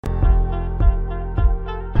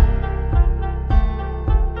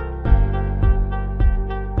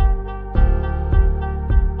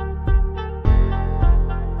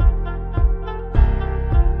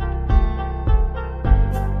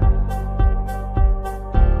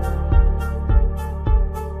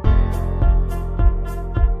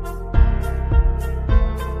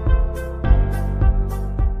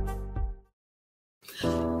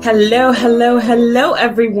Hello, hello, hello,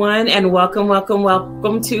 everyone, and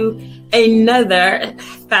welcome to another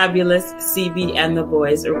fabulous CB and the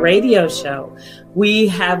Boys radio show. We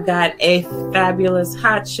have got a fabulous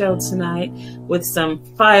hot show tonight with some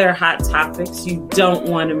fire hot topics you don't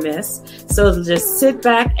want to miss. So just sit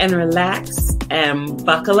back and relax and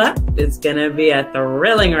buckle up. It's going to be a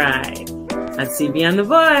thrilling ride on CB and the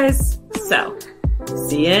Boys. So,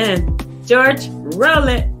 see you in. George, roll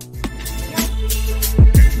it.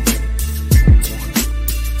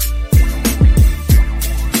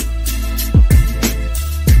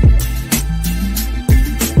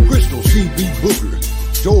 C.B. Booker,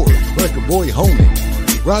 George, Breaker Boy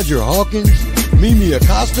Homie, Roger Hawkins, Mimi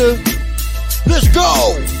Acosta. Let's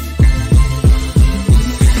go!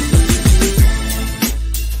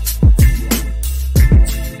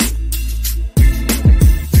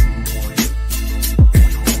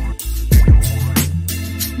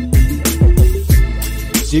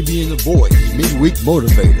 CB and the Boys, midweek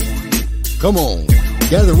motivator. Come on,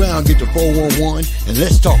 gather around, get to 411, and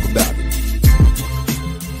let's talk about it.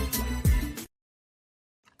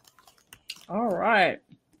 All right.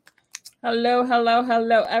 Hello, hello,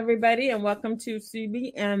 hello, everybody, and welcome to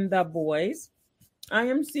CB and the Boys. I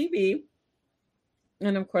am CB,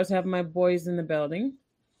 and of course, I have my boys in the building.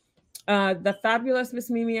 The fabulous Miss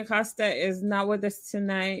Mimi Acosta is not with us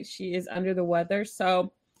tonight. She is under the weather,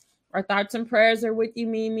 so our thoughts and prayers are with you,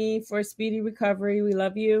 Mimi, for a speedy recovery. We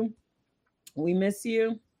love you. We miss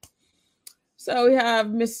you. So we have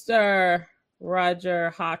Mr.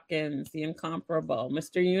 Roger Hawkins, the incomparable,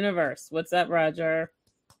 Mr. Universe. What's up, Roger?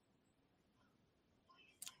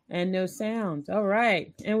 And no sound. All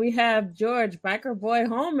right. And we have George, Biker Boy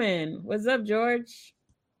Holman. What's up, George?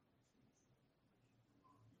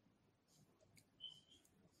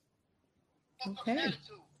 Okay.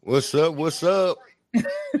 What's up? What's up?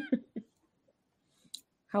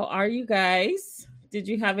 How are you guys? Did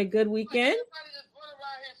you have a good weekend?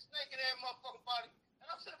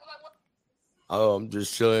 Oh, I'm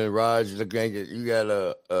just chilling, Raj. You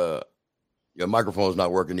got your microphone's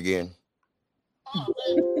not working again.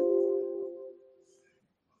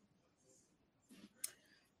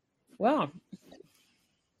 Well,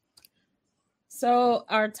 so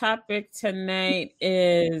our topic tonight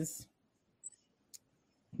is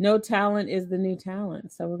no talent is the new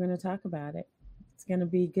talent. So we're going to talk about it. It's going to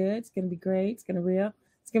be good. It's going to be great. It's going to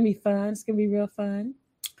be fun. It's going to be real fun.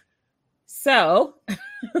 So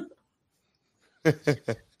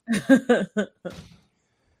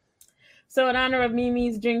so in honor of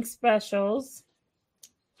Mimi's drink specials,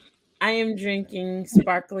 I am drinking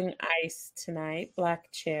sparkling ice tonight,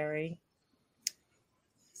 black cherry.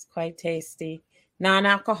 It's quite tasty.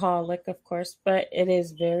 Non-alcoholic, of course, but it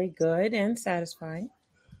is very good and satisfying.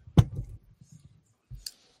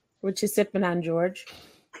 What you sipping on, George?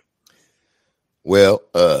 Well,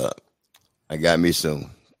 I got me some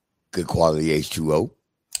good quality H2O.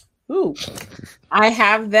 Ooh, I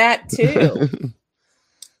have that too.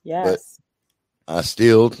 Yes.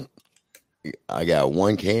 But I got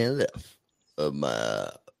one can left of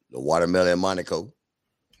the watermelon Monaco.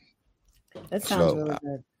 That sounds really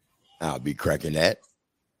good. I'll be cracking that.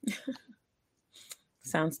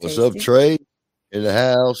 Sounds tasty. What's up, Trey? In the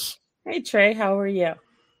house. Hey, Trey, how are you?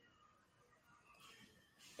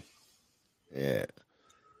 Yeah.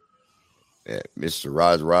 Mr.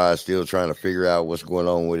 Raj still trying to figure out what's going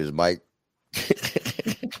on with his mic.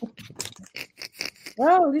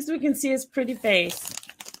 Well, at least we can see his pretty face.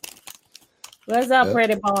 What's up,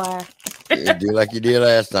 pretty boy? Yeah, do like you did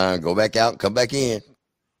last time. Go back out and come back in.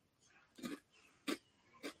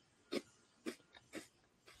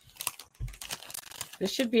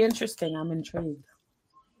 This should be interesting. I'm intrigued.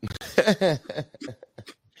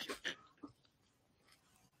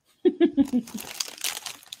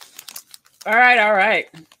 All right.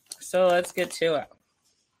 So let's get to it.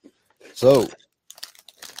 So,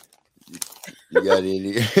 you got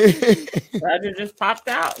any? Roger just popped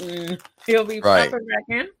out and he'll be popping back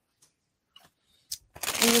in.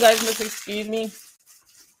 You guys must excuse me.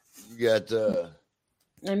 You got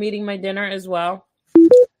I'm eating my dinner as well.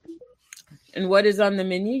 And what is on the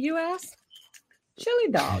menu, you ask? Chili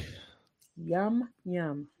dog. Yum,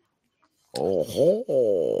 yum.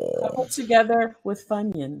 Oh. Coupled together with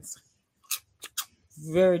Funyuns.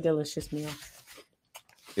 Very delicious meal.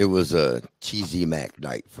 It was a cheesy mac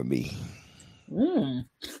night for me.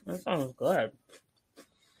 That sounds good.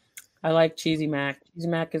 I like cheesy mac. Cheesy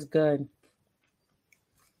mac is good.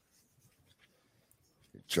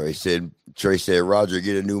 Trey said, Roger,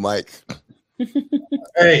 get a new mic.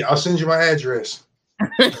 Hey, I'll send you my address.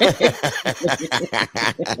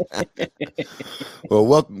 Well,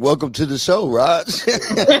 welcome to the show, Rod. What's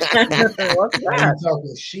Now that? you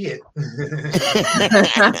talking shit.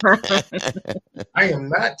 I am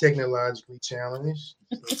not technologically challenged,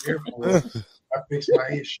 so therefore I fix my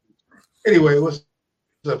issues. Anyway, what's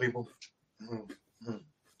up, people?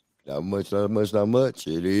 Not much, not much, not much.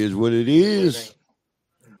 It is what it is.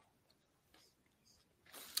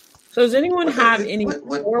 So does anyone have any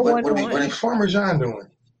what 411? is Farmer John doing?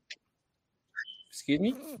 Excuse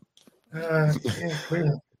me? Yeah,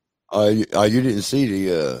 clearly. You didn't see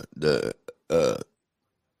you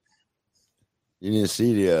didn't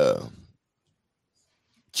see the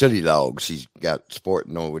chili dogs he's got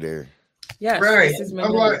sporting over there. Yes, Right. this is my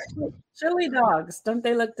I'm dinner. like, Chili dogs. Don't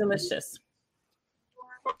they look delicious?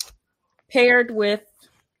 Paired with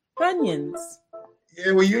onions.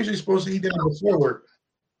 yeah, we're usually supposed to eat them before work.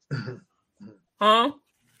 Huh?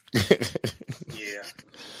 Yeah.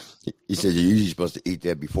 He said you're usually supposed to eat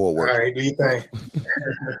that before All work. right, do you think?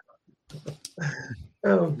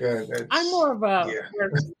 Oh, God. I'm more of a Yeah.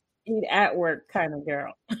 eat at work kind of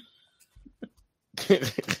girl. All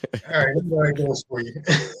right, let me write those for you.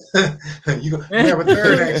 You have a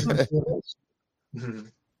third accent.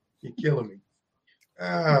 You're killing me.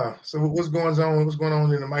 So what's going on? What's going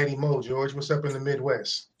on in the mighty Mo, George? What's up in the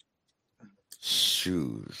Midwest?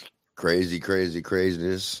 Shoot,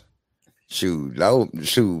 craziness. Shoot,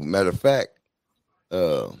 matter of fact,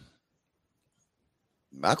 my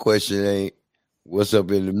question ain't what's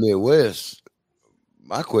up in the Midwest.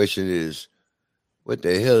 My question is, what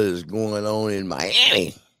the hell is going on in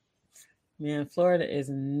Miami? Man, Florida is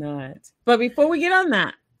nuts. But before we get on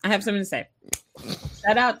that, I have something to say.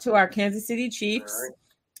 Shout out to our Kansas City Chiefs. All right.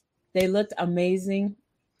 They looked amazing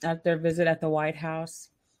at their visit at the White House.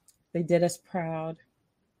 They did us proud.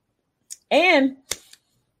 And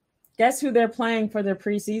guess who they're playing for their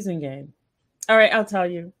preseason game? All right, I'll tell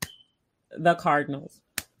you. The Cardinals.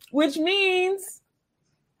 Which means,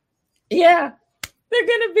 yeah, they're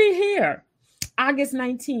going to be here. August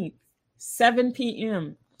 19th, 7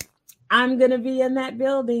 p.m. I'm going to be in that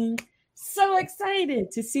building. So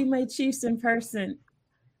excited to see my Chiefs in person.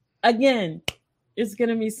 Again, it's going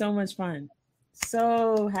to be so much fun.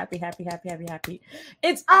 So happy.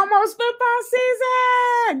 It's almost football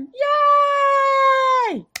season.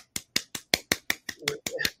 Yay!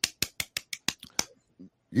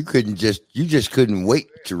 You just couldn't wait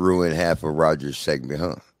to ruin half of Roger's segment,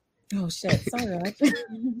 huh? Oh, shit. Sorry, Rod.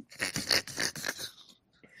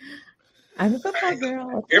 I'm a football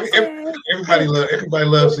girl. Everybody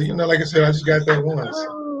loves it. You know, like I said, I just got that once.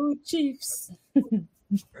 Oh, Chiefs. Yeah.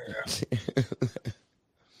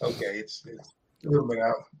 Okay, it's a little bit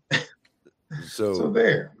out. So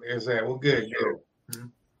there's that. Well, good. Mm-hmm.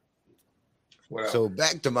 What else? So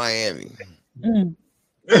back to Miami. Mm.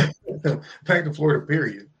 Back to Florida,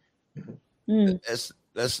 period.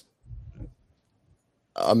 That's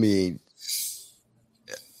I mean,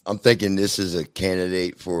 I'm thinking this is a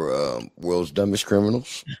candidate for world's dumbest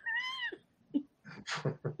criminals.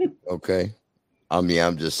 Okay. I mean,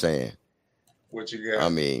 I'm just saying. What you got? I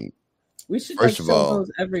mean, we should first of show all,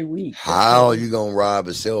 those every week. how are you gonna rob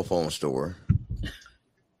a cell phone store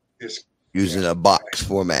This using a box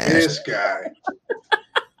format? This guy.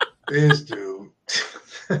 This dude.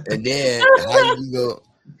 And then how you go?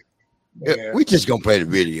 Yeah. We just gonna play the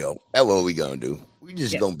video. That's what we gonna do. We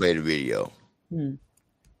just gonna play the video.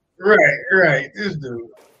 Right. This dude.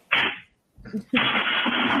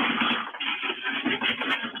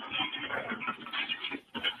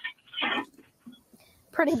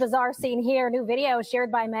 Pretty bizarre scene here. New video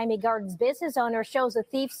shared by Miami Gardens business owner shows a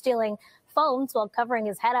thief stealing phones while covering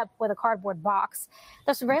his head up with a cardboard box.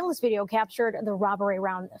 The surveillance video captured the robbery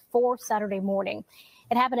around 4 Saturday morning.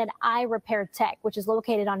 It happened at I Repair Tech, which is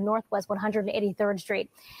located on Northwest 183rd Street.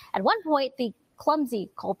 At one point, the clumsy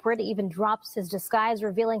culprit even drops his disguise,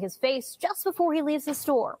 revealing his face just before he leaves the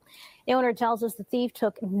store. The owner tells us the thief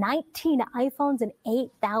took 19 iPhones and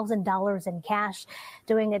 $8,000 in cash,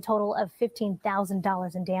 doing a total of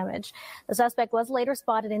 $15,000 in damage. The suspect was later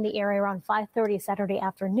spotted in the area around 5:30 Saturday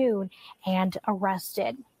afternoon and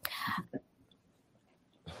arrested.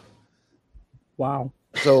 Wow.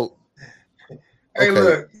 So, Hey,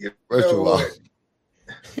 look. First of all,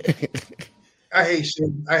 I hate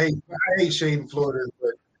shading Florida,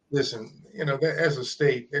 but listen, you know, that as a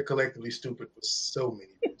state, they're collectively stupid for so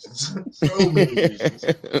many reasons. So many reasons.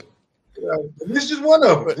 This is just one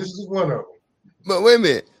of them. But wait a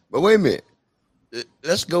minute.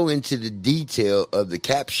 Let's go into the detail of the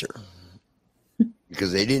capture.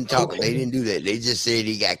 Because they didn't talk, they didn't do that. They just said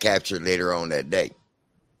he got captured later on that day.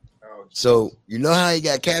 Oh, so, you know how he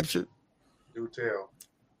got captured? do tell.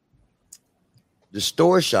 The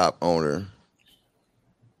store shop owner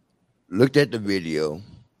looked at the video,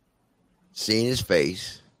 seen his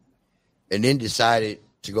face, and then decided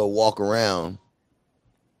to go walk around,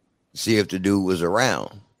 see if the dude was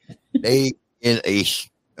around. They in a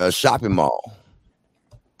shopping mall.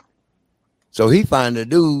 So he found the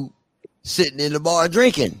dude sitting in the bar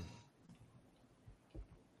drinking.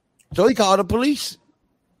 So he called the police.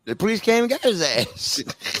 The police came and got his ass.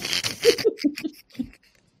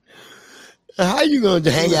 How you going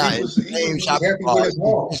to hang out in the same shopping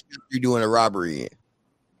mall you're doing a robbery in?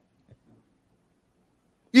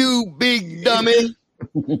 You big dummy.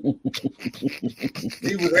 He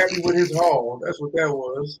was happy with his haul. That's what that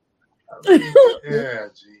was. Yeah,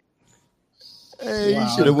 gee. Hey, wow. He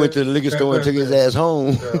should have went to the liquor store and took his ass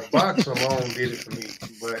home. The box alone did it for me.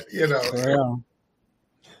 But, you know. Yeah.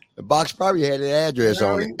 The box probably had an address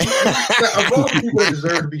on it. Of all people that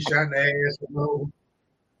deserve to be shot in the ass, come on.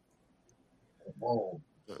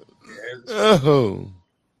 Oh.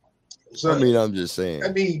 So, I mean, I'm just saying. I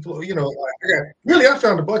mean, you know, I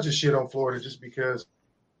found a bunch of shit on Florida just because,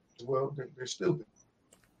 well, they're stupid.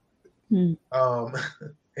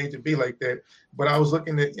 Hate to be like that, but I was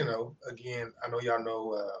looking at, you know, again, I know y'all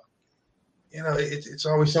know, you know, it's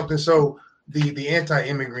always something. So the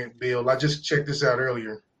anti-immigrant bill, I just checked this out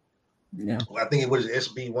earlier. Yeah, I think it was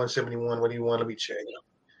SB 171. What do you want? Let me check.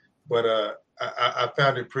 But I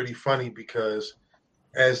found it pretty funny because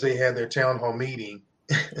as they had their town hall meeting,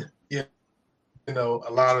 you know,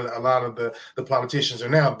 a lot of the politicians are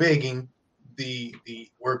now begging the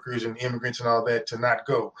workers and immigrants and all that to not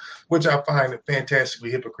go, which I find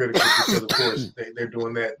fantastically hypocritical because of course they're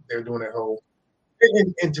doing that. They're doing that whole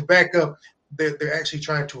and to back up, they're actually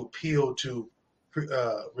trying to appeal to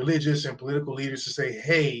religious and political leaders to say,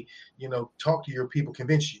 hey, you know, talk to your people,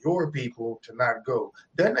 convince your people to not go.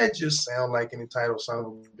 Doesn't that just sound like an entitled son of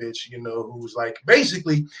a bitch, you know, who's like,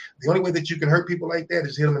 basically, the only way that you can hurt people like that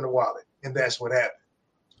is hit them in the wallet. And that's what happened.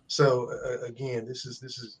 So, again, this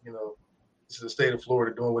is, you know, this is the state of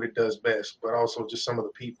Florida doing what it does best, but also just some of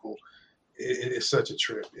the people, it's such a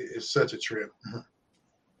trip. It's such a trip,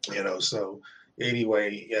 you know, so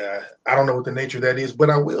anyway, I don't know what the nature of that is, but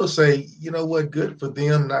I will say, you know what, good for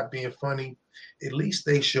them not being funny. At least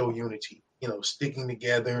they show unity, you know, sticking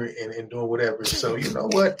together and doing whatever. So you know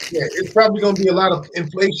what? Yeah, it's probably going to be a lot of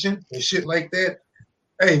inflation and shit like that.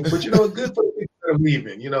 Hey, but you know, it's good for the people that are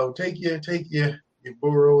leaving. You know, take your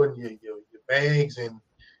burro and your bags and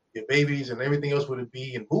your babies and everything else would it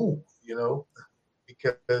be and move, you know,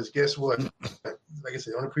 because guess what? Like I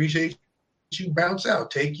said, don't appreciate you, bounce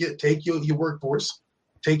out. Take your workforce,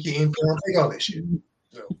 take your income, take all that shit.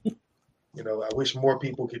 So, you know, I wish more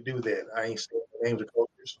people could do that. I ain't saying the names of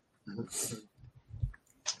cultures,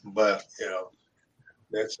 but you know,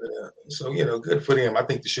 that's so you know, good for them. I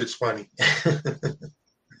think the shit's funny.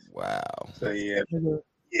 Wow. So yeah,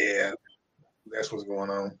 that's what's going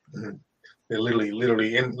on. They literally,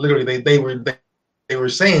 they were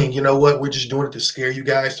saying, you know what, we're just doing it to scare you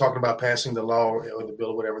guys, talking about passing the law or the bill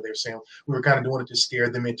or whatever they're saying. We were kind of doing it to scare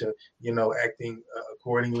them into, you know, acting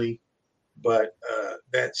accordingly. But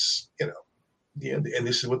that's, you know, yeah, and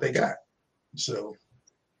this is what they got. So,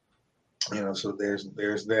 you know, so there's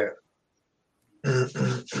that.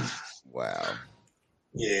 Wow.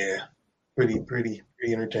 Yeah, pretty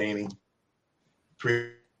entertaining.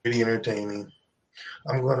 Pretty entertaining.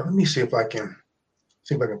 Let me see if I can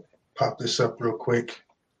pop this up real quick.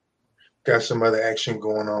 Got some other action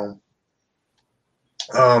going on.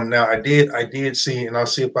 Now I did see, and I'll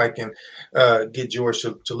see if I can get George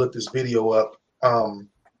to look this video up.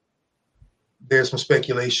 There's some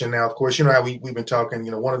speculation now. Of course, you know how we've been talking.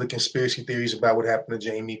 You know, one of the conspiracy theories about what happened to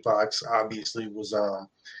Jamie Foxx obviously was,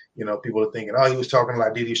 you know, people are thinking, oh, he was talking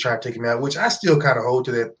like Diddy was trying to take him out, which I still kind of hold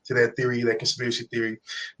to that theory, that conspiracy theory.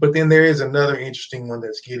 But then there is another interesting one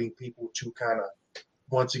that's getting people to kind of,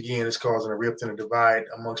 once again, it's causing a rift and a divide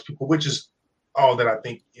amongst people, which is all that I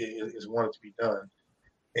think is wanted to be done.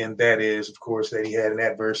 And that is, of course, that he had an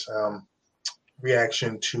adverse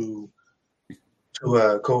reaction to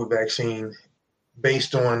a COVID vaccine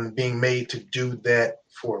based on being made to do that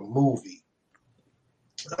for a movie.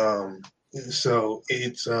 So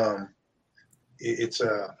it's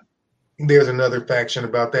there's another faction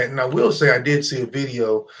about that. And I will say I did see a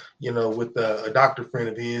video, you know, with a doctor friend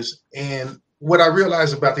of his. And what I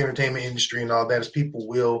realized about the entertainment industry and all that is people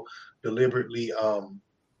will deliberately,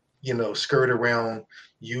 you know, skirt around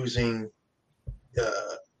using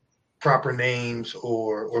proper names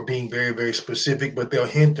or being very, very specific, but they'll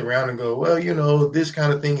hint around and go, well, you know, this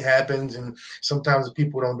kind of thing happens. And sometimes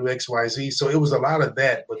people don't do X, Y, Z. So it was a lot of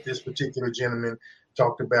that. But this particular gentleman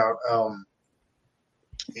talked about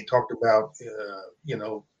he talked about,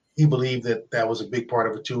 he believed that was a big part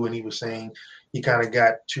of it too. And he was saying he kind of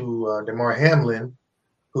got to DeMar Hamlin,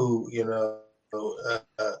 who,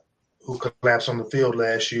 who collapsed on the field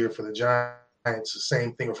last year for the Giants, the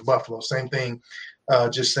same thing, or for Buffalo, same thing,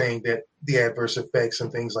 just saying that the adverse effects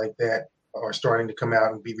and things like that are starting to come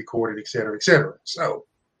out and be recorded, et cetera, et cetera. So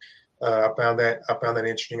I found that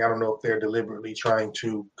interesting. I don't know if they're deliberately trying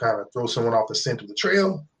to kind of throw someone off the scent of the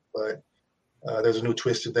trail, but there's a new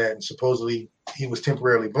twist to that. And supposedly he was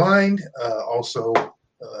temporarily blind. Also,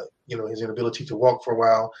 his inability to walk for a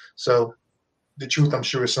while. So the truth, I'm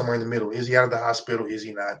sure, is somewhere in the middle. Is he out of the hospital? Is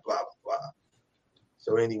he not? Blah, blah, blah.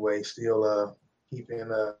 So anyway, still keeping,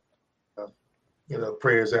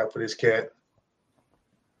 prayers out for this cat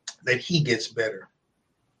that he gets better.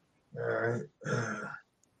 All right.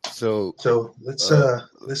 So let's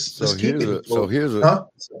keep it.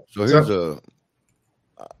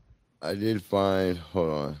 I did find. Hold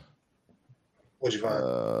on. What'd you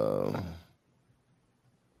find?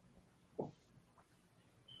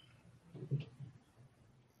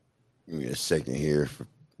 Give me a second here.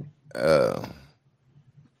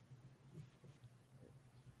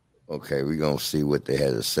 Okay, we're gonna see what they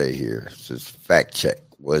had to say here. It says fact check.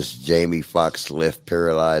 Was Jamie Foxx left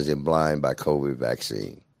paralyzed and blind by COVID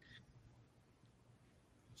vaccine?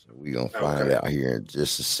 So we're gonna find out here in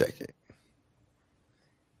just a second.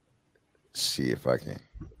 See if I can.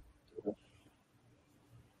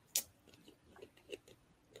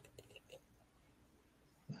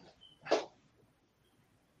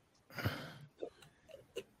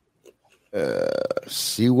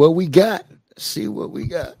 See what we got. See what we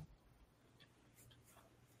got.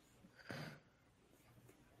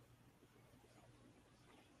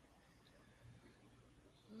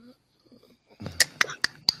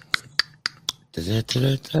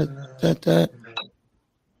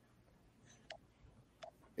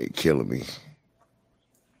 It killing me.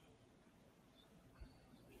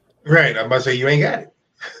 Right. I'm about to say you ain't got it.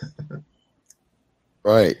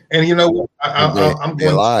 Right. And you know what? They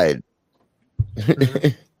lied.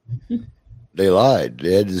 They lied.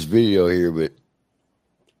 They had this video here, but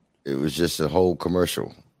it was just a whole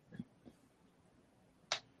commercial.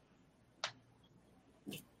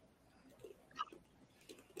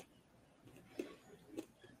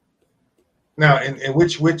 Now, and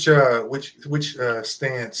which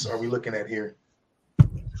stance are we looking at here?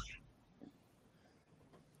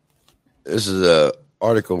 This is a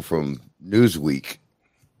article from Newsweek,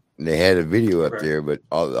 and they had a video up there, but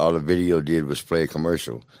all the video did was play a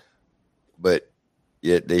commercial. But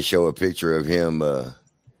yet they show a picture of him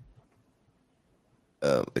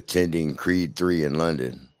attending Creed 3 in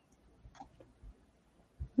London.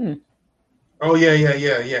 Oh yeah.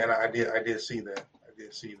 And I did see that.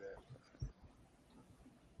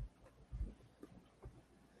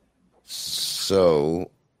 So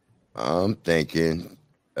I'm thinking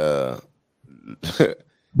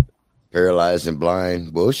paralyzed and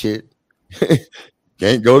blind bullshit.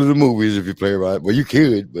 Can't go to the movies if you play right. Well, you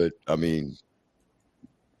could, but I mean,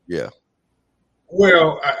 yeah.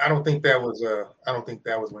 Well, I don't think that was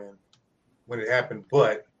when it happened,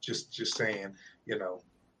 but just saying,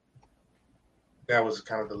 that was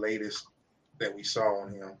kind of the latest that we saw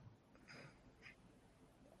on him.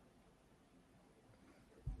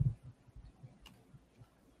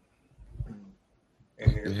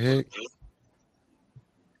 The heck?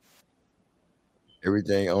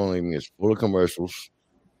 Everything on him is full of commercials.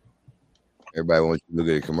 Everybody wants you to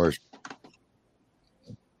look at a commercial.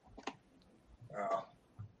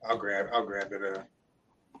 I'll grab it.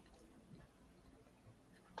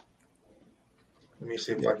 Let me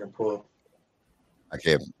see if I can pull. I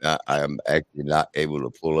can't. I am actually not able to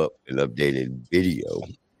pull up an updated video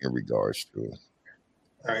in regards to it.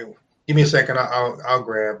 All right, give me a second. I'll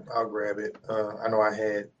grab it. I know I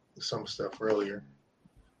had some stuff earlier,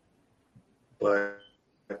 but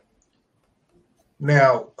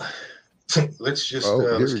now let's just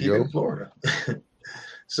let's keep it in Florida.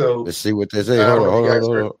 So let's see what they say. Hold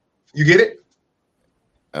on. You get it?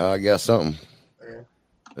 I got something. Yeah.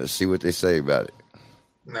 Let's see what they say about it.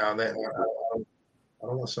 Now that I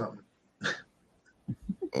don't want something.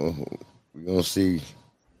 We're gonna see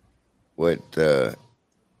what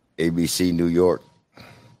ABC New York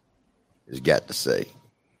has got to say.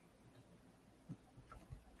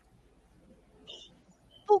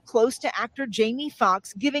 Close to actor Jamie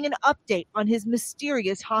Foxx giving an update on his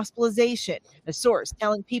mysterious hospitalization. A source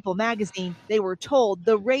telling People magazine they were told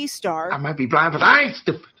the race star, I might be blind, but I ain't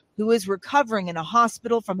stupid, who is recovering in a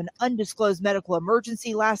hospital from an undisclosed medical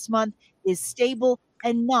emergency last month, is stable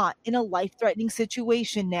and not in a life-threatening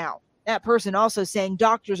situation now. That person also saying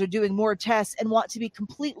doctors are doing more tests and want to be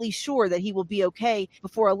completely sure that he will be okay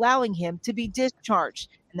before allowing him to be discharged,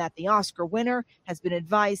 and that the Oscar winner has been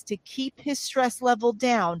advised to keep his stress level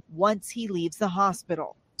down once he leaves the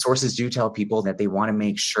hospital. Sources do tell people that they want to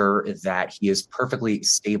make sure that he is perfectly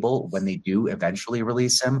stable when they do eventually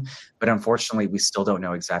release him. But unfortunately, we still don't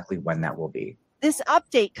know exactly when that will be. This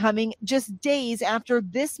update coming just days after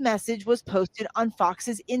this message was posted on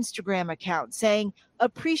Fox's Instagram account saying,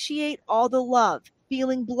 "Appreciate all the love,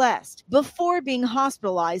 feeling blessed." Before being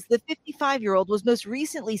hospitalized, the 55-year-old was most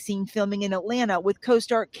recently seen filming in Atlanta with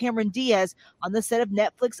co-star Cameron Diaz on the set of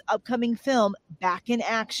Netflix's upcoming film Back in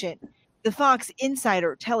Action. The Fox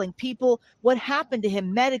insider telling people what happened to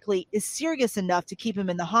him medically is serious enough to keep him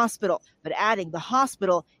in the hospital, but adding the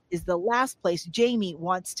hospital is the last place Jamie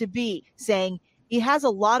wants to be, saying, "He has a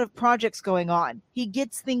lot of projects going on. He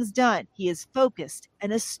gets things done. He is focused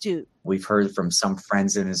and astute." We've heard from some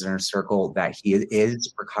friends in his inner circle that he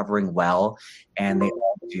is recovering well, and they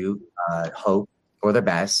all do hope for the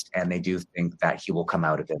best, and they do think that he will come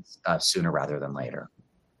out of it sooner rather than later.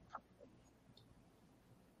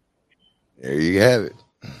 There you have it.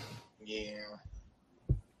 Yeah.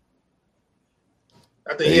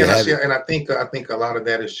 I think, yeah, and I think a lot of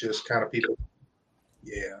that is just kind of people.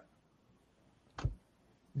 Yeah.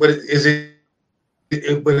 But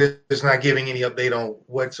but it's not giving any update on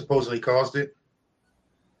what supposedly caused it?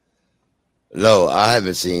 No, I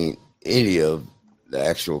haven't seen any of the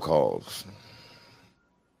actual cause.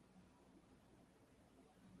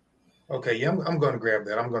 Okay, yeah, I'm going to grab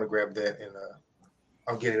that. I'm going to grab that, and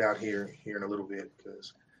I'll get it out here in a little bit,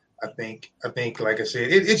 because I think like I said,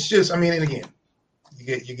 it's just, I mean, and again, you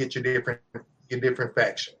get your different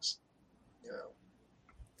factions, you know,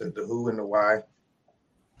 the who and the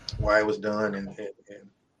why it was done,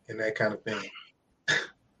 and that kind of thing.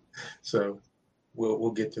 So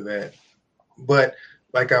we'll get to that. But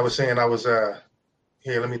like I was saying, I was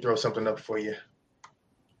here. Let me throw something up for you.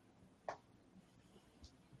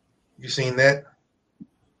 You seen that?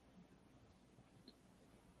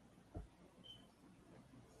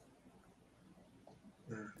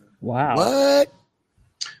 Wow. What?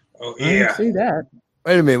 Oh I didn't yeah. see that.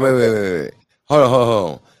 Wait a minute. Wait. Hold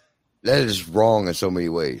on. That is wrong in so many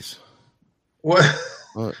ways. What?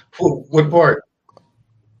 What part?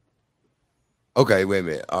 Okay, wait a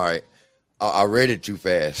minute. All right. I read it too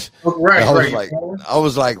fast. Oh, right. I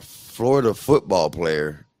was like Florida football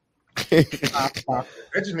player. That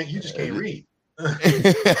just means you just can't read.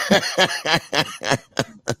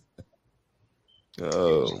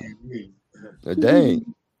 Oh,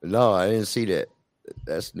 dang. No, I didn't see that.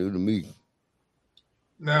 That's new to me.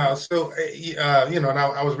 No, so you know, and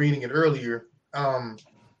I was reading it earlier.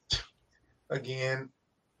 Again,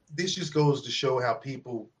 this just goes to show how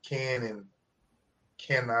people can and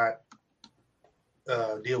cannot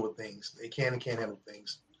deal with things. They can and can't handle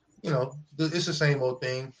things. You know, it's the same old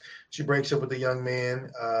thing. She breaks up with a young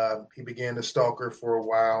man. He began to stalk her for a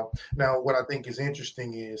while. Now, what I think is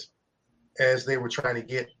interesting is, as they were trying to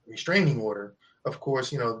get restraining order, of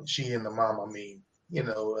course, you know, she and the mom, you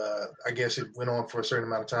know, I guess it went on for a certain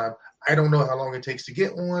amount of time. I don't know how long it takes to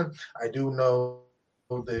get one. I do know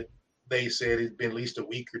that they said it's been at least a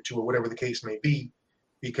week or two, or whatever the case may be,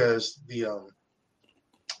 because the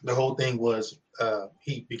whole thing was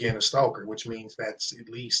he began to stalk her, which means that's at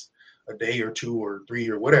least a day or two or three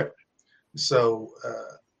or whatever. So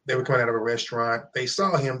they were coming out of a restaurant. They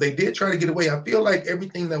saw him. They did try to get away. I feel like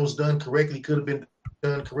everything that was done correctly could have been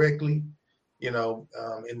done correctly, you know,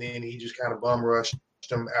 and then he just kind of bum rushed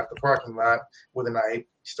him at the parking lot with a knife. He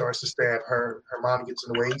starts to stab her. Her mom gets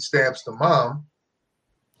in the way. He stabs the mom.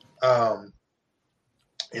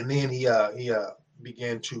 And then he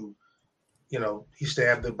began to, you know, he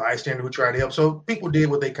stabbed the bystander who tried to help. So people did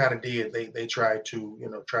what they kind of did. They tried to, you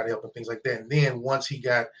know, try to help and things like that. And then once he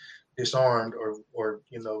got disarmed, or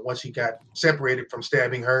you know, once he got separated from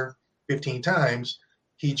stabbing her 15 times,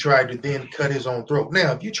 he tried to then cut his own throat.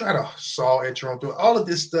 Now, if you try to saw at your own throat, all of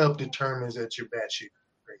this stuff determines that you're batshit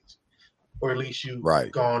crazy, or at least you've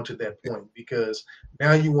gone to that point, because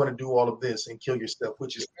now you want to do all of this and kill yourself,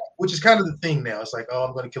 which is kind of the thing now. It's like, oh,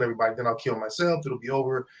 I'm going to kill everybody, then I'll kill myself. It'll be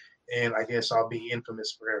over, and I guess I'll be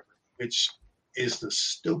infamous forever, which is the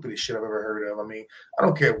stupidest shit I've ever heard of. I mean, I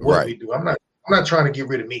don't care what we do. I'm not trying to get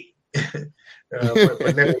rid of me.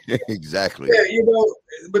 but never, exactly. Yeah, you know,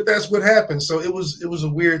 but that's what happened. So it was a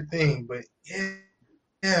weird thing. But yeah,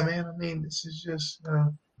 man. I mean, this is just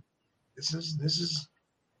this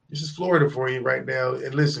is Florida for you right now.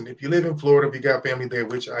 And listen, if you live in Florida, if you got family there,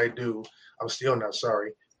 which I do, I'm still not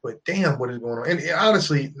sorry. But damn, what is going on? And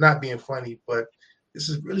honestly, not being funny, but this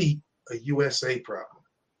is really a USA problem.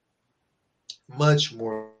 much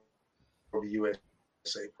more of a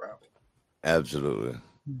USA problem. Absolutely.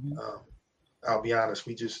 I'll be honest.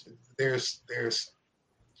 There's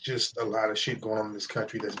just a lot of shit going on in this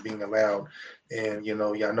country that's being allowed. And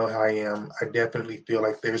y'all know how I am. I definitely feel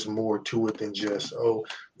like there's more to it than just,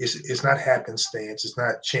 it's not happenstance, it's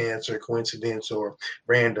not chance or coincidence or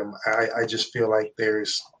random. I just feel like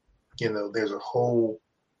there's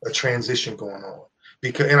a transition going on.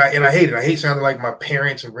 Because and I hate it. I hate sounding like my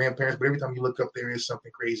parents and grandparents, but every time you look up, there is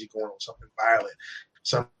something crazy going on, something violent,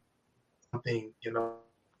 something,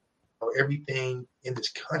 everything in this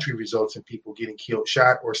country results in people getting killed,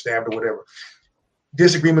 shot, or stabbed, or whatever.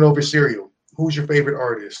 Disagreement over cereal. Who's your favorite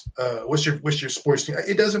artist? What's your sports team?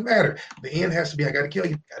 It doesn't matter. The end has to be, I gotta kill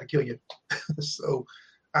you. So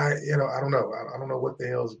I don't know. I don't know what the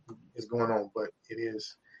hell is going on, but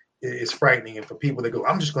it's frightening. And for people that go,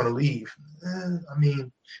 I'm just gonna leave. I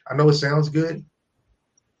mean, I know it sounds good,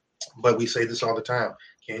 but we say this all the time.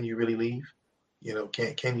 Can you really leave?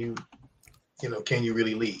 Can you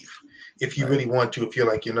really leave? If you really want to, if you're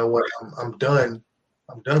like, what, I'm done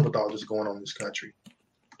with all this going on in this country,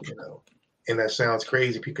 and that sounds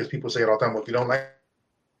crazy because people say it all the time. Well, if you don't like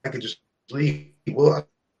it, just leave. Well,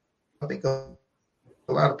 I think a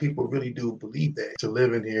lot of people really do believe that to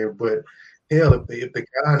live in here, but hell, if the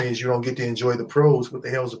con is you don't get to enjoy the pros, what the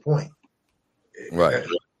hell's the point? Right.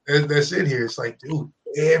 That's it here. It's like, dude,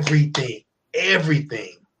 everything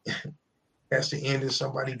has to end in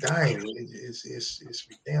somebody dying. It's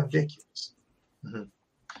damn ridiculous. Mm-hmm.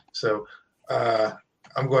 So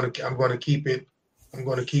I'm going to keep it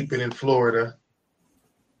in Florida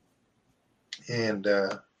and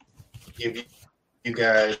give you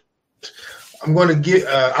guys. I'm going to get.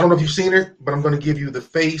 I don't know if you've seen it, but I'm going to give you the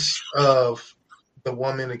face of the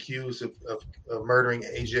woman accused of murdering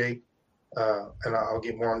AJ, and I'll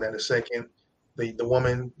get more on that in a second. The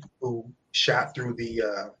woman who shot through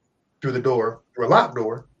the door, through a locked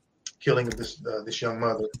door, killing this young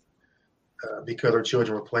mother because her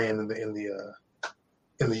children were playing in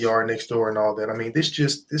the yard next door and all that. I mean, this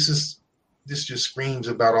just screams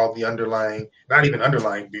about all the underlying, not even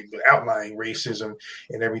underlying, but outlying racism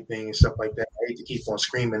and everything and stuff like that. I hate to keep on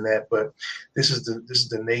screaming that, but this is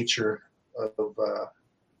the nature of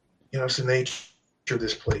it's the nature of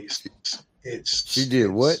this place. She did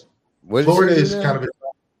what? What Florida did is kind of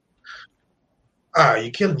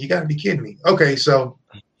you kidding? You got to be kidding me. Okay, so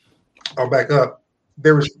I'll back up.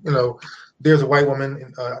 There's a white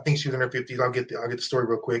woman. I think she was in her 50s. I'll get the story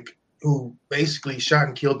real quick. Who basically shot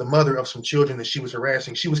and killed the mother of some children that she was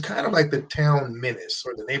harassing. She was kind of like the town menace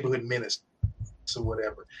or the neighborhood menace or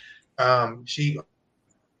whatever. She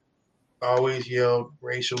always yelled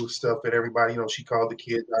racial stuff at everybody. She called the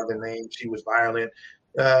kids out of their names. She was violent.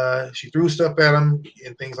 She threw stuff at them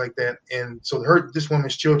and things like that. And so this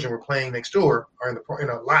woman's children were playing next door or in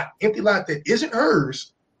a empty lot that isn't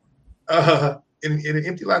hers. In an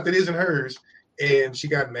empty lot that isn't hers. And she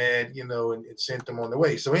got mad, and sent them on the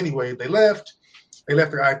way. So anyway, they left. They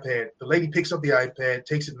left her iPad. The lady picks up the iPad,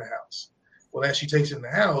 takes it in the house. Well, as she takes it in the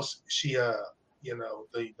house, she, the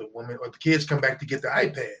woman or the kids come back to get the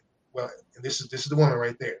iPad. Well, and this is the woman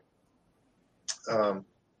right there. Let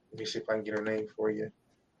me see if I can get her name for you.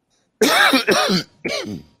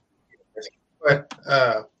 But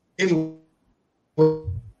anyway,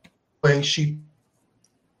 she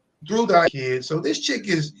through the kids. So this chick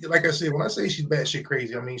is, like I said, when I say she's batshit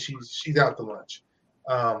crazy, I mean she's out to lunch.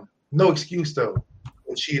 No excuse though.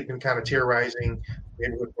 She had been kind of terrorizing the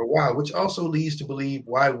neighborhood for a while, which also leads to believe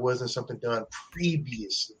why wasn't something done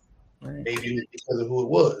previously. Right. Maybe because of who it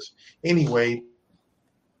was. Anyway,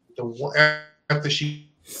 after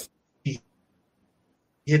she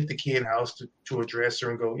hit the kid house to address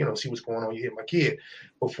her and go, see what's going on. You hit my kid.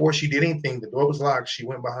 Before she did anything, the door was locked. She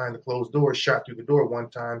went behind the closed door, shot through the door one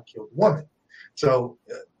time, killed the woman. So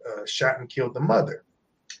shot and killed the mother.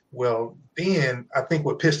 Well, then I think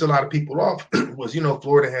what pissed a lot of people off was,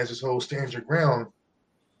 Florida has this whole stand your ground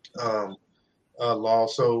law.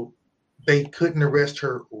 So they couldn't arrest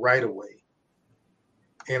her right away.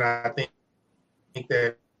 And I think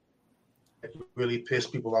that really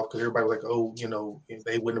pissed people off because everybody was like,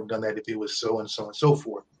 they wouldn't have done that if it was so and so and so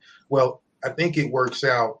forth. Well, I think it works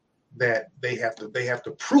out that they have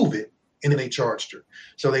to prove it, and then they charged her.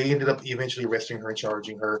 So they ended up eventually arresting her and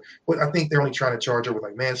charging her. But I think they're only trying to charge her with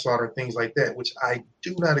like manslaughter and things like that, which I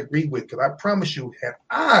do not agree with because I promise you, had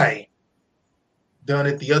I done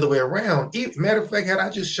it the other way around, matter of fact, had I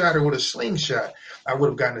just shot her with a slingshot, I would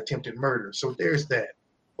have gotten attempted murder. So there's that.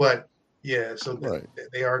 But yeah, so right.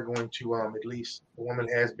 They are going to at least the woman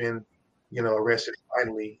has been arrested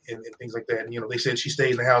finally and things like that. And, they said she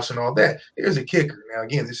stayed in the house and all that. Here's a kicker. Now,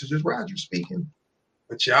 again, this is just Roger speaking,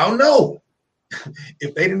 but y'all know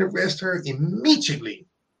if they didn't arrest her immediately,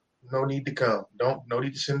 no need to come. No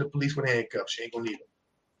need to send the police with handcuffs. She ain't gonna need them.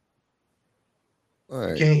 All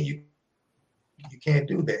right. You can't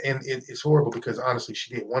do that, and it's horrible because honestly,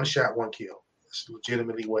 she did one shot, one kill. That's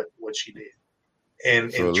legitimately what she did,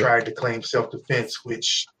 and tried to claim self-defense,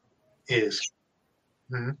 which is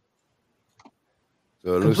so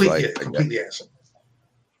it looks like completely awesome.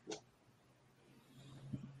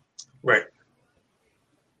 Right.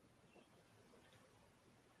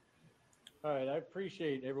 All right, I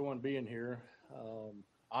appreciate everyone being here.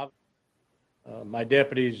 My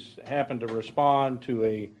deputies happened to respond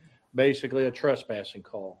to basically a trespassing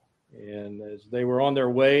call, and as they were on their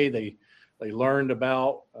way, they learned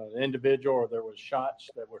about an individual, or there was shots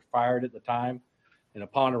that were fired at the time. And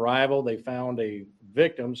upon arrival, they found a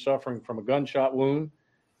victim suffering from a gunshot wound,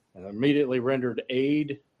 and immediately rendered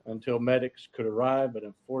aid until medics could arrive. But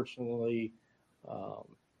unfortunately,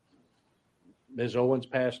 Ms. Owens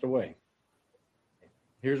passed away.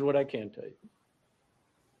 Here's what I can tell you.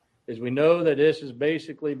 Is we know that this has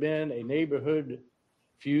basically been a neighborhood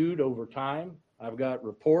feud over time. I've got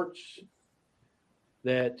reports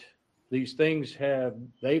that these things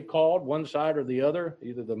they've called one side or the other.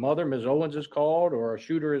 Either the mother, Ms. Owens, is called, or a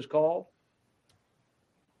shooter is called,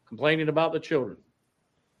 complaining about the children.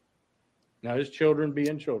 Now, his children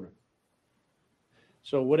being children.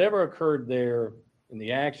 So whatever occurred there and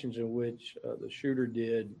the actions in which the shooter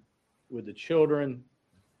did with the children,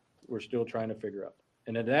 we're still trying to figure out.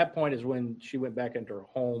 And at that point is when she went back into her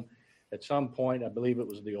home. At some point, I believe it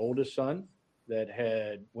was the oldest son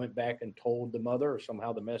that went back and told the mother, or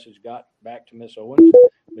somehow the message got back to Miss Owens.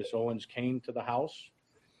 Miss Owens came to the house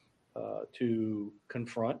to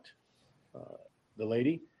confront the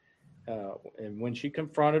lady. And when she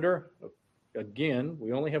confronted her, again,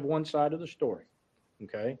 we only have one side of the story.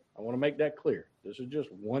 Okay, I want to make that clear. This is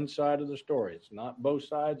just one side of the story. It's not both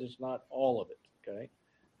sides. It's not all of it. Okay,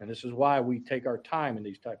 and this is why we take our time in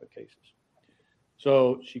these type of cases.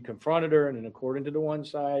 So she confronted her, and then according to the one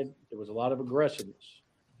side, there was a lot of aggressiveness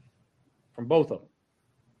from both of them,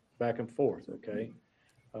 back and forth. Okay,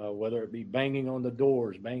 whether it be banging on the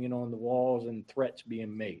doors, banging on the walls, and threats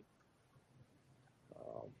being made.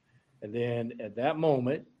 And then at that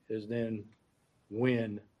moment is then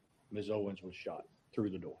when Ms. Owens was shot through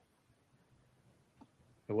the door.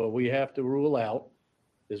 And what we have to rule out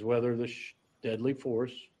is whether the deadly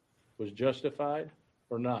force was justified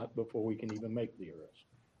or not before we can even make the arrest.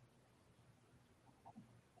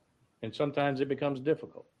 And sometimes it becomes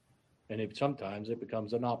difficult, and sometimes it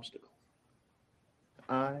becomes an obstacle.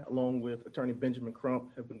 I, along with Attorney Benjamin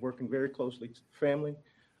Crump, have been working very closely to the family.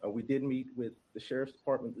 We did meet with the Sheriff's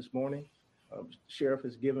Department this morning. The Sheriff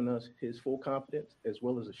has given us his full confidence as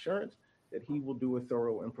well as assurance that he will do a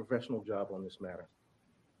thorough and professional job on this matter.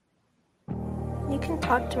 You can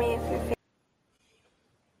talk to me if you're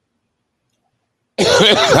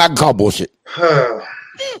I call bullshit.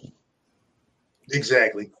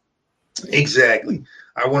 Exactly.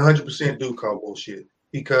 I 100% do call bullshit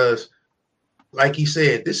because, like he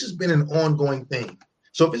said, this has been an ongoing thing.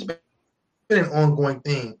 So if it's been an ongoing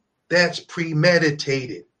thing, that's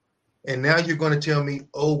premeditated. And now you're going to tell me,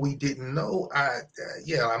 oh, we didn't know.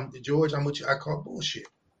 I'm George. I'm with you. I call bullshit.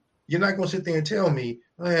 You're not going to sit there and tell me,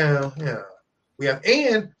 well, yeah, we have.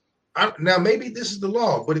 And now maybe this is the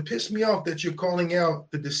law, but it pissed me off that you're calling out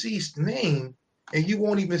the deceased name and you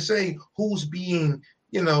won't even say who's being,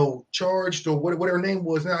 charged or whatever her name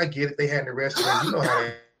was. Now I get it. They hadn't arrested her. You know how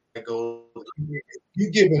that goes.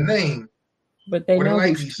 You give a name, but they know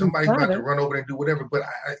likely somebody's about to run over and do whatever. But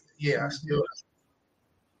I still.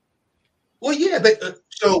 Well, yeah.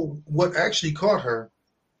 So what actually caught her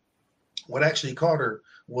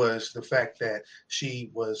was the fact that she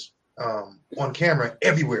was on camera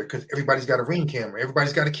everywhere because everybody's got a Ring camera.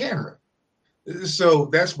 Everybody's got a camera. So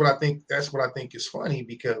that's what I think is funny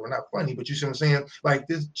because, well, not funny, but you see what I'm saying? Like,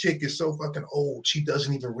 this chick is so fucking old. She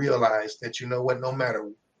doesn't even realize that, you know what, no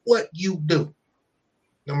matter what you do,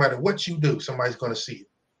 somebody's going to see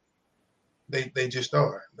it. They just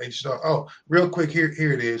are. Oh, real quick, here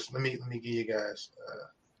it is. Let me give you guys.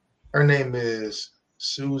 Her name is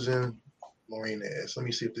Susan Lorinez. Let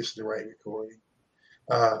me see if this is the right recording.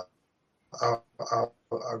 I'll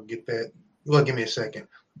get that. Well, give me a second.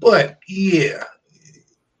 But yeah,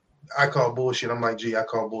 I call bullshit. I'm like, gee, I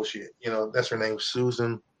call bullshit. That's her name,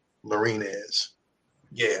 Susan Lorinez.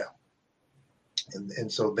 Yeah.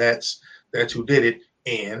 And so that's who did it.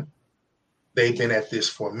 And they've been at this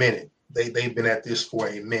for a minute. They've been at this for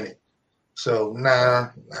a minute. So we're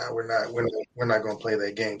not going to play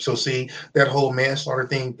that game. So see that whole manslaughter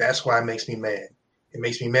thing. That's why it makes me mad. It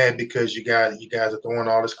makes me mad because you guys are throwing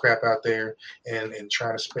all this crap out there and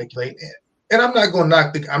trying to speculate. And I'm not going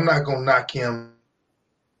to knock him.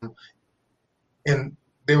 And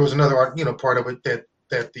there was another part of it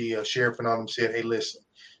that the sheriff and all them said, hey, listen,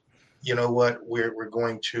 you know what? We're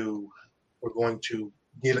going to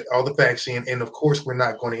get all the facts in, and of course we're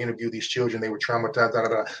not going to interview these children. They were traumatized. Da, da,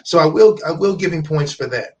 da. So I will give him points for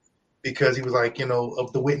that, because he was like,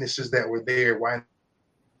 of the witnesses that were there, why in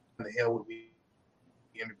the hell would we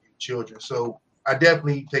interview children? So I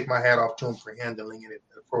definitely take my hat off to him for handling it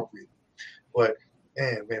appropriately. But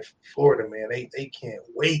man, Florida, man, they can't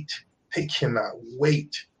wait. They cannot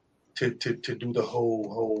wait to do the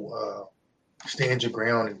whole stand your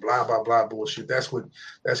ground and blah blah blah bullshit. That's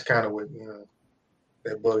kind of what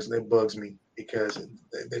that bugs me, because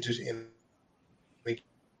they're just in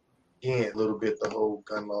again a little bit the whole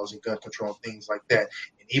gun laws and gun control and things like that.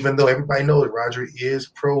 And even though everybody knows Roger is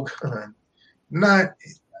pro gun, I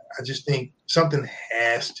just think something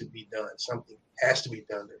has to be done. Something has to be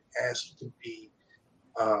done.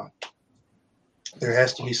 There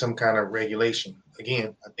has to be some kind of regulation.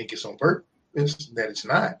 Again, I think it's on purpose that it's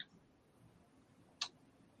not.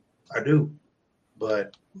 I do.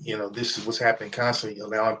 But, this is what's happening constantly,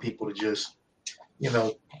 allowing people to just,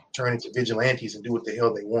 turn into vigilantes and do what the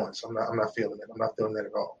hell they want. So I'm not feeling it. I'm not feeling that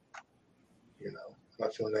at all. I'm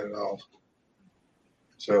not feeling that at all.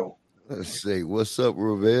 So let's see. What's up,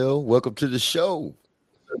 Ravel? Welcome to the show.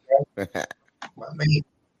 My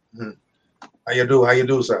man. How you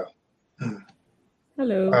do, sir?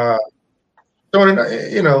 Hello. So,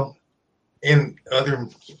 in other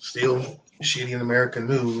still shitty in American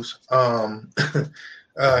news,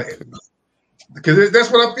 because that's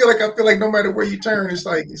what I feel like. I feel like no matter where you turn, it's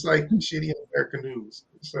like shitty in American news.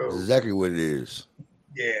 So that's exactly what it is.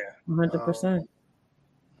 Yeah, 100%.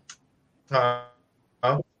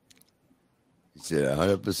 You said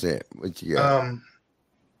 100%. What you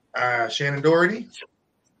got? Shannon Doherty.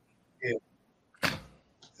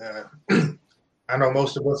 Yeah. I know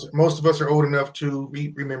most of us are old enough to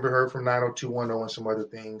remember her from 90210 and some other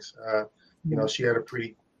things. She had a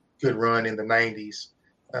pretty good run in the 90s,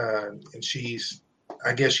 and she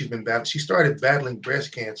started battling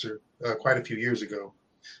breast cancer quite a few years ago,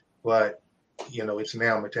 but it's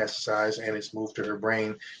now metastasized and it's moved to her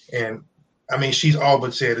brain. And I mean, she's all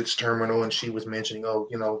but said it's terminal, and she was mentioning,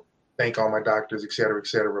 thank all my doctors, et cetera, et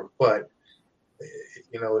cetera. But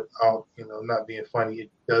not being funny,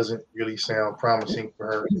 it doesn't really sound promising for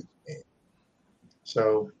her.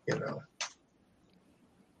 So,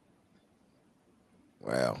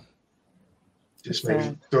 wow. Just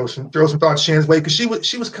maybe throw some thoughts Shannon's way, because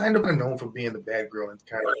she was kind of known for being the bad girl and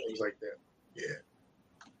kind of things like that. Yeah.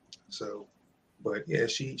 So, but yeah,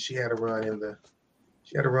 she had a run in the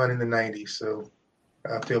 90s. So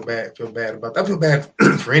I feel bad about that. I feel bad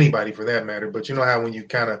for anybody for that matter. But you know how when you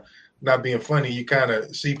kind of, not being funny, you kind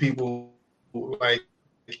of see people like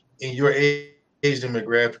in your age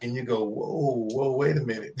demographic and you go, whoa, wait a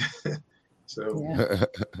minute. So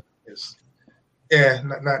it's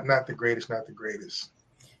not the greatest.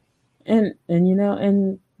 And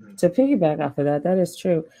to piggyback off of that is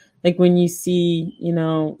true. Like when you see,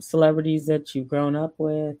 celebrities that you've grown up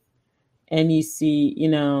with, and you see,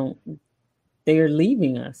 they are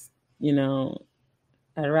leaving us,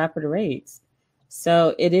 at rapid rates.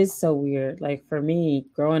 So it is so weird. Like for me,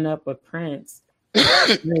 growing up with Prince,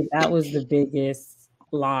 that was the biggest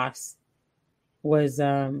loss. Was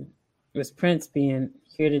Prince being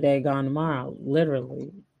here today, gone tomorrow,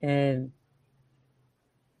 literally. And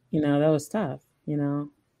that was tough, and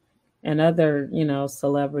other,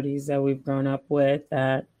 celebrities that we've grown up with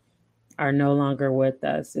that are no longer with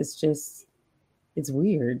us. It's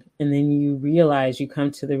weird. And then you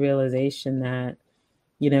come to the realization that,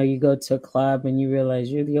 you go to a club and you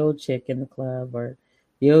realize you're the old chick in the club or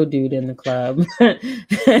the old dude in the club. I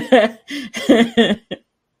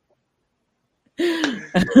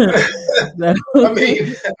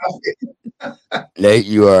mean, Nate,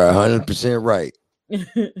 you are 100% right.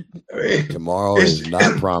 Tomorrow is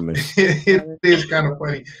not promised. It is kind of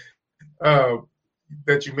funny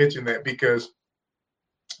that you mentioned that, because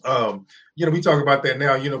we talk about that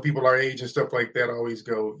now. People our age and stuff like that always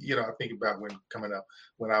go. I think about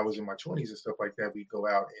when I was in my 20s and stuff like that. We'd go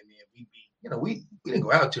out and then we'd be, we didn't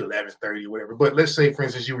go out till 11:30 or whatever. But let's say, for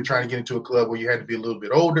instance, you were trying to get into a club where you had to be a little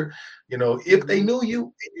bit older. If they knew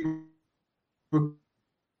you,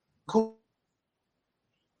 cool.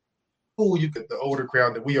 cool you get the older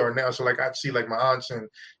crowd that we are now. So like I see like my aunts and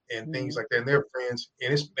things like that, and their friends,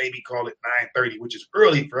 and it's maybe call it 9:30, which is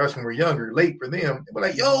early for us when we're younger, late for them. We're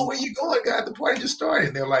like, yo, where you going, God? The party just started.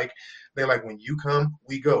 And they're like, when you come,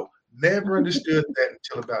 we go. Never understood that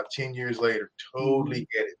until about 10 years later. Totally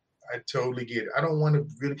get it. I totally get it. I don't want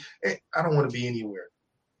to be anywhere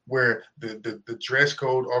where the dress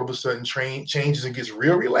code all of a sudden changes and gets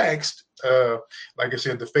real relaxed. Like I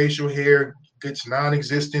said, the facial hair gets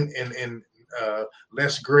non-existent and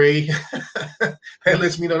less gray. That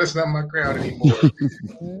lets me know that's not my crowd anymore.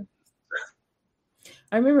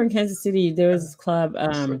 I remember in Kansas City there was this club,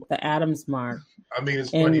 the Adams Mark. I mean, it's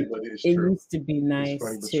funny, but it's true. It used to be nice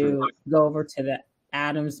to go over to the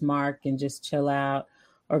Adams Mark and just chill out,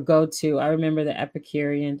 or go to, I remember the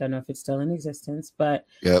Epicurean, don't know if it's still in existence, but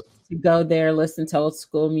to go there, listen to old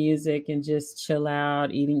school music and just chill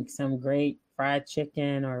out, eating some great fried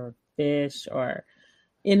chicken or fish, or,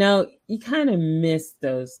 you kind of miss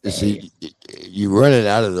those days. See, you're running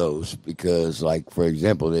out of those because, like, for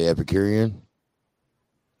example, the Epicurean.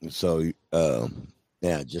 So,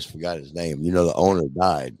 I just forgot his name. The owner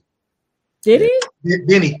died. Did he?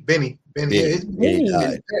 Benny. Benny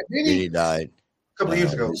died. Benny died a couple of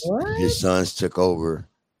years ago. His sons took over,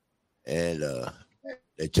 and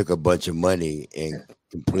they took a bunch of money and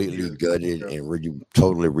completely gutted and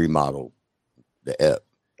totally remodeled the Ep,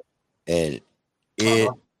 and it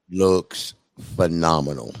looks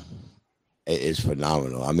phenomenal. It's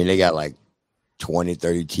phenomenal. I mean, they got like 20,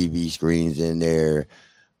 30 TV screens in there.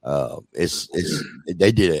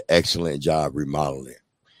 They did an excellent job remodeling.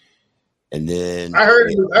 And then I heard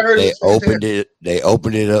they opened it. They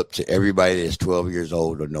opened it up to everybody that's 12 years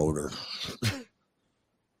old and older.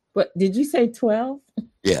 What did you say? 12?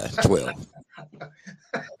 Yeah, 12.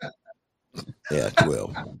 Yeah,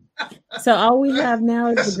 12. So all we have now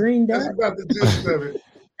is the Green Duck. That's about the gist of it.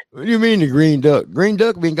 What do you mean the Green Duck? Green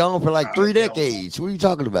Duck been gone for like 3 decades. What are you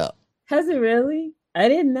talking about? Has it really? I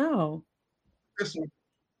didn't know. Listen,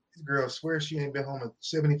 this girl swears she ain't been home in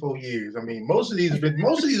 74 years. I mean, most of these have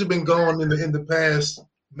been gone in the past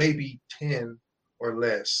maybe 10 or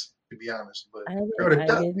less, to be honest. But I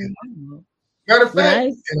didn't know. Matter of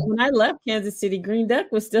fact, when I left Kansas City, Green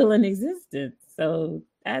Duck was still in existence. So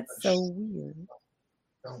that's so weird.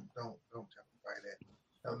 Don't tell me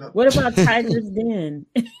that. No. What about Tiger's Den?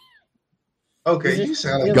 Okay, you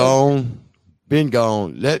sound like gone. Been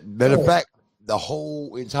gone. Matter of fact, the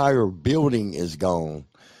whole entire building is gone.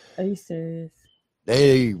 Are you serious?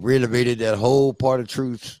 They renovated that whole part of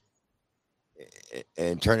Truth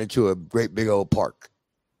and turned it into a great big old park.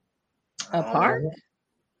 A park?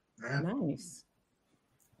 Nice.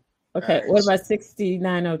 Okay, what about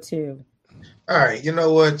 6902? All right, you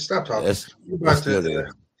know what? Stop talking. It's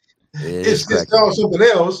called something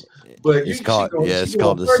else, but it's called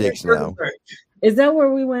the 6 now. Is that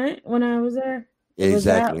where we went when I was there? Exactly. Was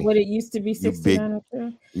that what it used to be,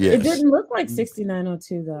 6902? Yes. It didn't look like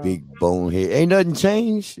 6902 though. Big bonehead. Ain't nothing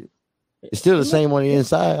changed. It's still the same on the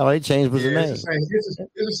inside. All they changed was the name. It's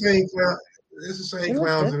the same clown. It's the same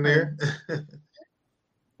clowns in there.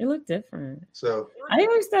 It looked different. So I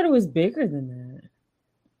always thought it was bigger than that.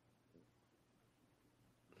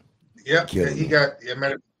 Yeah, he got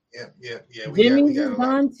Jimmy's is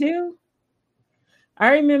gone too.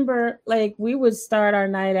 I remember, like, we would start our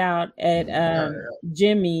night out at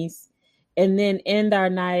Jimmy's, and then end our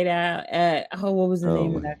night out at what was the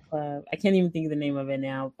name of that club? I can't even think of the name of it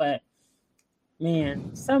now. But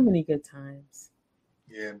man, so many good times.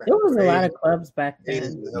 Yeah, there was a lot of clubs back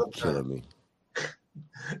then. Killing me.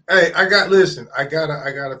 Hey, I gotta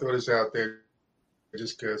throw this out there,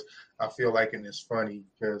 just because I feel like it's funny,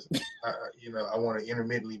 because I want to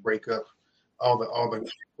intermittently break up all the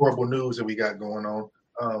horrible news that we got going on.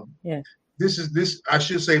 This I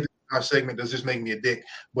should say my segment does this make me a dick,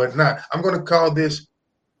 but not. I'm going to call this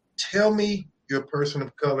 "Tell Me You're a Person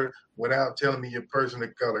of Color Without Telling Me You're a Person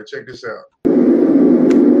of Color." Check this out.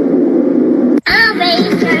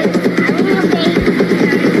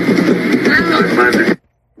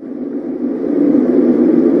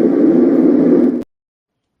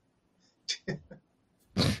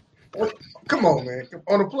 Come on, man.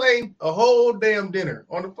 On a plane, a whole damn dinner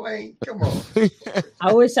on the plane. Come on.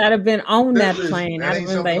 I wish I'd have been on that plane. I'd have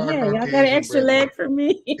been like, hey, y'all got an extra leg for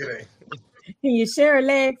me? Can you share a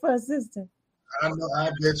leg for a sister? I know.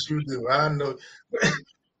 I bet you do. I know.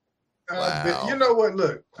 Wow. You know what?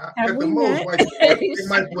 Look, at the most, it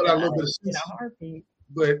might put out a little bit of sense.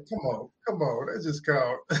 But come on. That's just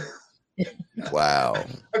called. Wow.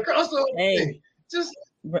 Across the whole thing. Just.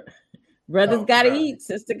 Brothers gotta eat,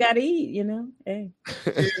 sister gotta eat, Hey.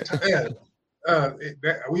 Yeah.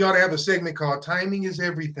 We ought to have a segment called "Timing is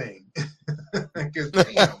Everything." Because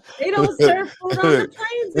they don't serve food on the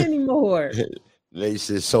planes anymore. They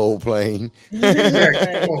said soul plane.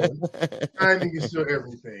 Exactly. Timing is still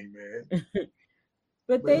everything, man.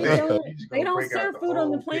 But they don't serve food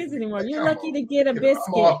on the planes anymore. You're lucky to get a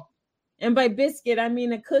biscuit. And by biscuit, I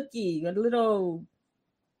mean a cookie, a little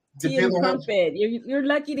tea and crumpet. You're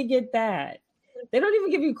lucky to get that. They don't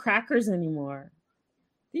even give you crackers anymore.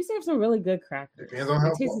 These have some really good crackers. Depends on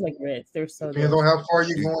how it tastes like Ritz. They're so depends on how far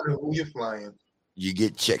you're going and who you're flying. You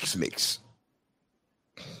get Chex Mix.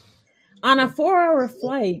 On a 4-hour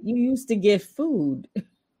flight, you used to get food.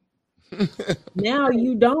 Now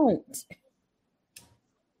you don't.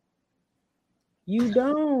 You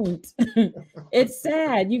don't. It's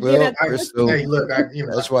sad. You get hey, look,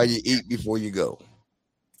 that's why you eat before you go.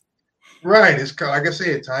 Right. It's like I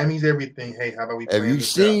said, timing's everything. Hey, how about we? Have you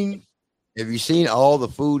seen all the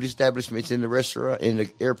food establishments in the restaurant in the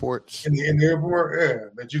airports? In the airport, yeah,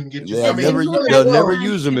 that you can get. They'll never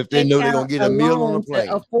use them if they know they're gonna get a meal on the plane.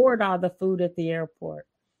 To afford all the food at the airport.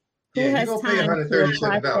 Who has time to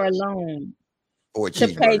apply for a loan to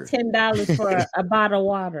pay $10 for a bottle of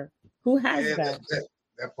water? Who has that?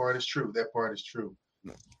 That part is true. That part is true.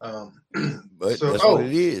 But that's what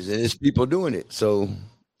it is, and it's people doing it. So,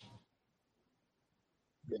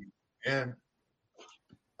 and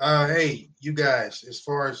hey, you guys, as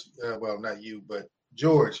far as well, not you, but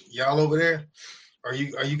George, y'all over there, are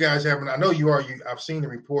you guys having? I know you are. I've seen the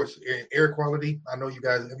reports. Air quality. I know you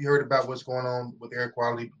guys. Have you heard about what's going on with air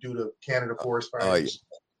quality due to Canada forest fires?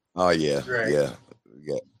 Oh yeah, right. yeah.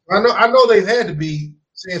 I know they've had to be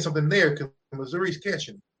saying something there because Missouri's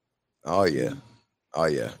catching. Oh yeah,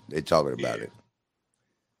 they're talking about it.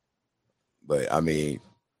 But I mean,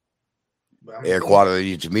 air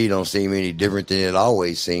quality to me don't seem any different than it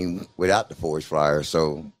always seemed without the forest fire.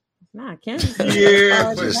 So, Kansas.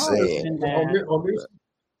 Yeah, just saying. Now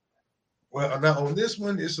on this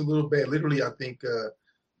one, it's a little bad. Literally, I think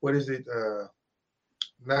what is it?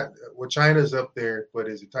 China's up there, but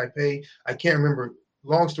is it Taipei? I can't remember.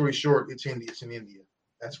 Long story short, it's in India.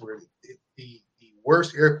 That's where the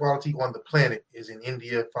worst air quality on the planet is in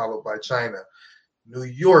India, followed by China. New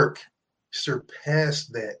York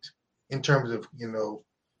surpassed that in terms of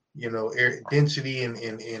air density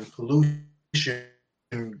and pollution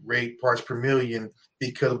rate parts per million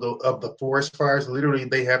because of the forest fires. Literally,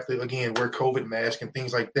 they have to again wear COVID masks and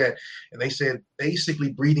things like that. And they said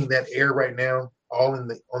basically breathing that air right now, all on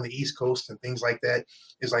the East Coast and things like that,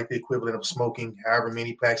 is like the equivalent of smoking however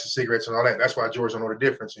many packs of cigarettes and all that. That's why George don't know the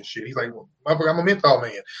difference and shit. He's like, well, I'm a menthol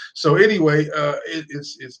man. So anyway,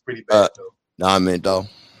 it's pretty bad though. Non-menthol.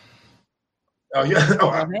 Oh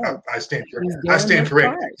yeah, I stand corrected. I stand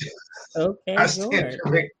corrected. Okay, I stand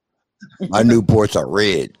corrected. My Newports are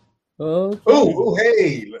red. Okay. Oh,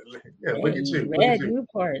 hey, yeah, look at you. Red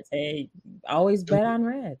Newports. Hey, always bet on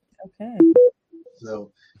red. Okay.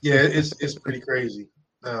 So yeah, it's pretty crazy.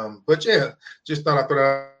 But yeah, just thought I'd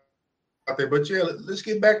throw it out there. But yeah, let's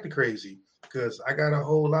get back to crazy because I got a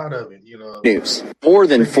whole lot of it. News. More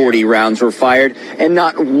than 40 rounds were fired, and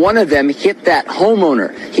not one of them hit that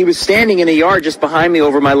homeowner. He was standing in a yard just behind me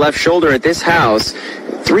over my left shoulder at this house.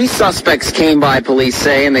 3 suspects came by, police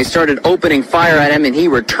say, and they started opening fire at him, and he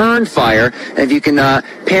returned fire. And if you can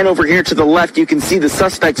pan over here to the left, you can see the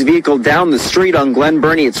suspect's vehicle down the street on Glen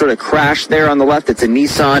Burnie. It sort of crashed there on the left. It's a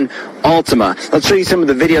Nissan Altima. Let's show you some of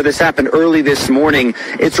the video. This happened early this morning.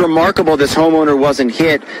 It's remarkable this homeowner wasn't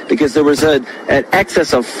hit because there was an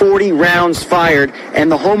excess of 40 rounds fired,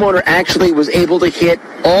 and the homeowner actually was able to hit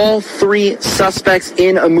all 3 suspects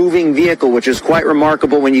in a moving vehicle, which is quite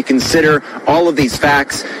remarkable when you consider all of these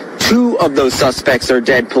facts. 2 of those suspects are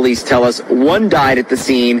dead, police tell us. 1 died at the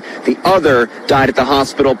scene. The other died at the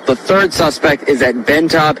hospital. The 3rd suspect is at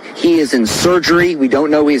Bentop. He is in surgery. We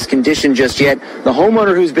don't know his condition just yet. The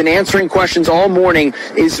homeowner who's been answering questions all morning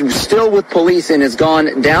is still with police and has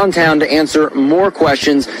gone downtown to answer more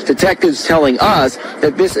questions. Detectives telling us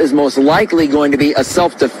that this is most likely going to be a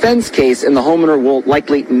self-defense case and the homeowner will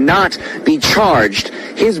likely not be charged.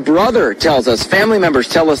 His brother tells us, family members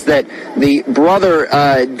tell us that the brother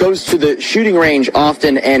goes to the shooting range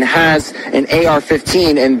often and has an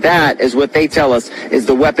AR-15, and that is what they tell us is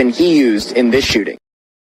the weapon he used in this shooting.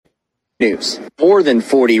 News. More than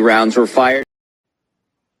 40 rounds were fired.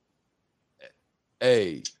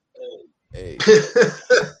 Hey.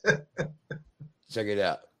 Check it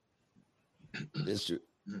out.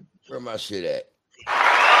 Where my shit at?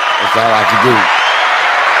 That's all I can do.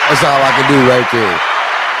 That's all I can do right there.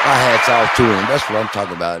 My hat's off to them. That's what I'm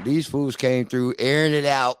talking about. These fools came through airing it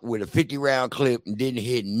out with a 50-round clip and didn't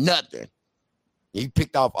hit nothing. He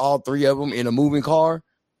picked off all 3 of them in a moving car.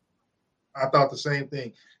 I thought the same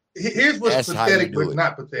thing. Here's what's That's how you pathetic, do but it.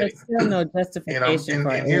 not pathetic. There's still no justification for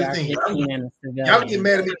And here's the thing. AR-15 and a Y'all get civilian.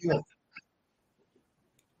 mad at me if you want.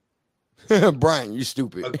 Brian, you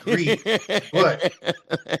stupid. Agreed. But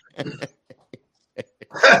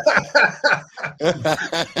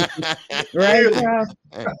Right, Charles?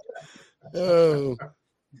 Oh,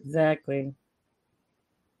 Exactly.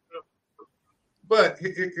 But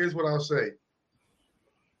here's what I'll say.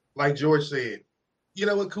 Like George said, you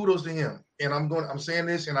know what? Kudos to him. And I'm saying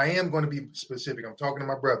this, and I am going to be specific. I'm talking to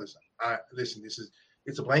my brothers. Listen,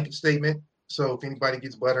 it's a blanket statement. So if anybody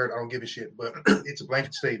gets butthurt, I don't give a shit. But it's a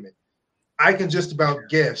blanket statement. I can just about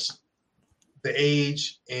guess the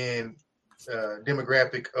age and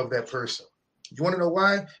demographic of that person. You want to know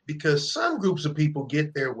why? Because some groups of people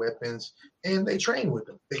get their weapons and they train with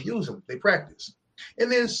them. They use them. They practice. And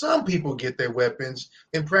then some people get their weapons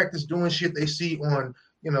and practice doing shit they see on,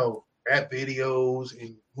 rap videos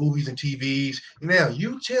and movies and TVs. Now,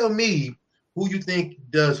 you tell me who you think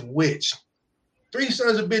does which. 3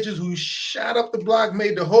 sons of bitches who shot up the block,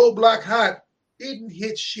 made the whole block hot, didn't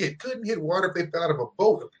hit shit, couldn't hit water if they fell out of a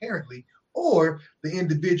boat, apparently, or the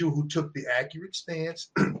individual who took the accurate stance,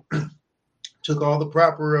 took all the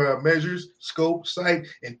proper measures, scope, sight,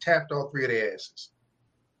 and tapped all 3 of their asses.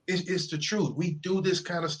 It's the truth. We do this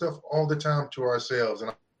kind of stuff all the time to ourselves,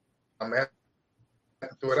 and I'm at to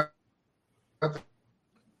throw it out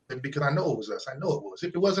because I know it was us. I know it was.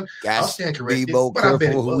 If it wasn't, I'll stand corrected. Be more but I bet it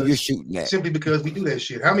careful who was, you're shooting at. simply because we do that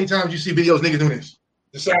shit. How many times you see videos niggas doing this?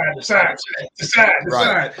 The side.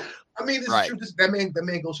 I mean, this is true. That man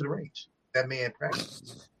goes to the range. That man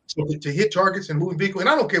practices. So to hit targets and moving vehicle, and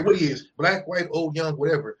I don't care what he is, black, white, old, young,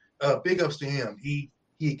 whatever. Big ups to him. He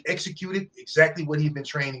executed exactly what he'd been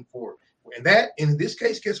training for. And that, in this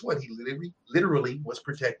case, guess what? He literally was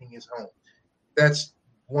protecting his home. That's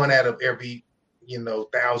one out of every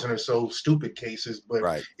 1,000 or so stupid cases, but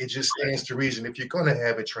it just stands to reason if you're going to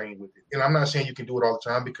have it, train with it. And I'm not saying you can do it all the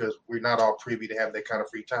time because we're not all privy to have that kind of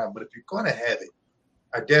free time. But if you're going to have it,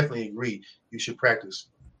 I definitely agree. You should practice.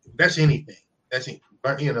 That's anything. That's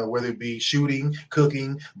whether it be shooting,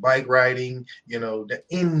 cooking, bike riding,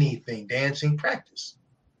 anything, dancing, practice.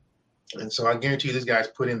 And so I guarantee this guy's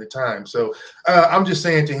put in the time. So I'm just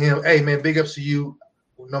saying to him, hey man, big ups to you.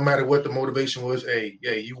 No matter what the motivation was, hey,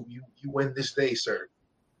 you win this day, sir.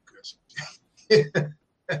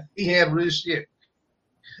 He handled his shit.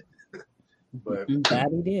 But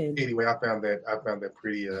that he did. Anyway, I found that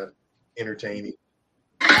pretty entertaining.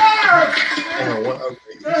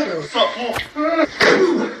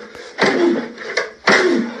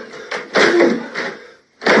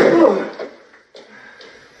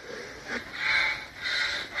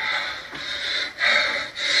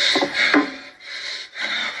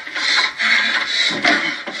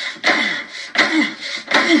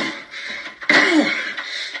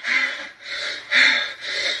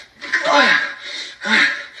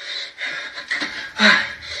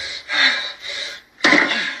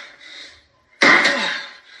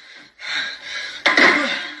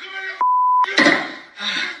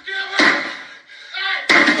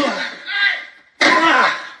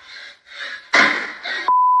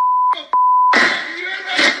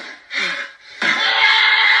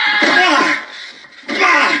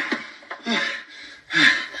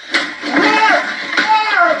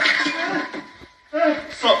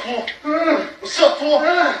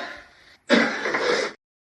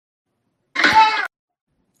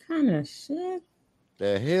 Kind of shit.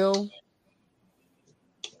 The hell?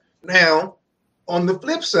 Now, on the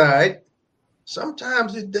flip side,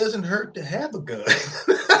 sometimes it doesn't hurt to have a gun.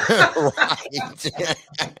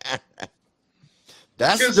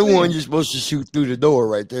 That's the one you're supposed to shoot through the door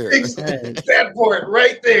right there. That part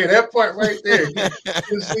right there.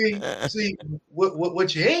 see,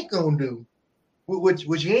 what you ain't gonna do,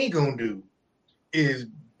 what you ain't gonna do is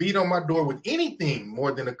beat on my door with anything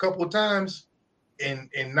more than a couple of times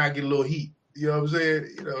and not get a little heat. You know what I'm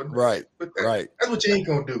saying? Right. That's what you ain't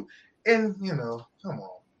gonna do. And come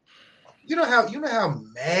on. You know how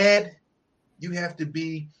mad you have to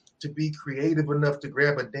be creative enough to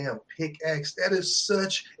grab a damn pickaxe? That is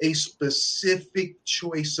such a specific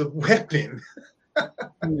choice of weapon.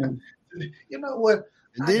 You know what?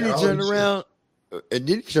 And then he turned around. And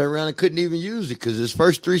then he turned around and couldn't even use it because his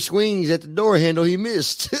first 3 swings at the door handle he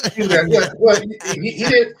missed. He didn't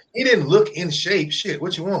look in shape. Shit,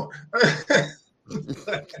 what you want?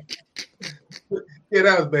 Yeah,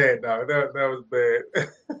 that was bad, dog. That was bad.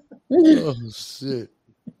 Oh shit.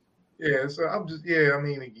 Yeah, so I'm just I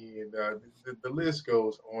mean, again, the list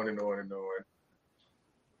goes on and on and on.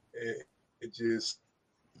 It just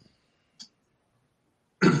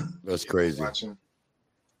That's crazy. Watching,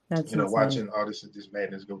 That's watching all this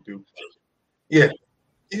madness go through. Yeah,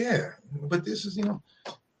 but this is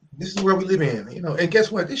this is where we live in, and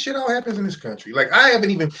guess what? This shit all happens in this country. Like I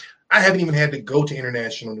haven't even had to go to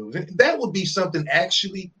international news. And that would be something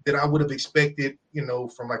actually that I would have expected,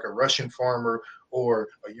 from like a Russian farmer or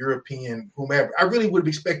a European, whomever. I really would have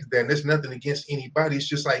expected that. And there's nothing against anybody. It's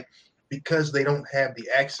just like, because they don't have the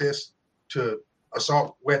access to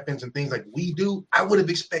assault weapons and things like we do, I would have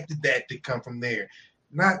expected that to come from there.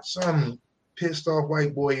 Not some pissed off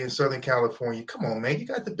white boy in Southern California. Come on, man. You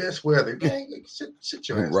got the best weather. Man, sit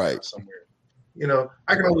your ass down somewhere.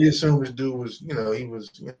 I can only assume this dude was, he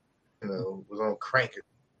was, was on crank or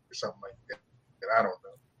something like that. I don't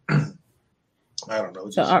know. I don't know.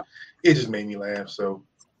 It just made me laugh. So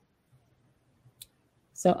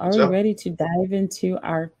are we ready to dive into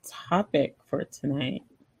our topic for tonight?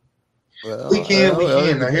 Well, we can.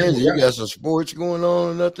 You got some sports going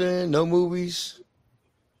on or nothing? No movies?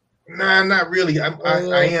 Nah, not really. I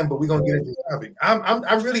am, but we're gonna get into the topic.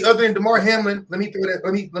 I'm really, other than DeMar Hamlin. Let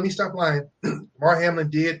me stop lying. DeMar Hamlin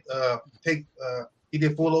did he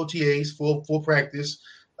did full OTAs, full practice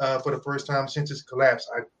for the first time since his collapse.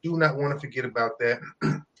 I do not want to forget about that.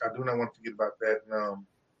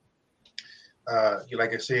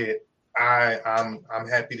 Like I said, I'm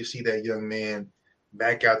happy to see that young man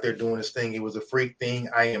back out there doing his thing. It was a freak thing.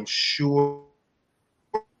 I am sure.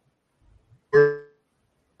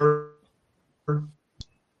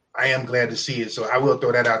 I am glad to see it. So I will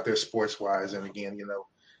throw that out there sports wise. And again,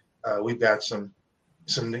 we've got some,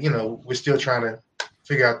 we're still trying to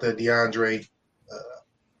figure out the DeAndre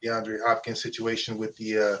Hopkins situation with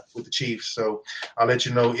the Chiefs. So I'll let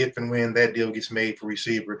you know if and when that deal gets made for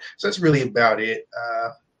receiver. So that's really about it.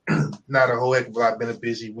 Not a whole heck of a lot. Been a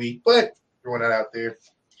busy week, but throwing that out there.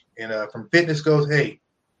 And from fitness goes, hey,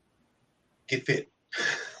 get fit.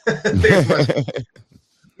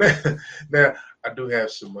 Now I do have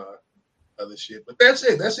some other shit, but that's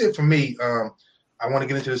it. That's it for me. I want to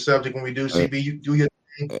get into the subject when we do. CB, you do your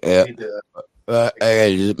thing. Yeah. I got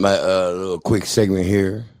just my little quick segment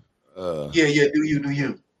here. Do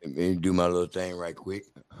you? Let me do my little thing right quick.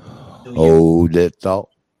 Hold that thought.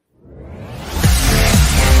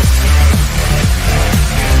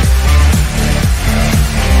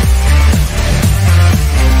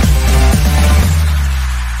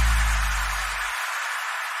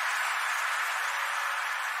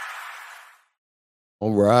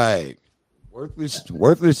 All right.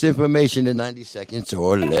 Worthless information in 90 seconds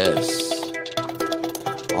or less.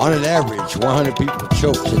 On an average, 100 people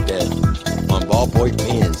choke to death on ballpoint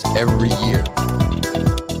pens every year.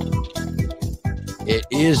 It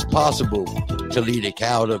is possible to lead a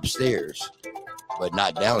cow upstairs, but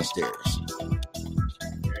not downstairs.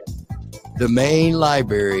 The main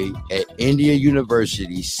library at India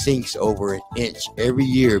University sinks over an inch every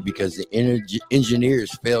year because the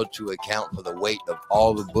engineers failed to account for the weight of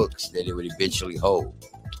all the books that it would eventually hold.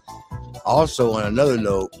 Also, on another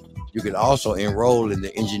note, you can also enroll in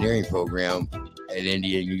the engineering program at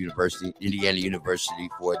Indiana University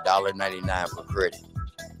for $1.99 per credit.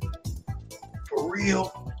 For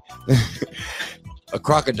real? A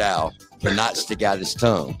crocodile cannot stick out its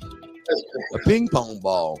tongue. A ping pong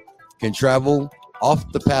ball can travel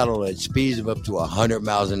off the paddle at speeds of up to 100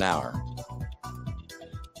 miles an hour.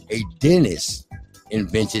 A dentist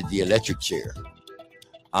invented the electric chair.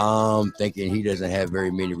 I'm thinking he doesn't have very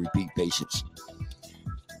many repeat patients.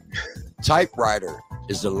 Typewriter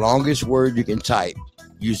is the longest word you can type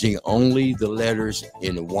using only the letters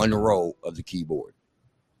in one row of the keyboard.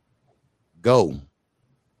 Go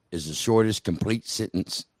is the shortest complete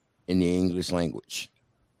sentence in the English language.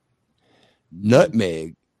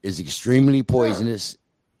 Nutmeg is extremely poisonous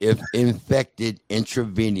if infected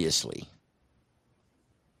intravenously.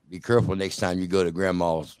 Be careful next time you go to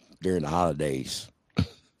grandma's during the holidays.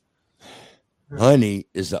 Honey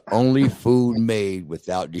is the only food made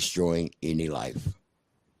without destroying any life.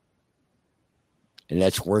 And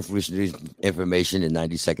that's worthless information in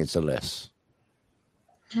 90 seconds or less.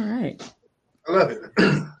 All right. I love it.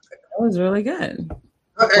 That was really good.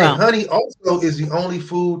 Hey, honey also is the only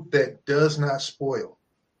food that does not spoil.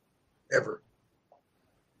 Ever.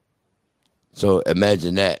 So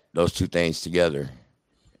imagine that, those two things together.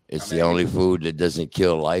 It's the only food that doesn't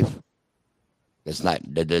kill life. That's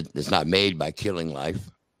not made by killing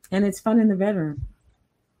life. And it's fun in the bedroom.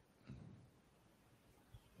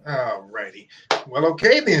 All righty. Well,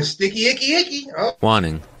 okay then. Sticky, icky. Oh.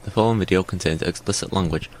 Warning. The following video contains explicit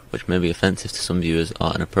language, which may be offensive to some viewers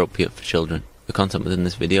or inappropriate for children. The content within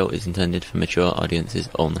this video is intended for mature audiences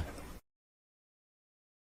only.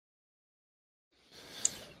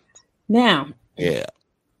 Now, yeah,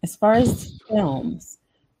 As far as films,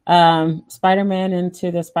 Spider-Man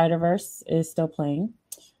Into the Spider-Verse is still playing.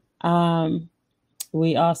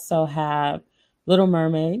 We also have Little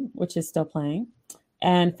Mermaid, which is still playing,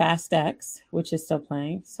 and Fast X, which is still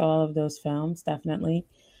playing. So all of those films, definitely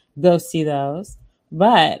go see those.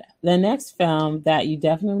 But the next film that you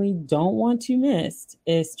definitely don't want to miss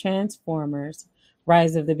is Transformers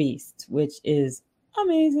Rise of the Beast, which is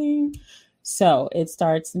amazing. So it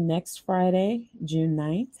starts next Friday, June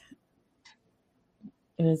 9th.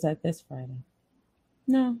 Or is that this Friday?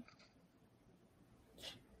 No.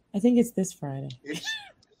 I think it's this Friday.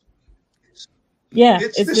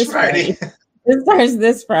 It's this Friday. It starts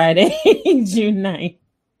this Friday, June 9th.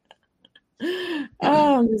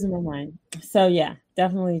 Oh, I'm losing my mind. So yeah,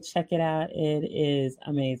 definitely check it out. It is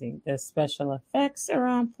amazing. The special effects are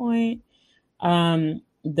on point.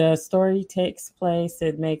 The story takes place.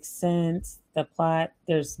 It makes sense. The plot,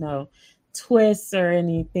 there's no twists or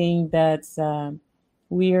anything that's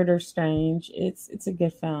weird or strange. It's a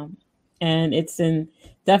good film. And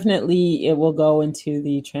definitely it will go into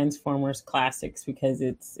the Transformers classics because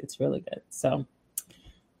it's really good. So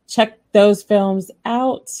check those films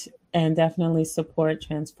out and definitely support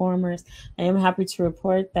Transformers. I am happy to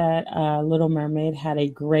report that Little Mermaid had a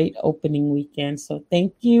great opening weekend. So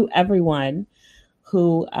thank you everyone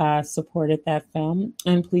who supported that film,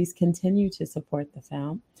 and please continue to support the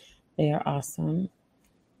film. They are awesome.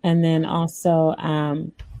 And then also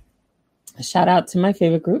shout out to my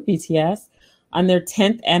favorite group, BTS, on their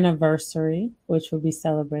 10th anniversary, which will be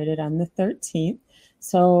celebrated on the 13th.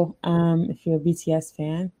 So if you're a BTS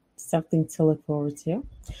fan, something to look forward to.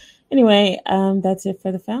 Anyway, that's it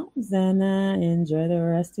for the films, and enjoy the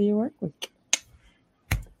rest of your work week.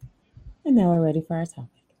 And now we're ready for our topic.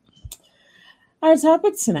 Our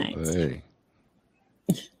topic tonight. Hey.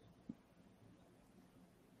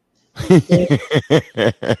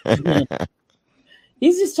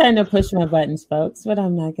 He's just trying to push my buttons, folks, but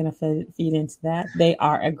I'm not going to feed into that. They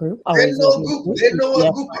are a group. Always They know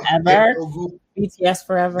a group. Forever. BTS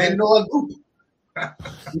forever. They know a group.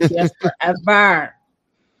 BTS forever.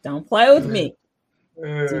 Don't play with me.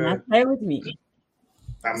 Do not play with me.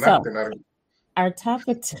 I'm not gonna. Our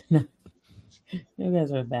topic tonight. You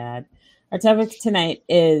guys are bad. Our topic tonight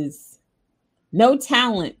is no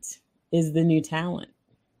talent is the new talent.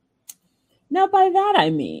 Now, by that I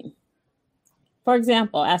mean, for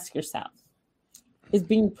example, ask yourself, is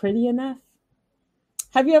being pretty enough?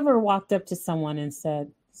 Have you ever walked up to someone and said,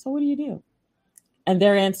 so what do you do? And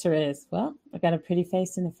their answer is, well, I got a pretty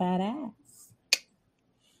face and a fat ass.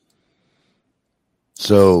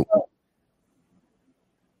 So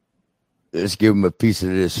let's give them a piece of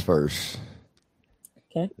this first.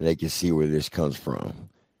 Okay. They can see where this comes from.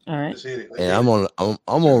 All right. And I'm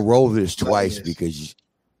gonna roll this twice because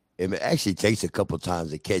it actually takes a couple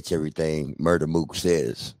times to catch everything Murder Mook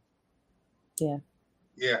says. Yeah.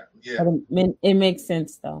 Yeah. But it makes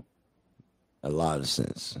sense though. A lot of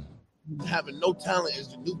sense. Having no talent is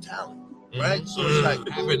the new talent, right? So it's like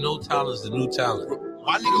having no talent is the new talent.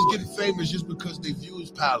 Why niggas getting famous just because they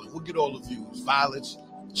views pilot? We'll get all the views. Violence,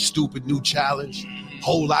 stupid new challenge,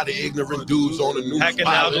 whole lot of ignorant dudes on the news. Hacking the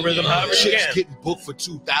algorithm however you Chicks can. getting booked for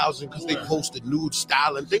 2,000 because they posted nude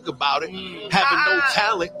styling. Think about it. Having no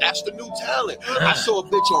talent, that's the new talent. I saw a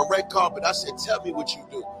bitch on red carpet. I said, tell me what you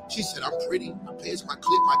do. She said, I'm pretty. My pants, my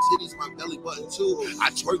clit, my titties, my belly button too. I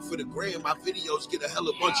twerk for the gram. My videos get a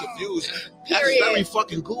hella bunch of views. That's very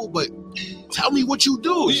fucking cool, but tell me what you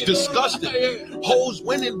do. It's disgusting. Hoes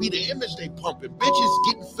winning be the image they pumping. Bitches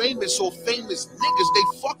getting famous or famous niggas they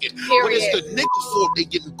fucking. But it's the niggas' fault they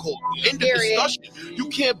getting caught. End of discussion. You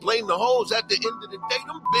can't blame the hoes. At the end of the day,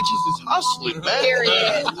 them bitches is hustling,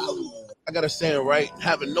 man. I got a saying, right?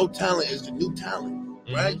 Having no talent is the new talent.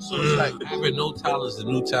 Right? So it's like having no talent is the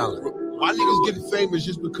new talent. Why niggas getting famous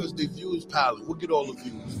just because they views pilot? We'll get all the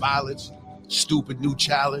views. Violence, stupid new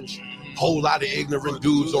challenge, whole lot of ignorant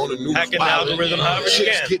dudes on the news. Hacking the algorithm however you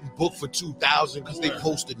Chicks can. getting booked for 2,000 because they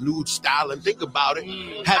posted nude styling. Think about it.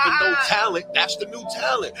 Having no talent, that's the new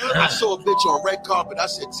talent. I saw a bitch on red carpet. I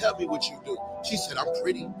said, tell me what you do. She said, I'm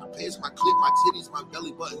pretty. My pants, my clit, my titties, my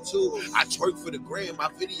belly button too. I twerk for the gram. My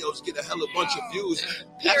videos get a hella bunch of views.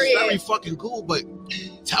 That's very fucking cool, but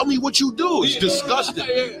tell me what you do. It's disgusting.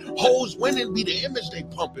 Hoes winning be the image they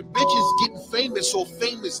pumping. Bitches getting famous or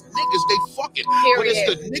famous niggas they fucking. But it's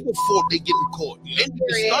the nigga fault they getting caught. End of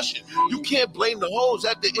discussion. You can't blame the hoes.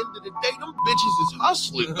 At the end of the day, them bitches is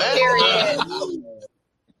hustling, man.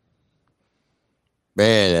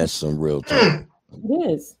 Man, that's some real talk.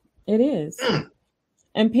 It is. It is.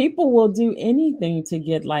 And people will do anything to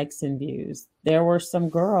get likes and views. There were some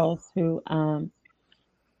girls who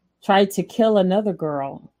tried to kill another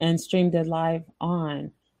girl and streamed it live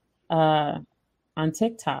on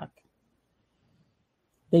TikTok.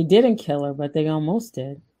 They didn't kill her, but they almost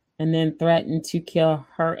did, and then threatened to kill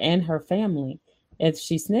her and her family if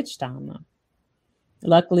she snitched on them.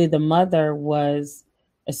 Luckily, the mother was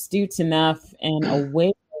astute enough and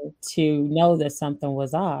aware to know that something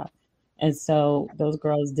was off. And so those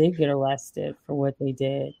girls did get arrested for what they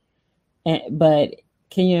did. But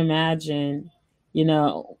can you imagine,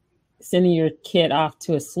 sending your kid off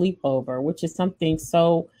to a sleepover, which is something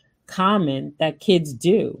so common that kids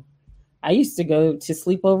do? I used to go to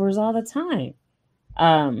sleepovers all the time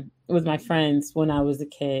with my friends when I was a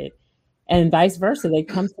kid, and vice versa. They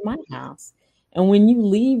come to my house. And when you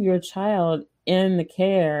leave your child in the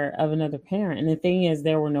care of another parent, and the thing is,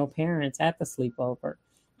 there were no parents at the sleepover,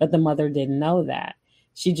 but the mother didn't know that.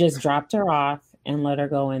 She just dropped her off and let her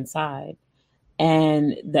go inside.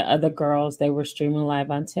 And the other girls, they were streaming live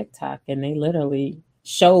on TikTok, and they literally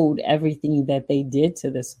showed everything that they did to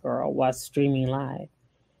this girl while streaming live.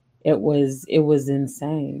 It was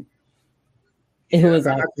insane. It was.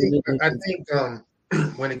 I think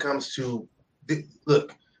when it comes to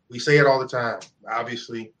look, we say it all the time.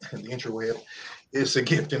 Obviously, the interweb is a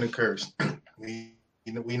gift and a curse. We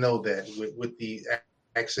know that with the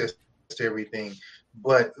access to everything.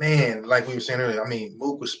 But man, like we were saying earlier, I mean,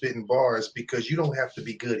 Mook was spitting bars because you don't have to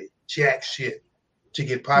be good at jack shit to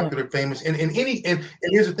get popular, famous. And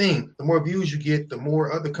here's the thing: the more views you get, the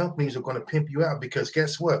more other companies are going to pimp you out. Because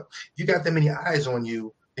guess what? You got that many eyes on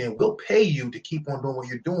you, then we'll pay you to keep on doing what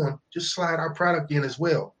you're doing. Just slide our product in as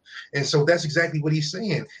well. And so that's exactly what he's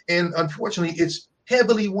saying. And unfortunately, it's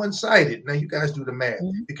heavily one-sided. Now you guys do the math,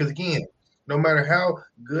 because again, no matter how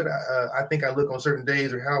good I think I look on certain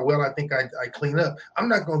days or how well I think I clean up, I'm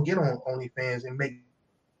not going to get on OnlyFans and make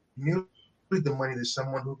nearly the money that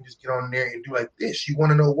someone who can just get on there and do like this. You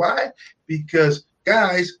want to know why? Because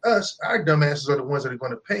guys, our dumbasses are the ones that are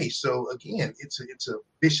going to pay. So again, it's a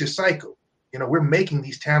vicious cycle. We're making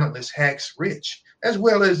these talentless hacks rich, as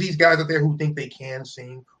well as these guys out there who think they can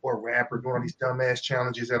sing or rap or doing all these dumbass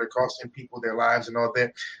challenges that are costing people their lives and all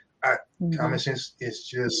that. Common sense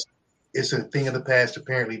it's a thing of the past,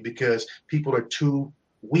 apparently, because people are too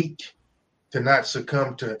weak to not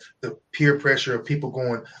succumb to the peer pressure of people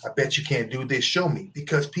going, I bet you can't do this, show me.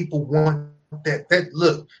 Because people want that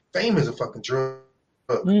look, fame is a fucking drug.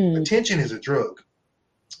 Attention is a drug.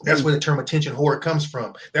 That's where the term attention whore comes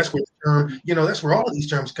from. That's where the term, that's where all of these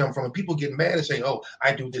terms come from. And people get mad and say, oh,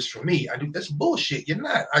 I do this for me. That's bullshit. You're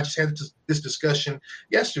not. I just had this discussion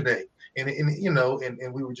yesterday. And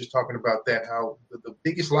we were just talking about that, how the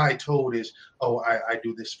biggest lie told is, oh, I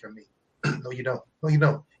do this for me. No, you don't. No, you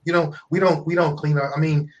don't. We don't clean up. I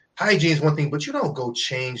mean, hygiene is one thing, but you don't go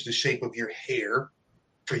change the shape of your hair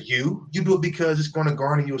for you. You do it because it's going to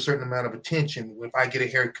garner you a certain amount of attention. If I get a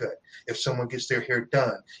haircut, if someone gets their hair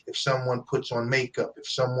done, if someone puts on makeup, if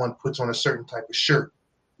someone puts on a certain type of shirt,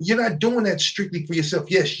 you're not doing that strictly for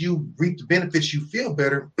yourself. Yes, you reap the benefits, you feel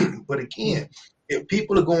better, but again, if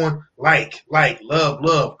people are going like,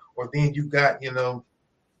 love, or then you got,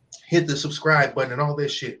 hit the subscribe button and all that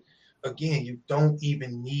shit, again, you don't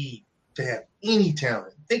even need to have any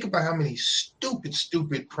talent. Think about how many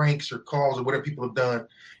stupid pranks or calls or whatever people have done,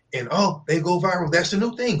 and they go viral. That's the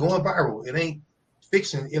new thing, going viral. It ain't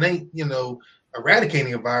fixing, it ain't,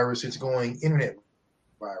 eradicating a virus, it's going internet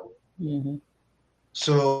viral.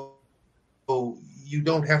 So you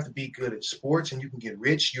don't have to be good at sports and you can get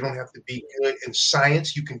rich. You don't have to be good in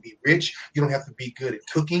science. You can be rich. You don't have to be good at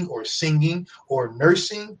cooking or singing or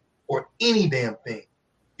nursing or any damn thing.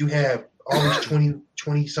 You have all these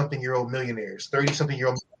 20-something-year-old millionaires,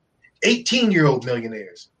 30-something-year-old, 18-year-old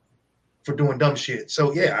millionaires for doing dumb shit.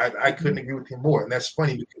 So, yeah, I couldn't agree with him more. And that's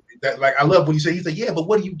funny because I love what you say. He said, yeah, but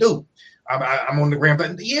what do you do? I'm on the gram.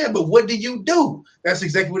 Yeah, but what do you do? That's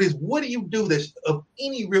exactly what it is. What do you do that's of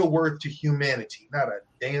any real worth to humanity? Not a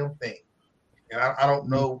damn thing. And I don't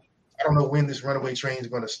know. I don't know when this runaway train is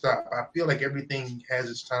going to stop. I feel like everything has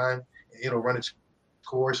its time. And it'll run its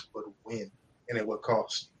course, but when and at what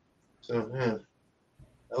cost? So,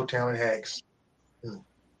 no talent hacks. And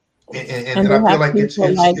I feel like it's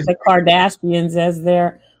the Kardashians as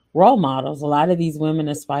their role models. A lot of these women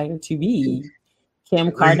aspire to be Kim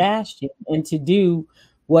Kardashian and to do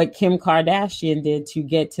what Kim Kardashian did to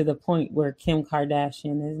get to the point where Kim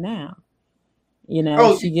Kardashian is now.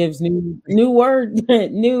 She gives new word,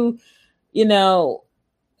 new, she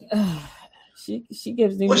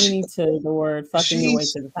gives new meaning to the word fucking your way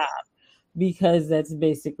to the top, because that's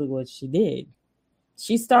basically what she did.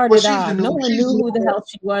 She started off, no one knew who the hell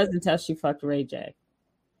she was until she fucked Ray J.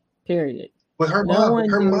 Period. But her mom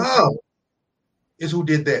is who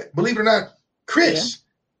did that. Believe it or not, Chris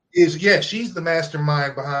she's the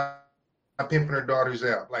mastermind behind pimping her daughters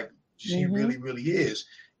out. Like she really, really is.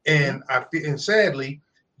 And I feel, and sadly,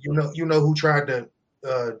 you know who tried to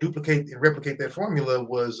duplicate and replicate that formula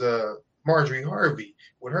was Marjorie Harvey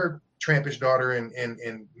with her trampish daughter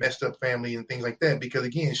and messed up family and things like that. Because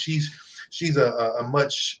again, she's a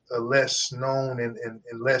much less known and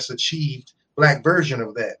less achieved black version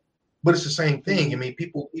of that. But it's the same thing. I mean,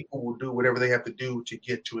 people will do whatever they have to do to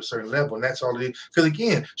get to a certain level, and that's all it is. Because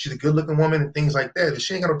again, she's a good-looking woman and things like that.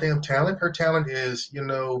 She ain't got no damn talent. Her talent is,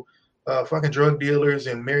 fucking drug dealers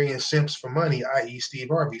and marrying simps for money, i.e., Steve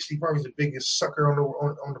Harvey. Steve Harvey's the biggest sucker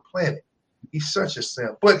on the planet. He's such a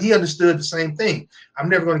simp. But he understood the same thing. I'm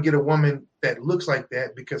never going to get a woman that looks like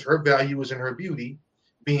that because her value is in her beauty,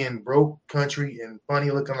 being broke, country, and funny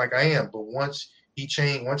looking like I am. But once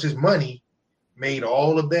his money made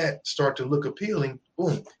all of that start to look appealing,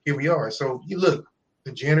 boom, here we are. So you look,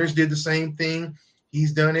 the Jenners did the same thing.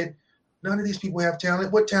 He's done it. None of these people have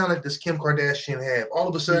talent. What talent does Kim Kardashian have? All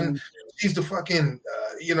of a sudden, she's the fucking,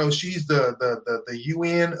 she's the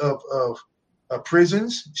UN of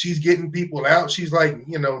prisons. She's getting people out. She's like,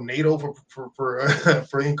 NATO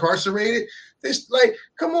for incarcerated. This, like,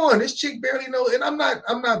 come on, this chick barely knows. And I'm not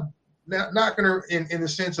knocking her in the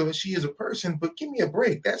sense of she is a person, but give me a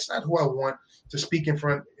break. That's not who I want to speak in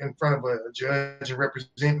front of a judge and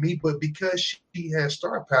represent me. But because she has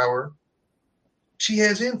star power, she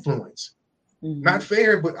has influence. Not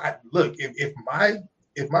fair, but look, if my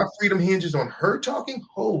freedom hinges on her talking,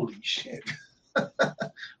 holy shit.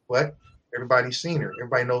 But everybody's seen her.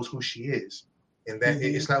 Everybody knows who she is. And that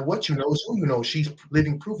it's not what you know, it's who you know. She's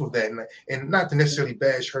living proof of that. And not to necessarily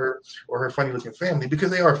bash her or her funny looking family,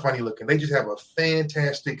 because they are funny looking. They just have a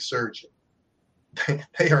fantastic surgeon.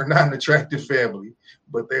 They are not an attractive family,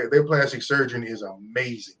 but their plastic surgeon is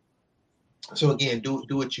amazing. So again, do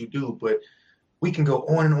what you do, but we can go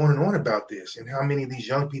on and on and on about this and how many of these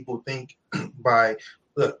young people think by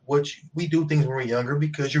we do things when we're younger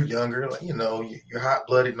because you're younger, you're hot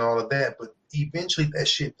blooded and all of that. But eventually that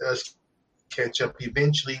shit does catch up.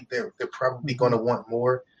 Eventually they're probably going to want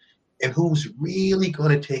more. And who's really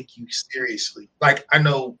going to take you seriously? Like, I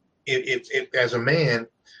know if as a man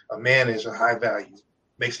is a high value,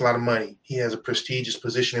 makes a lot of money. He has a prestigious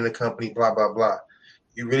position in the company, blah, blah, blah.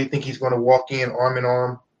 You really think he's going to walk in arm in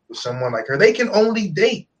arm with someone like her? They can only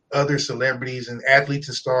date other celebrities and athletes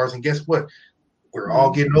and stars. And guess what? We're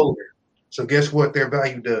all getting older. So guess what their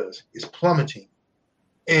value does? It's plummeting.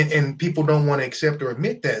 And people don't want to accept or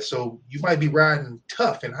admit that. So you might be riding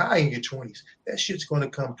tough and high in your 20s. That shit's going to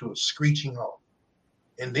come to a screeching halt.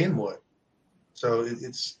 And then what? So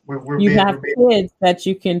you have kids that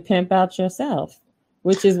you can pimp out yourself,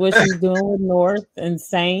 which is what she's doing with North and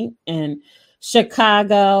Saint and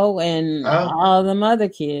Chicago and all them other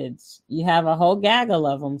kids. You have a whole gaggle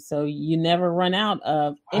of them, so you never run out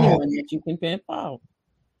of anyone that you can pimp out.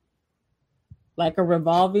 Like a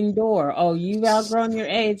revolving door. Oh, you've outgrown your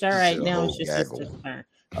age. All right, now it's your sister's turn.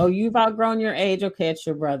 Oh, you've outgrown your age. Okay, it's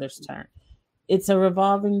your brother's turn. It's a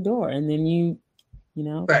revolving door, and then you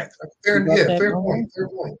know. Facts. Fair point.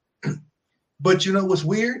 But you know what's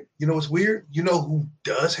weird? You know who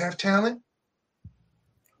does have talent?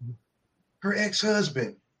 Her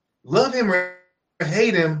ex-husband. Love him or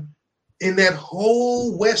hate him, in that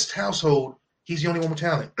whole West household, he's the only one with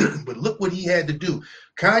talent. But look what he had to do.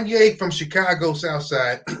 Kanye from Chicago, South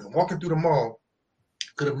Side, walking through the mall,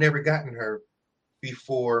 could have never gotten her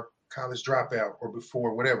before college dropout or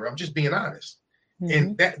before whatever. I'm just being honest.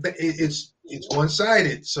 And that it's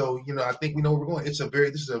one-sided. So, I think we know where we're going. This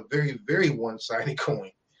is a very, very one-sided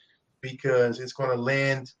coin, because it's going to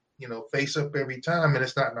land, face up every time, and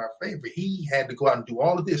it's not in our favor. He had to go out and do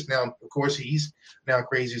all of this. Now, of course, he's now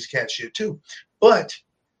crazy as cat shit too. But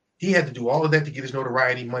he had to do all of that to get his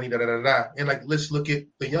notoriety, money, And like, let's look at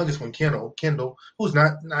the youngest one, Kendall, who's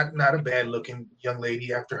not a bad-looking young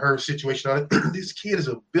lady after her situation. This kid is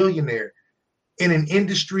a billionaire in an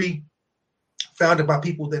industry founded by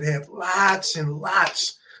people that have lots and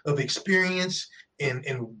lots of experience and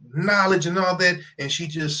knowledge and all that. And she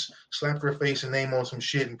just slapped her face and name on some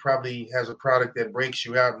shit and probably has a product that breaks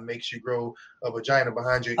you out and makes you grow a vagina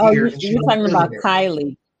behind your ear. You're talking about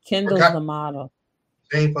Kylie. Kendall's the model.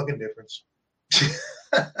 Same fucking difference.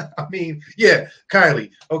 I mean, yeah,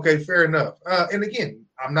 Kylie. Okay, fair enough. And again,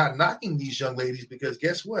 I'm not knocking these young ladies, because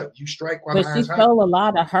guess what? You strike while the iron's hot. But she stole a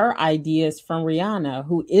lot of her ideas from Rihanna,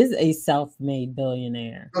 who is a self-made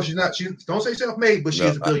billionaire. No, she's not. She don't say self-made, but she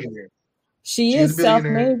is a billionaire. She is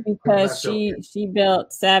self-made because she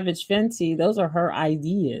built Savage Fenty. Those are her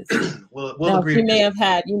ideas. we'll now, agree. she may have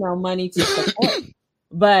had, money to support.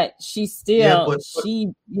 but she still, Yeah, but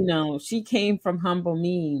she, you know, she came from humble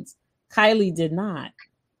means. Kylie did not.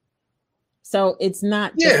 So it's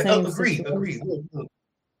not the yeah, same agreed, agreed. situation. Look.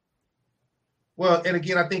 Well, and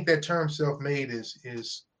again, I think that term self-made is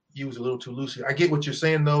used a little too loosely. I get what you're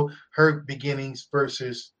saying though. Her beginnings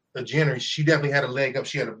versus a Jenner, she definitely had a leg up.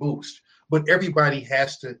 She had a boost. But everybody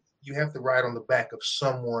has to. You have to ride on the back of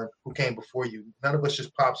someone who came before you. None of us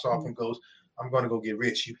just pops off and goes, "I'm going to go get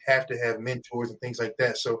rich." You have to have mentors and things like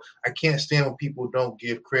that. So I can't stand when people don't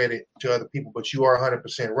give credit to other people. But you are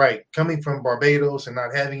 100% right. Coming from Barbados and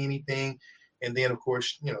not having anything, and then of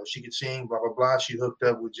course, you know, she could sing, blah blah blah. She hooked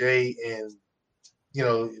up with Jay and you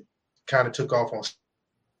know, kind of took off on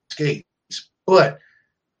skates. But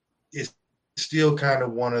it's still kind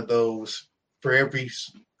of one of those for every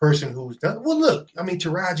person who's done. Well, look, I mean,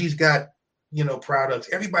 Taraji's got, you know, products.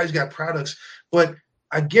 Everybody's got products. But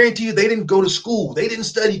I guarantee you they didn't go to school. They didn't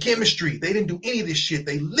study chemistry. They didn't do any of this shit.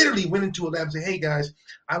 They literally went into a lab and said, hey, guys,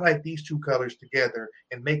 I like these two colors together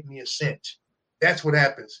and make me a scent. That's what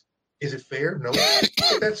happens. Is it fair? No.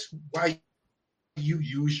 But that's why you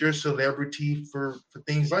use your celebrity for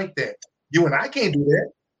things like that. You and I can't do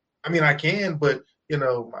that. I mean, I can, but you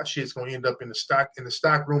know, my shit's gonna end up in the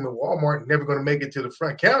stock room at Walmart and never gonna make it to the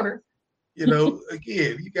front counter. You know,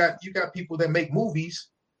 again, you got people that make movies.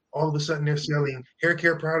 All of a sudden, they're selling hair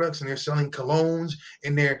care products and they're selling colognes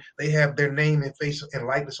and they have their name and face and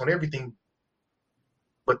likeness on everything.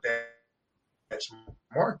 But that's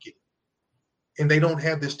marketing. And they don't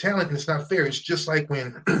have this talent, and it's not fair. It's just like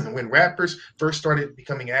when when rappers first started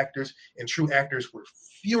becoming actors, and true actors were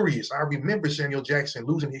furious. I remember Samuel Jackson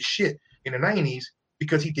losing his shit in the 90s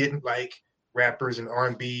because he didn't like rappers and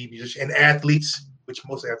R&B musicians and athletes, which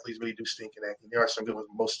most athletes really do stink in acting. There are some good ones,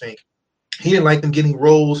 but most stink. He didn't like them getting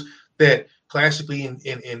roles that classically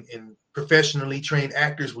and professionally trained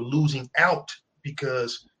actors were losing out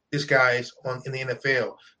because this guy's in the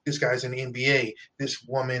NFL, this guy's in the NBA, this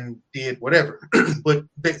woman did whatever. But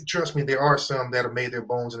trust me, there are some that have made their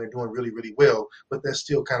bones and they're doing really, really well, but that's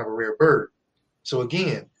still kind of a rare bird. So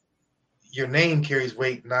again, your name carries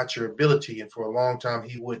weight, not your ability. And for a long time,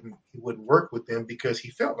 he wouldn't work with them because he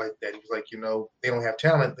felt like that. He was like, you know, they don't have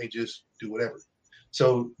talent, they just do whatever.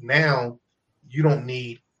 So now you don't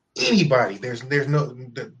need anybody. There's no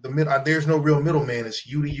there's no real middleman. It's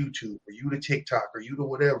you to YouTube or you to TikTok or you to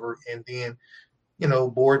whatever, and then you know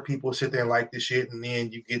bored people sit there and like this shit, and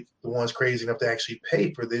then you get the ones crazy enough to actually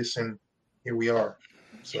pay for this, and here we are.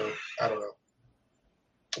 So I don't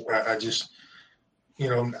know. I just you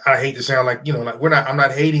know I hate to sound like you know like I'm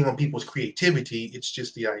not hating on people's creativity. It's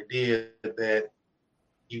just the idea that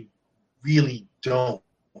you really don't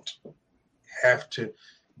have to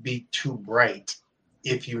be too bright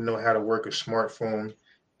if you know how to work a smartphone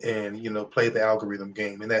and you know play the algorithm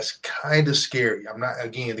game, and that's kind of scary. I'm not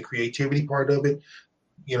again the creativity part of it,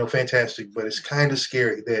 you know, fantastic, but it's kind of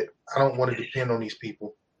scary that I don't want to depend on these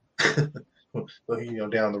people, you know,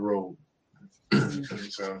 down the road.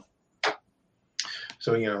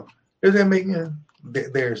 so you know, does that make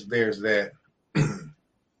there's that,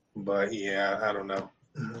 but yeah, I don't know.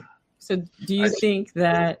 So do you think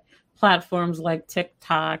that platforms like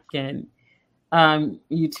TikTok and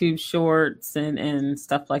YouTube Shorts and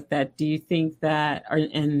stuff like that, do you think that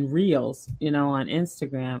and Reels, you know, on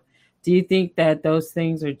Instagram, do you think that those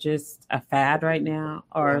things are just a fad right now,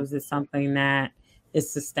 or is it something that is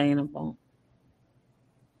sustainable?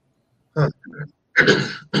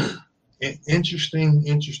 Interesting.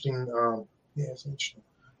 Yeah, it's interesting.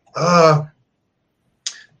 I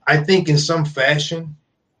think in some fashion,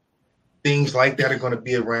 things like that are going to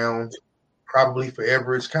be around probably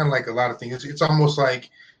forever. It's kind of like a lot of things. It's almost like,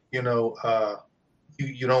 you know,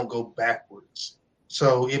 you don't go backwards.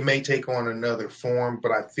 So it may take on another form,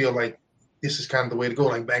 but I feel like this is kind of the way to go.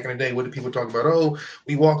 Like back in the day, what did people talk about? Oh,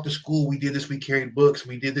 we walked to school, we did this, we carried books,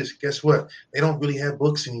 we did this. Guess what? They don't really have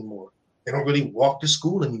books anymore. They don't really walk to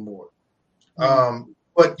school anymore.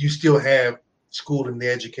 But you still have school in the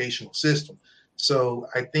educational system. So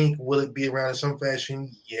I think will it be around in some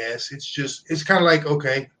fashion? Yes. It's kind of like,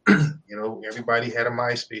 okay, you know, everybody had a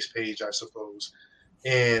MySpace page, I suppose.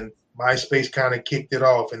 And MySpace kind of kicked it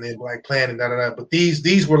off, and then Black Planet, But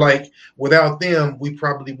these were like, without them, we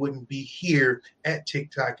probably wouldn't be here at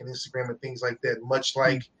TikTok and Instagram and things like that. Much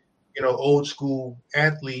like, you know, old school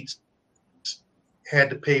athletes had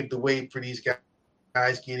to pave the way for these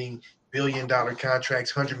guys getting $1 billion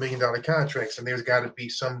contracts, $100 million contracts, and there's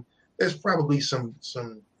probably some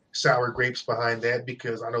sour grapes behind that,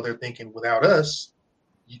 because I know they're thinking without us,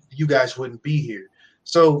 you guys wouldn't be here.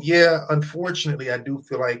 So yeah, unfortunately, I do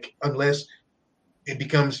feel like unless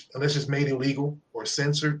it's made illegal or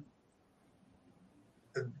censored,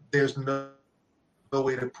 there's no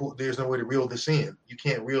way to reel this in. You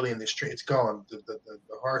can't reel in this train. It's gone. The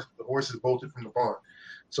horse is bolted from the barn,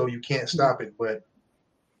 so you can't stop it. But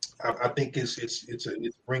I think it's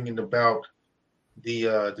bringing about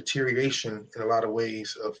the deterioration in a lot of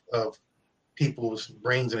ways of people's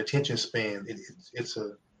brains and attention span. It's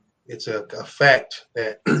a fact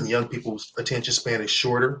that young people's attention span is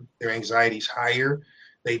shorter. Their anxiety is higher.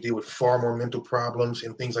 They deal with far more mental problems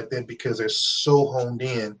and things like that because they're so honed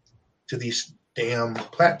in to these damn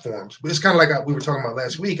platforms. But it's kind of like we were talking about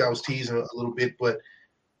last week. I was teasing a little bit, but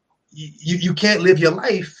you can't live your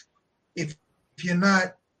life if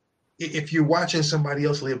you're watching somebody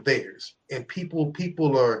else live theirs. And people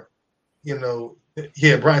are,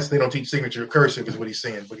 Brian said they don't teach signature cursive is what he's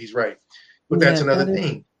saying, but he's right. But that's another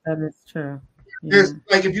thing. That is true. Yeah. There's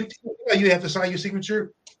like if you have to sign your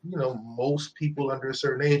signature, most people under a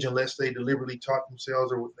certain age, unless they deliberately taught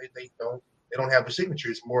themselves or they don't have a signature.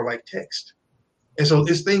 It's more like text. And so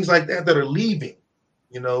it's things like that are leaving.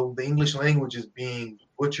 The English language is being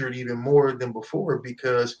butchered even more than before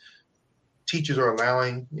because teachers are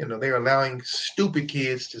allowing stupid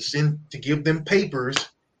kids to give them papers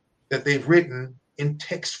that they've written in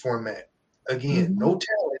text format. Again, no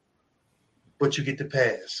talent, but you get to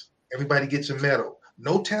pass. Everybody gets a medal.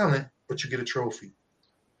 No talent, but you get a trophy.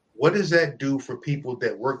 What does that do for people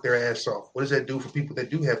that work their ass off? What does that do for people that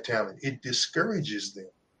do have talent? It discourages them.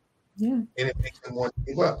 Yeah. And it makes them want to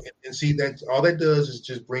give up. And see, that all that does is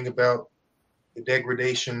just bring about the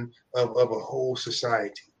degradation of a whole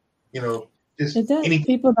society. It does.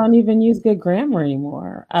 People don't even use good grammar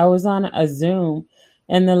anymore. I was on a Zoom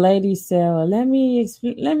and the lady said, well, let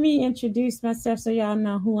me introduce myself so y'all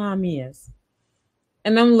know who I'm is.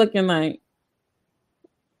 And I'm looking like,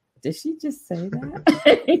 did she just say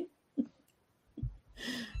that?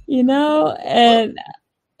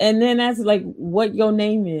 And then that's like what your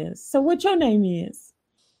name is. So what your name is?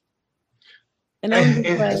 And I'm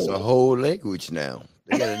just like, it's a whole language now.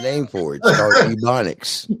 They got a name for it. It's called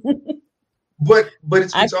Ebonics. But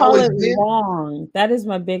it's I call always it wrong. That is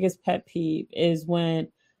my biggest pet peeve is when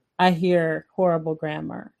I hear horrible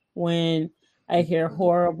grammar. When I hear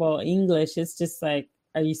horrible English, it's just like,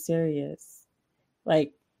 are you serious?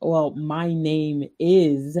 Like, well, my name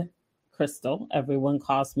is Crystal. Everyone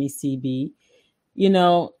calls me CB.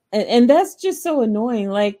 And that's just so annoying.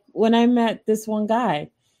 Like when I met this one guy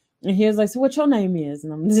and he was like, so what your name is?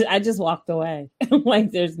 And I just walked away.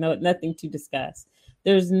 Like there's nothing to discuss.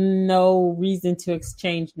 There's no reason to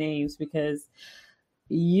exchange names because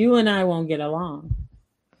you and I won't get along.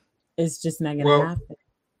 It's just not going to happen.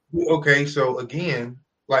 Okay. So again,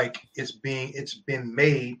 like it's been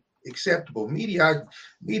made acceptable.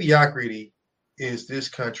 Mediocrity is this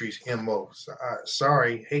country's MO. So,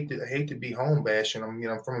 sorry, hate to be home bashing. I'm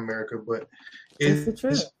from America, but it's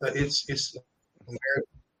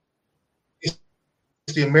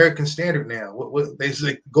the American standard now. What they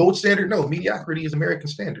say gold standard? No, mediocrity is American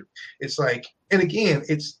standard. It's like, and again,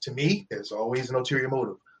 it's to me, there's always an ulterior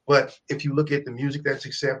motive. But if you look at the music that's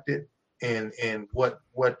accepted and what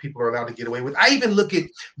people are allowed to get away with, I even look at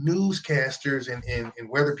newscasters and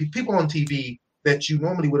whether people on TV that you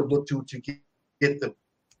normally would have looked to get the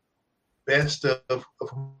best of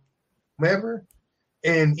whomever,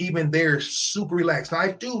 and even they're super relaxed. Now,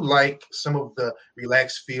 I do like some of the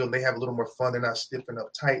relaxed feel. They have a little more fun. They're not stiff and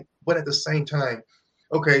uptight, but at the same time,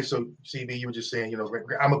 okay. So CB, you were just saying,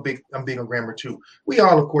 I'm big on grammar too. We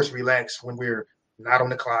all, of course, relax when we're not on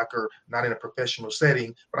the clock or not in a professional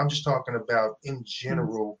setting. But I'm just talking about in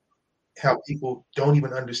general how people don't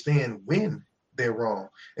even understand when they're wrong.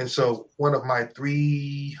 And so one of my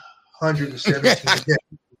 317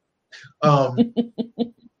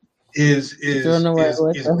 is don't know what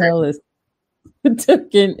the hell is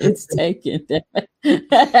taken. It's taken.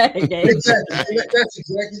 Exactly.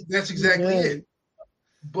 That's exactly it.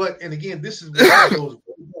 But and again, this is where it goes.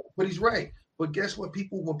 But he's right. But guess what?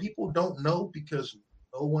 When people don't know because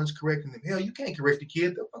no one's correcting them. Hell, you can't correct a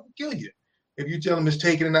kid. They'll fucking kill you if you tell them it's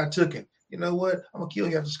taken and not taken. You know what? I'm gonna kill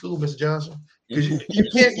you after school, Mr. Johnson, because you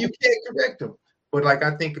can't correct them. But like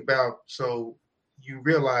I think about, so you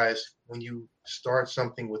realize when you start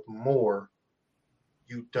something with more,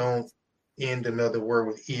 you don't end another word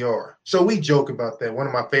with ER. So we joke about that. One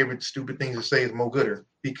of my favorite stupid things to say is Mo Gooder,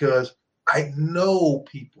 because I know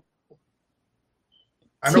people.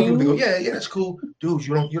 I know people that go, yeah, that's cool. Dude,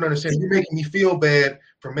 you don't understand. You're making me feel bad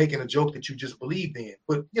for making a joke that you just believed in.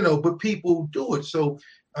 But but people do it. So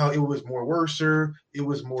it was more worser. It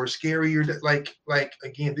was more scarier. Like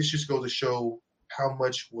again, this just goes to show how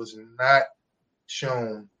much was not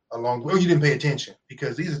shown along. Well, you didn't pay attention,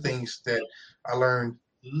 because these are things that I learned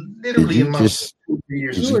literally you in my just 2 or 3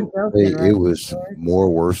 years did of You were you school. say joking, right? it was more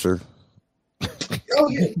worser? Oh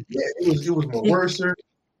yeah, it was more Did, worser.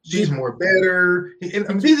 She's did, more better. And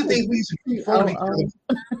I mean, did you these are say things we used to make fun of each other.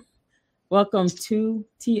 TOO? Welcome to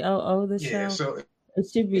TOO, the Yeah, show. so It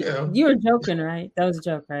should be. yeah. You were joking, right? That was a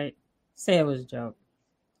joke, right? Say it was a joke.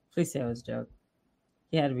 Please say it was a joke.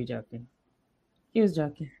 He had to be joking. He was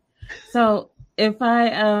joking. So if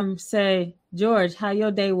I say, George, how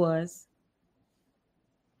your day was?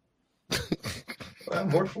 I'm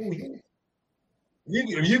more for you.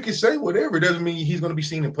 You can say whatever. It doesn't mean he's going to be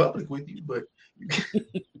seen in public with you, but you can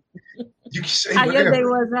say How your day whatever.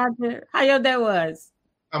 was, Roger? How your day was?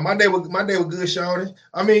 My day was good, Shawty.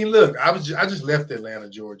 I mean, look, I just left Atlanta,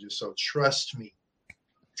 Georgia, so trust me,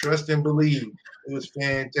 trust and believe. It was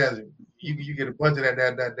fantastic. You get a bunch of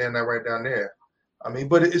that right down there. I mean,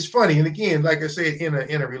 but it's funny, and again, like I said,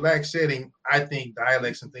 in a relaxed setting, I think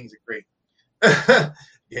dialects and things are great.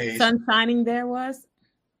 Yeah, Sun shining there was?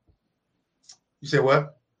 you said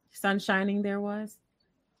what? Sun shining there was?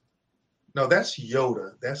 No, that's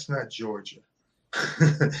Yoda. That's not Georgia.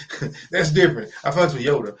 That's different. I fucks with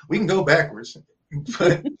Yoda. We can go backwards,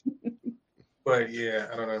 but yeah,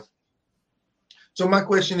 I don't know. So my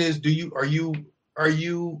question is, are you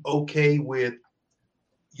okay with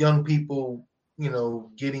young people,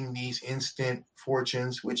 getting these instant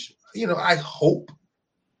fortunes, which, I hope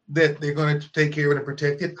that they're going to take care of it and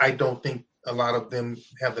protect it. I don't think a lot of them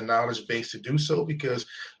have the knowledge base to do so because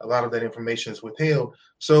a lot of that information is withheld.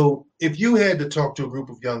 So if you had to talk to a group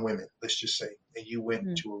of young women, let's just say, and you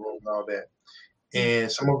went to a room and all that,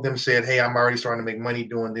 and some of them said, hey, I'm already starting to make money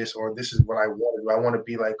doing this, or this is what I want to do. I want to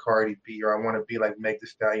be like Cardi B, or I want to be like Meg Thee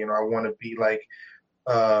Stallion, or I want to be like,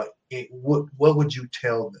 what would you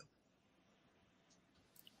tell them?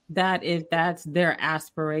 That if that's their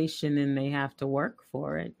aspiration and they have to work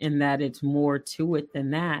for it, and that it's more to it than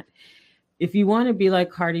that. If you want to be like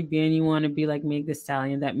Cardi B and you want to be like Meg Thee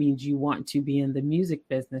Stallion, that means you want to be in the music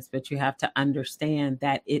business, but you have to understand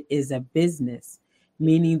that it is a business,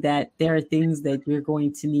 meaning that there are things that you're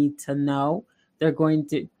going to need to know. There are going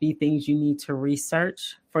to be things you need to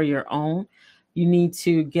research for your own. You need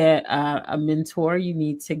to get a mentor. You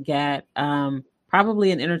need to get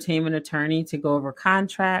probably an entertainment attorney to go over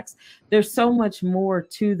contracts. There's so much more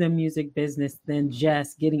to the music business than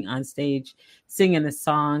just getting on stage, singing a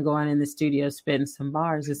song, going in the studio, spitting some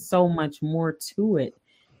bars. There's so much more to it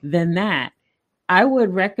than that. I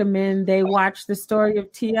would recommend they watch the story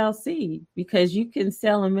of TLC because you can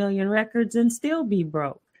sell 1 million records and still be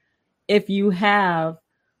broke if you have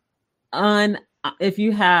unhonest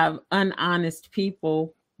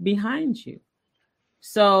people behind you.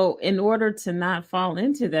 So in order to not fall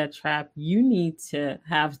into that trap, you need to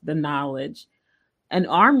have the knowledge and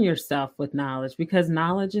arm yourself with knowledge because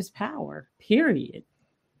knowledge is power, period.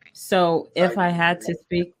 So if I had to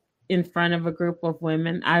speak in front of a group of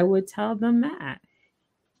women, I would tell them that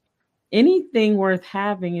anything worth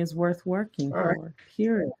having is worth working for,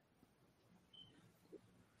 period.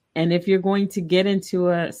 And if you're going to get into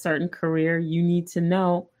a certain career, you need to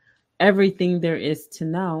know everything there is to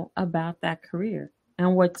know about that career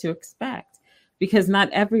and what to expect, because not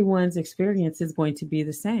everyone's experience is going to be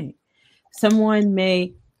the same. Someone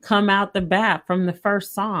may come out the bat from the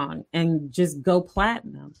first song and just go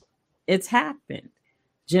platinum. It's happened.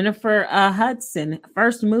 Jennifer Hudson,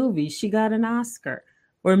 first movie, she got an Oscar,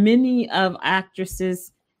 where many of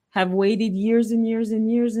actresses have waited years and years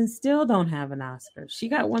and years and still don't have an Oscar. She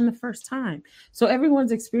got one the first time. So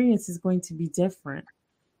everyone's experience is going to be different.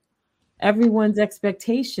 Everyone's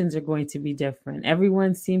expectations are going to be different.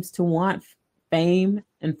 Everyone seems to want fame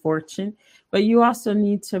and fortune, but you also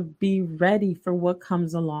need to be ready for what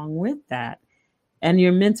comes along with that. And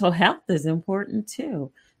your mental health is important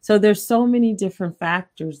too. So there's so many different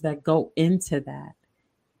factors that go into that.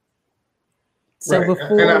 So right.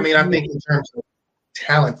 before, and I mean, I think in terms of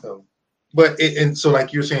talent though, and so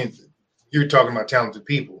like you're saying, you're talking about talented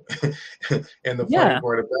people. And the funny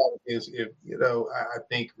part about it is, if I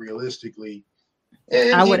think realistically,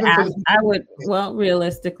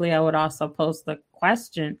 realistically, I would also pose the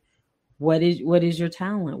question, what is your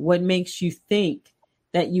talent? What makes you think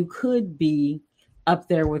that you could be up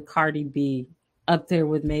there with Cardi B, up there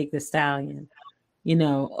with Meg Thee Stallion,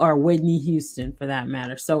 or Whitney Houston for that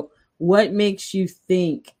matter? So what makes you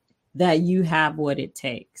think that you have what it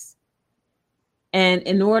takes? And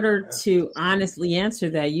in order to honestly answer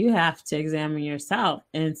that, you have to examine yourself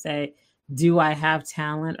and say, do I have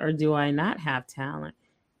talent or do I not have talent?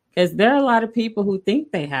 Because there are a lot of people who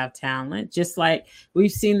think they have talent, just like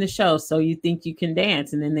we've seen the show, So You Think You Can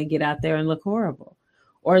Dance, and then they get out there and look horrible.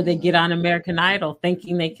 Or they get on American Idol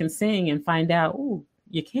thinking they can sing and find out, ooh,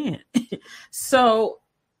 You can't. So,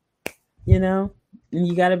 you know,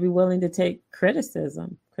 you got to be willing to take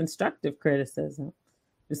criticism, constructive criticism.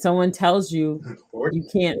 If someone tells you you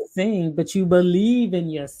can't sing, but you believe in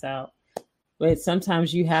yourself, but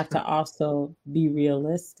sometimes you have to also be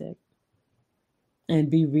realistic and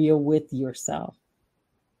be real with yourself.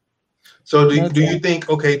 So do you think,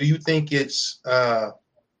 okay, do you think it's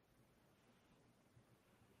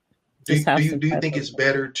do you think it's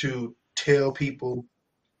better to tell people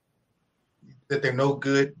that they're no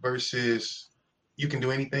good versus you can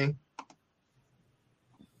do anything?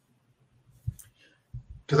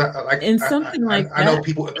 Because I know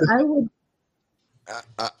people. I would.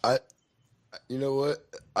 I you know what?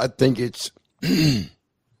 I think it's it's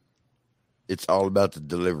all about the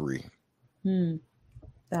delivery.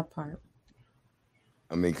 That part.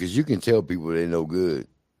 I mean, because you can tell people they're no good,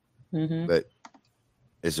 but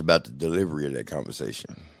it's about the delivery of that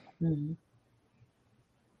conversation.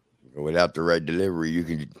 Without the right delivery, you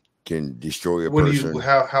can destroy a person.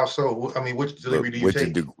 How so? I mean, which delivery do you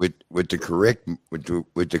take? With the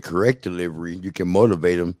correct delivery, you can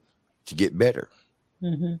motivate them to get better.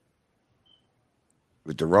 With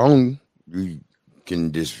the wrong, you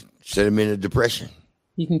can just set them in a depression.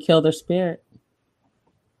 You can kill their spirit.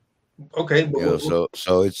 Okay, but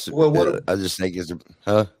so it's. I just think it's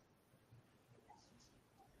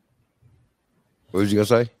What was you gonna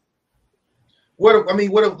say? What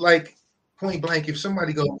if like point blank? If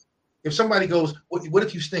somebody goes, what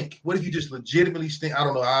if you stink? What if you just legitimately stink? I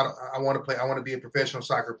don't know. I want to play. I want to be a professional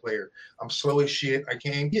soccer player. I'm slow as shit. I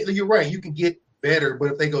can't get. You're right. You can get better,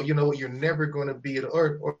 but if they go, you know what? You're never going to be at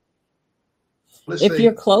or if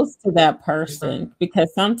you're close to that person,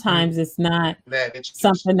 because sometimes it's not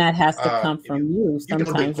something that has to come from you.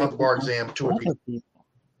 Sometimes you can bar exam 2 or 3 people.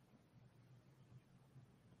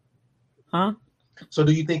 Huh? So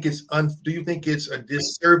do you think it's a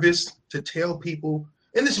disservice to tell people?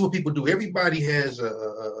 And this is what people do. Everybody has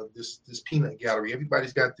this peanut gallery.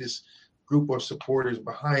 Everybody's got this group of supporters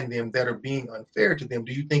behind them that are being unfair to them.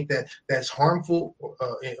 Do you think that that's harmful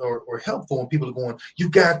or helpful when people are going, "You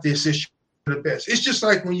got this. It's the best." It's just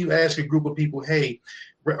like when you ask a group of people, "Hey,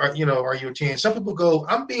 are you a 10?" Some people go,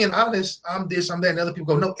 "I'm being honest. I'm this. I'm that." And other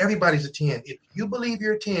people go, "No, everybody's a 10. If you believe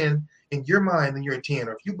you're a 10 in your mind, then you're a 10.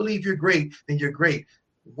 Or if you believe you're great, then you're great."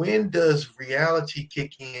 When does reality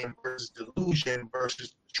kick in versus delusion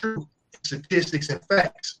versus truth, statistics, and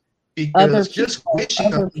facts? Because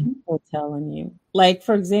other people telling you, like,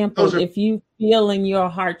 for example, if you feel in your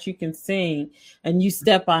heart you can sing and you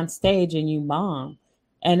step on stage and you bomb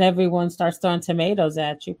and everyone starts throwing tomatoes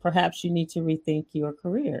at you, perhaps you need to rethink your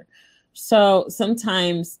career. So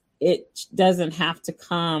sometimes it doesn't have to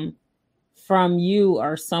come from you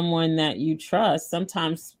or someone that you trust.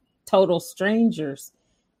 Sometimes total strangers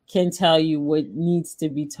can tell you what needs to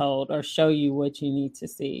be told or show you what you need to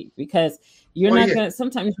see, because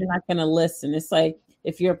sometimes you're not going to listen. It's like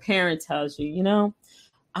if your parent tells you,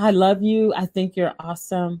 "I love you. I think you're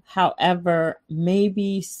awesome. However,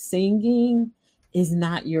 maybe singing is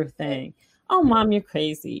not your thing." "Oh, Mom, you're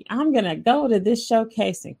crazy. I'm going to go to this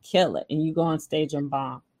showcase and kill it." And you go on stage and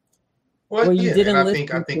bomb. Well, you didn't listen.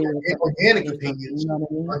 I think organic opinions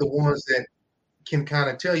are the ones that can kind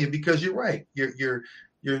of tell you, because you're right.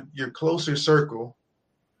 Your closer circle,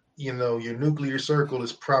 your nuclear circle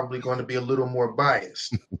is probably going to be a little more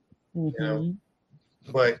biased.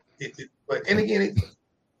 But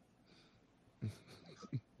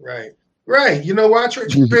right. You know why Trey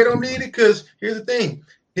don't need it? Because here's the thing: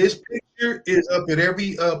 his picture is up at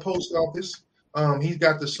every post office. He's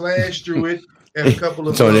got the slash through it at a couple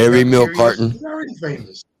of. It's on every milk carton. He's already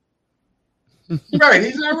famous. Right,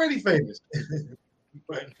 he's already famous.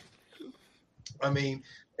 But I mean,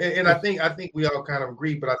 and I think we all kind of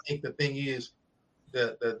agree. But I think the thing is,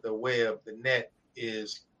 the web, the net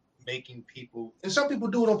is making people, and some people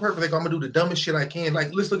do it on purpose. Like, I'm gonna do the dumbest shit I can.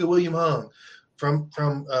 Like, let's look at William Hung from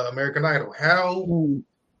American Idol. How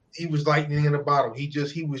he was lightning in a bottle.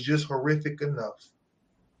 He was just horrific enough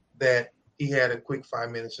that he had a quick 5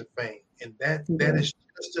 minutes of fame, and that is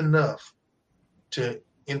just enough to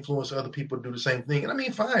influence other people to do the same thing. And I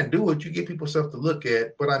mean, fine, do it. You get people stuff to look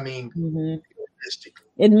at, but I mean,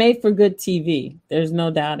 it made for good TV. There's no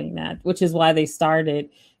doubting that, which is why they started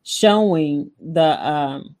showing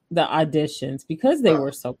the auditions, because they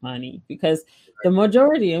were so funny. Because the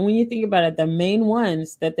majority, and when you think about it, the main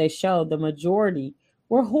ones that they showed, the majority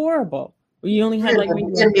were horrible. You only had like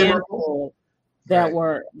maybe a handful that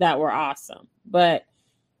were awesome, but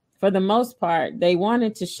for the most part, they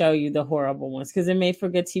wanted to show you the horrible ones because it made for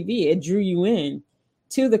good TV. It drew you in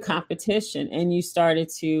to the competition, and you started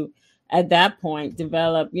to, at that point,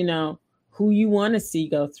 develop, who you want to see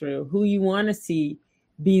go through, who you want to see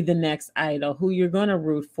be the next idol, who you're going to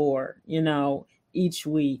root for, each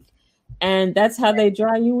week. And that's how they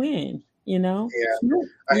draw you in, Yeah.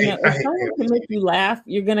 If someone can make you laugh,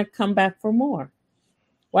 you're going to come back for more.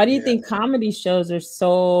 Why do you think comedy shows are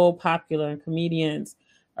so popular and comedians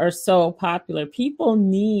are so popular? People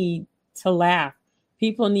need to laugh.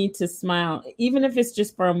 People need to smile, even if it's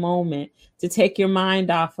just for a moment, to take your mind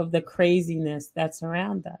off of the craziness that's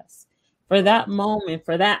around us. For that moment,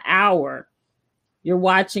 for that hour, you're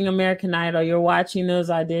watching American Idol, you're watching those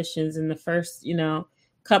auditions in the first,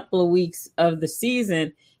 couple of weeks of the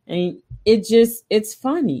season, and it's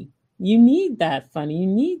funny. You need that funny, you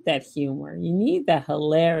need that humor, you need that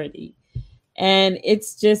hilarity. And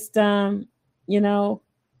it's just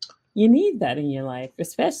you need that in your life,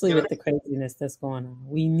 especially with the craziness that's going on.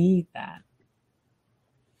 We need that.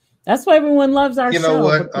 That's why everyone loves our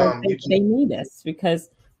show, because they need us, because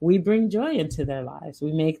we bring joy into their lives.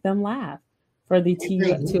 We make them laugh for the 2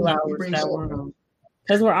 hours that we're on,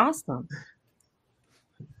 because we're awesome.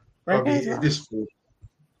 Right, guys?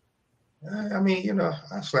 I mean,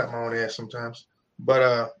 I slap my own ass sometimes.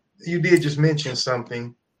 But you did just mention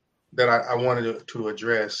something that I wanted to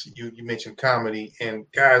address. You mentioned comedy, and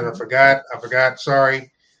guys, I forgot.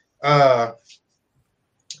 Sorry. I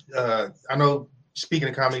know. Speaking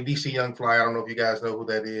of comedy, DC Young Fly. I don't know if you guys know who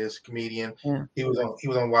that is. Comedian. Yeah. He was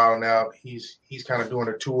on Wild 'N Out. He's kind of doing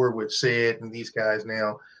a tour with Sid and these guys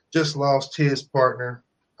now. Just lost his partner.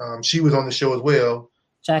 She was on the show as well.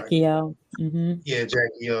 Jackie O. Mm-hmm. Yeah,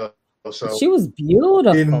 Jackie O. So she was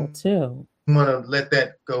beautiful too. I'm gonna let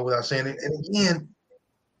that go without saying it. And again,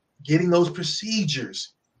 getting those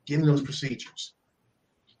procedures. It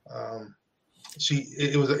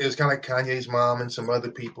was kind of like Kanye's mom and some other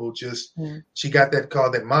people. She got that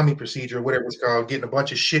called that mommy procedure or whatever it's called, getting a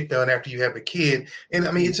bunch of shit done after you have a kid. And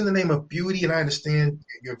I mean, it's in the name of beauty, and I understand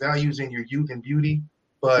your values in your youth and beauty,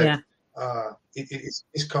 but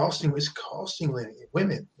it's costing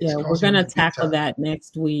women. We're gonna tackle that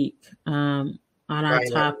next week on our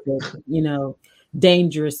topic,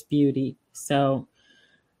 dangerous beauty. So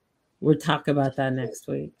we'll talk about that next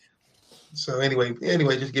week. So anyway,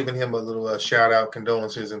 just giving him a little shout out,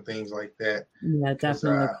 condolences, and things like that. Yeah,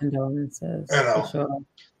 definitely condolences. For sure.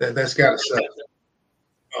 That's gotta suck.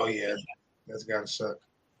 Oh yeah, that's gotta suck.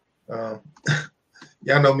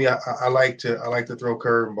 Y'all know me. I like to throw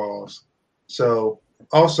curveballs. So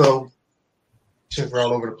also, since we're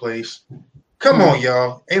all over the place, come on,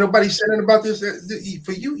 y'all. Ain't nobody said anything about this.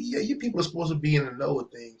 For you, you people are supposed to be in the know of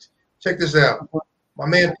things. Check this out. My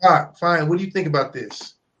man Pac, fine. What do you think about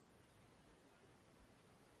this?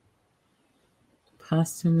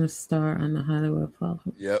 Posthumous star on the Hollywood Walk.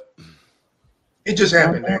 Yep. It just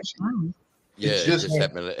happened, actually. Yeah, it just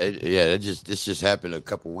happened. This just happened a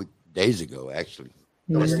couple days ago, actually.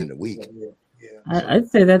 Less than a week. Yeah. I'd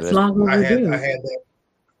say that's long overdue. I had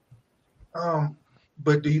that.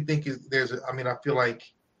 But do you think I feel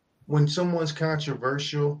like when someone's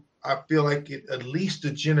controversial, I feel like at least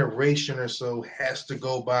a generation or so has to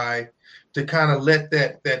go by to kind of let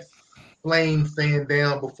that flame fan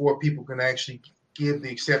down before people can actually give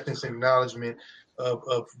the acceptance and acknowledgement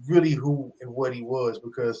of really who and what he was.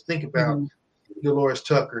 Because think about Dolores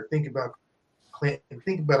Tucker, think about Clinton,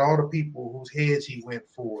 think about all the people whose heads he went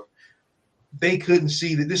for. They couldn't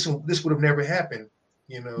see that this would have never happened,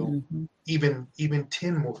 even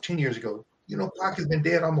 10 years ago. Pac has been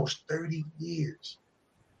dead almost 30 years.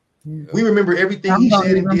 We remember everything he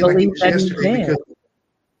said and did like it was yesterday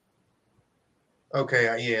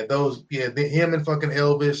because him and fucking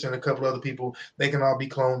Elvis and a couple other people, they can all be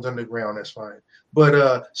clones underground. That's fine.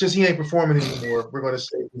 But since he ain't performing anymore, we're going to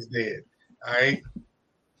say he's dead. All right.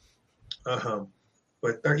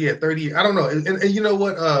 But 30 years. I don't know. And you know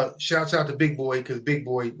what? Shouts out to Big Boy, because Big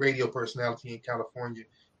Boy, radio personality in California,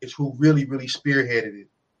 is who really, really spearheaded it.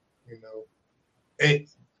 Hey,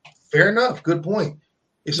 fair enough. Good point.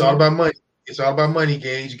 It's all about money. It's all about money,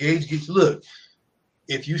 Gage. Look.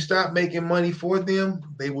 If you stop making money for them,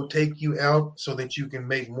 they will take you out so that you can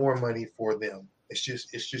make more money for them. It's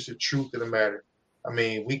just the truth of the matter. I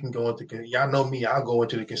mean, we can go into, y'all know me, I'll go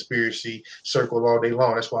into the conspiracy circle all day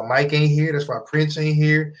long. That's why Mike ain't here. That's why Prince ain't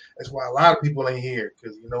here. That's why a lot of people ain't here.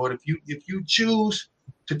 Because you know what? If you choose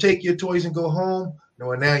to take your toys and go home,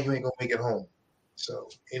 now you ain't gonna make it home. So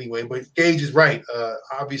anyway, but Gage is right.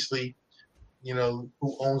 Obviously,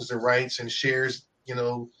 who owns the rights and shares,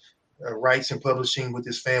 rights and publishing with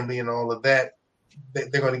his family and all of that,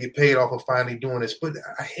 they're going to get paid off of finally doing this. But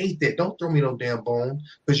I hate that. Don't throw me no damn bone,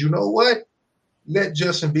 because you know what? Let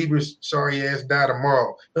Justin Bieber's sorry ass die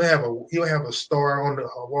tomorrow. He'll have a star on the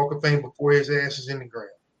Walk of Fame before his ass is in the ground.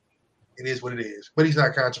 It is what it is. But he's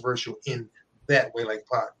not controversial in that way like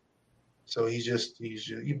Pac. So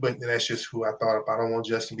but that's just who I thought of. I don't want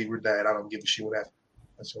Justin Bieber died. I don't give a shit what happened.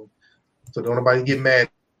 So don't nobody get mad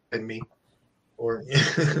at me. Or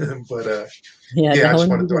but I just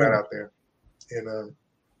want to throw that out there. And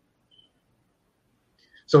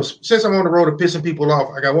so since I'm on the road of pissing people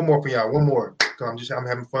off, I got one more for y'all. One more. I'm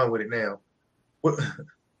having fun with it now. What,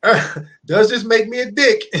 does this make me a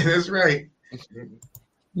dick? That's right.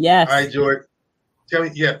 Yes. All right, George. Tell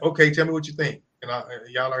me. Yeah. Okay. Tell me what you think. And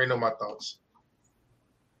y'all already know my thoughts.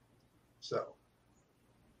 So,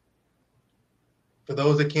 for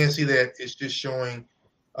those that can't see that, it's just showing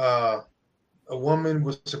a woman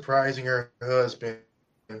was surprising her husband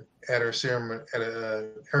at her ceremony, at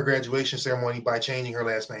her graduation ceremony, by changing her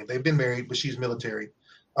last name. They've been married, but she's military,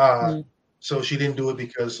 so she didn't do it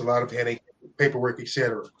because a lot of headache, paperwork,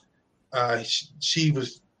 etc. She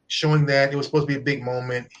was showing that it was supposed to be a big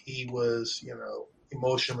moment. He was,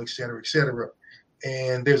 emotional, etc.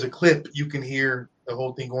 And there's a clip, you can hear the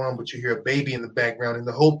whole thing going on, but you hear a baby in the background. And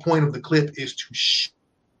the whole point of the clip is to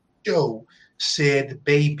show said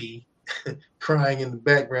baby crying in the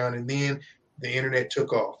background. And then the internet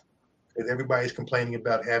took off because everybody's complaining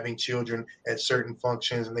about having children at certain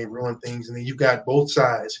functions and they ruin things. And then you got both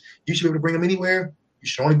sides. You should be able to bring them anywhere. You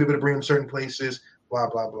should only be able to bring them certain places, blah,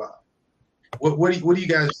 blah, blah. What do you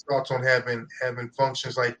guys' thoughts on having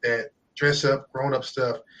functions like that? Dress up, grown up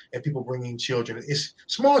stuff, and people bringing children. It's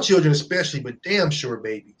small children especially, but damn sure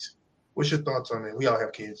babies. What's your thoughts on that? We all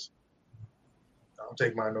have kids. I'll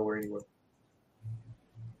take mine nowhere anyway.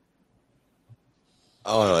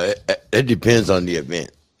 I don't know. It depends on the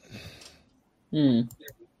event.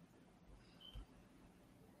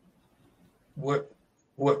 What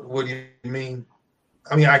do you mean?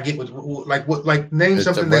 I mean, I get what name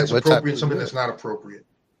something that's appropriate, something that's not appropriate.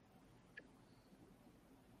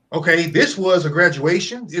 Okay, this was a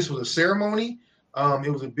graduation. This was a ceremony.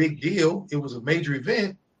 It was a big deal. It was a major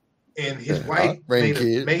event, and his wife made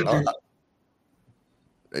a major.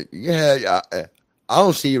 Yeah, I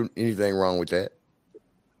don't see anything wrong with that.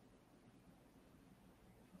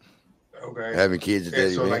 Okay, having kids at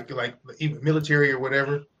that so event. like even military or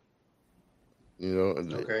whatever.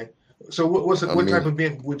 Okay. So what type of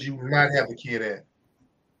event would you not have a kid at?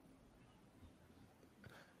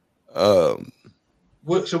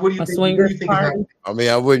 What do you think? What do you think? I mean,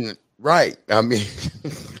 I wouldn't. Right. I mean,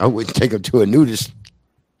 I wouldn't take them to a nudist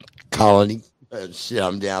colony. Shit,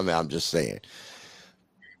 I'm just saying.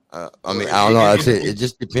 I mean, I don't know. I said it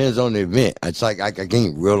just depends on the event. It's like I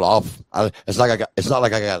can't reel off. It's not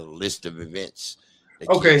like I got a list of events.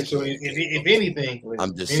 Okay, so if anything,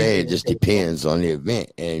 I'm just saying it just depends on the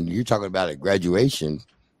event. And you're talking about a graduation.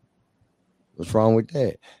 What's wrong with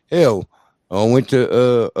that? Hell, I went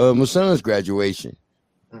to my son's graduation.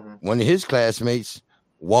 Mm-hmm. One of his classmates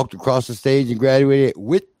walked across the stage and graduated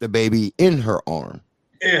with the baby in her arm.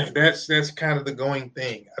 Yeah, that's kind of the going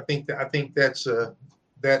thing. I think that's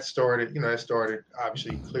that started, it started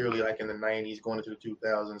obviously clearly like in the 90s going into the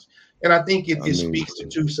 2000s. And I think it speaks to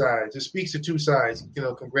two sides. It speaks to two sides.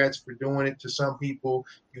 Congrats for doing it. To some people,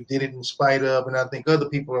 you did it in spite of. And I think other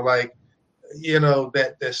people are like,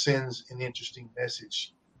 that sends an interesting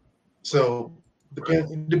message. So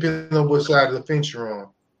depending on what side of the fence you're on.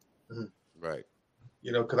 Mm-hmm. Right.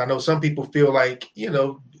 Because I know some people feel like,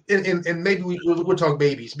 and maybe we'll talk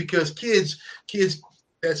babies, because kids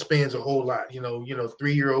that spans a whole lot.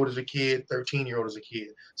 3-year-old is a kid, 13-year-old is a kid.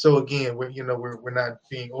 So again, we're not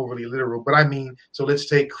being overly literal, but I mean, so let's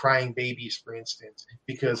take crying babies for instance,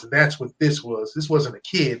 because that's what this was. This wasn't a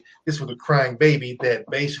kid. This was a crying baby that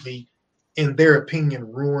basically, in their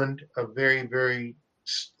opinion, ruined a very, very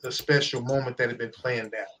special moment that had been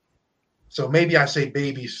planned out. So maybe I say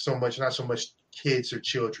babies so much, not so much kids or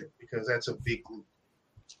children, because that's a big group.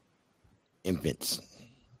 Infants.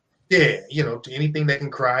 Yeah, anything that can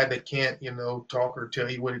cry, that can't, talk or tell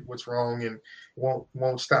you what's wrong, and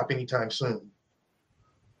won't stop anytime soon.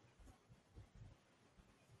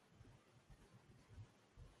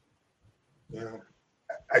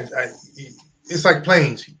 It's like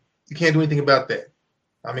planes. You can't do anything about that.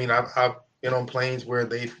 I mean, I've been on planes where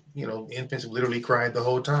infants have literally cried the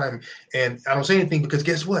whole time, and I don't say anything because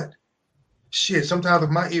guess what? Shit, sometimes if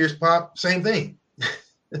my ears pop, same thing.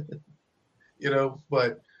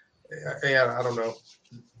 But yeah, I don't know.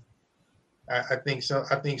 I think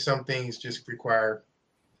some things just require,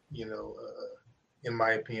 in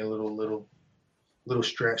my opinion, a little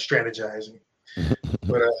strategizing.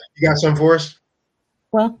 But you got something for us?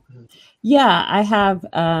 Well, yeah, I have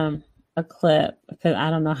a clip because I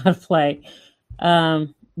don't know how to play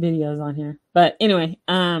videos on here. But anyway,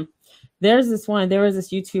 there was this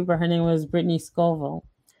YouTuber, her name was Brittany Scoville,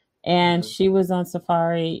 and she was on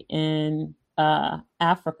safari in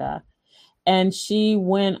Africa, and she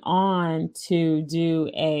went on to do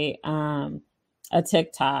a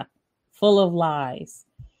TikTok full of lies.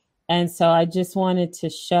 And so I just wanted to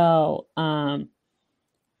show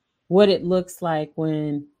what it looks like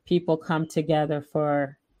when people come together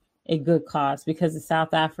for a good cause, because the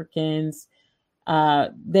South Africans,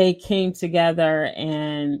 they came together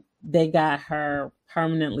and they got her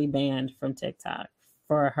permanently banned from TikTok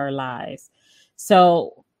for her lies.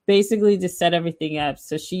 So basically to set everything up,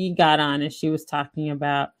 so she got on and she was talking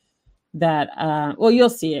about that. Well, you'll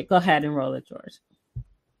see it. Go ahead and roll it, George.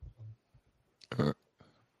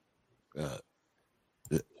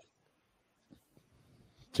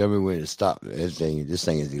 Tell me when to stop. This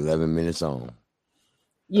thing is 11 minutes on.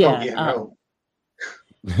 Yeah.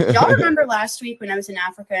 Y'all remember last week when I was in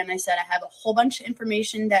Africa and I said I have a whole bunch of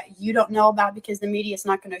information that you don't know about because the media is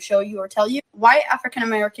not going to show you or tell you? White African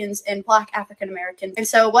Americans and Black African Americans. And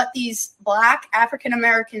so what these Black African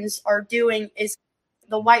Americans are doing is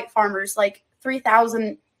the white farmers like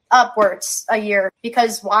 3,000 upwards a year.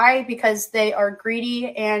 Because why? Because they are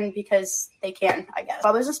greedy and because they can, I guess.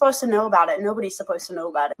 I wasn't supposed to know about it. Nobody's supposed to know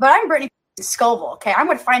about it. But I'm Brittany Scoville, okay? I'm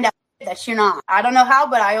going to find out that you're not. I don't know how,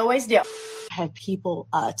 but I always do. Had people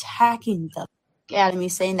attacking the out of me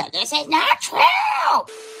saying that this is not true.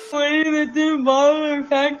 Wait, that didn't bother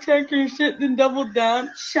fact check your shit, then double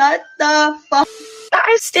down. Shut the fuck.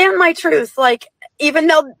 I stand my truth. Like, even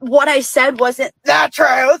though what I said wasn't the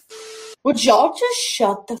truth. Would y'all just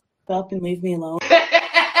shut the fuck up and leave me alone?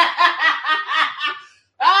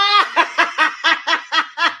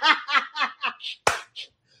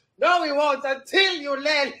 No, we won't until you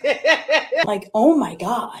land. Like, oh my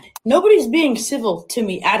God. Nobody's being civil to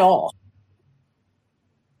me at all.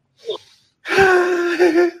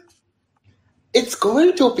 It's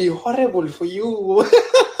going to be horrible for you.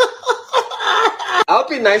 I'll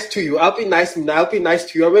be nice to you. I'll be nice to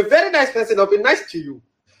you. I'm a very nice person. I'll be nice to you.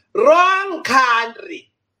 Wrong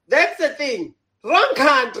country. That's the thing. Wrong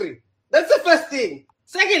country. That's the first thing.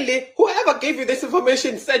 Secondly, whoever gave you this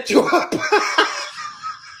information set you up.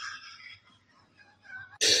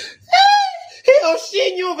 He or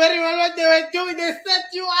she knew very well what they were doing. They set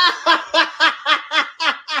you up.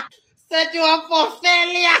 Set you up for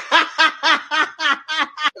failure.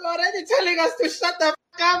 You're already telling us to shut the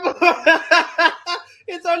fuck up.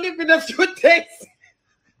 It's only been a few days.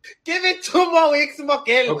 Give it 2 more weeks,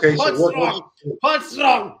 Miguel. Okay, Hold so strong. Hold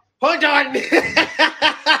strong. Hold on.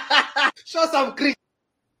 Show some grit.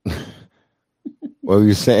 What were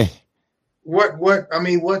you saying?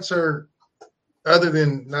 What's her, other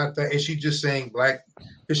than not that, is she just saying Black?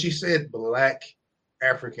 Because she said Black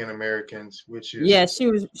African Americans, which is... Yeah, she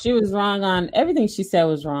was wrong on everything she said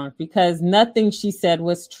was wrong, because nothing she said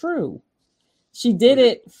was true. She did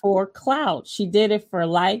it for clout. She did it for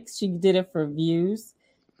likes. She did it for views.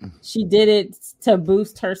 She did it to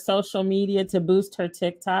boost her social media, to boost her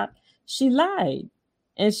TikTok. She lied.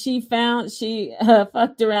 And she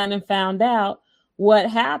fucked around and found out what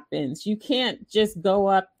happens. You can't just go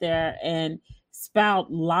up there and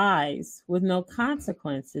spout lies with no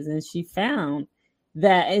consequences. And she found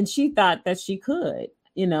that, and she thought that she could,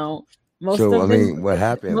 most of them, what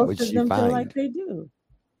happened? Most What'd of she them find? feel like they do.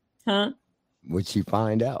 Huh? What'd she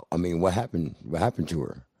find out? What happened? What happened to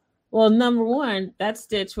her? Well, number one, that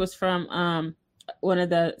stitch was from one of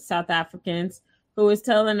the South Africans who was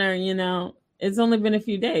telling her, it's only been a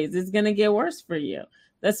few days. It's going to get worse for you.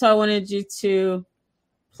 That's why I wanted you to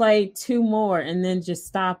play 2 more and then just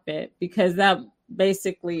stop it, because that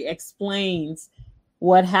basically explains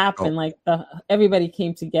what happened. Like everybody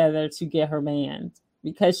came together to get her banned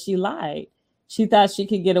because she lied. She thought she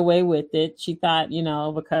could get away with it. She thought,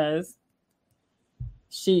 because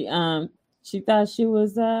she thought she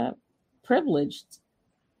was privileged.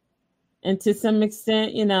 And to some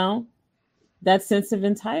extent, that sense of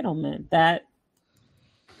entitlement that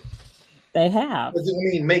they have.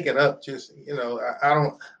 Making up just, I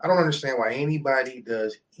don't understand why anybody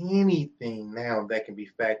does anything now that can be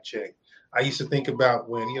fact checked. I used to think about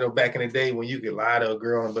when, back in the day when you could lie to a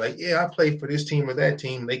girl and be like, yeah, I played for this team or that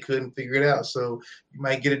team. They couldn't figure it out. So you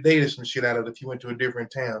might get a date or some shit out of it if you went to a different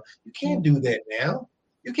town. You can't do that now.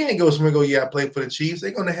 You can't go somewhere and go, yeah, I played for the Chiefs.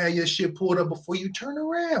 They're going to have your shit pulled up before you turn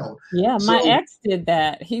around. Yeah, my ex did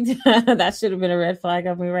that. That should have been a red flag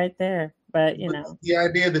on me right there. But, the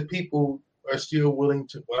idea that people are still willing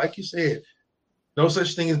to, well, like you said, no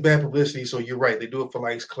such thing as bad publicity. So you're right. They do it for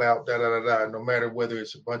likes, clout, no matter whether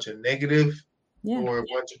it's a bunch of negative or a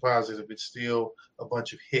bunch of positive, it's still a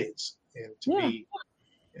bunch of hits. And to me,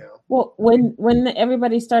 You know. Well, when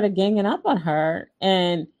everybody started ganging up on her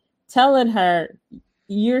and telling her,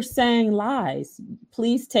 "You're saying lies.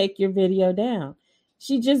 Please take your video down,"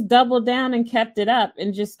 she just doubled down and kept it up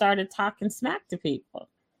and just started talking smack to people.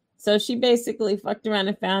 So she basically fucked around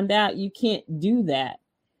and found out you can't do that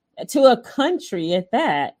to a country at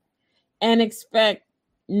that and expect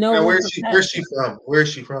no Now, one. where's she from? Where's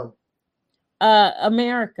she from?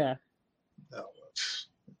 America.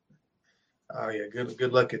 Oh yeah,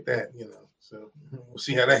 good luck at that. You know, so we'll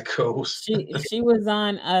see how that goes. She was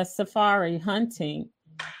on a safari hunting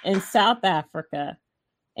in South Africa,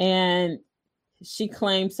 and she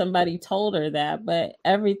claimed somebody told her that, but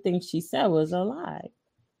everything she said was a lie.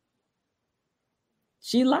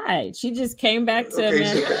 She lied. She just came back to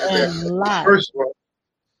America and lied.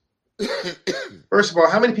 First of all,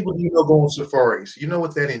 how many people do you know go on safaris? You know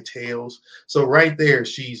what that entails. So right there,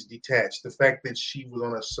 she's detached. The fact that she was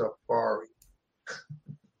on a safari.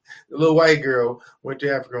 The little white girl went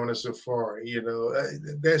to Africa on a safari. You know,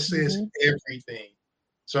 that says everything.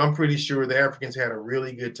 So I'm pretty sure the Africans had a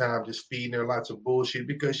really good time just feeding her lots of bullshit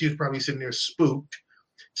because she was probably sitting there spooked,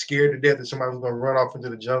 scared to death that somebody was going to run off into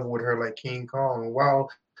the jungle with her like King Kong, while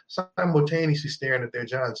simultaneously staring at their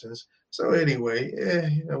Johnsons. So anyway,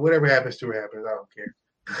 you know, whatever happens to her happens. I don't care.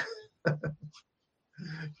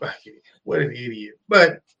 Fuck it. What an idiot.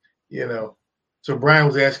 But, you know, so Brian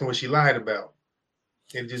was asking what she lied about.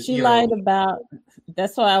 And just, she lied about,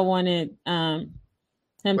 that's why I wanted him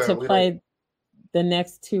to play the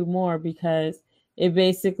next two more, because it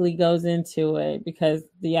basically goes into it, because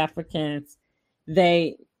the Africans,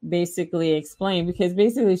 they basically explain, because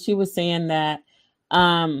basically she was saying that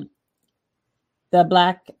the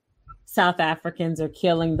black South Africans are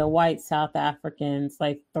killing the white South Africans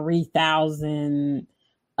like 3,000,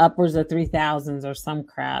 upwards of 3,000 or some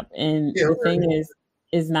crap. And the thing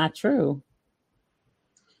is not true.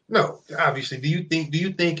 No, obviously. Do you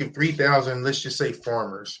think if 3,000, let's just say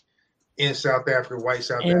farmers in South Africa, white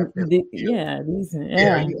South Africans, you out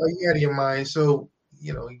of your mind. So,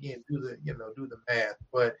 you know, again, do the math.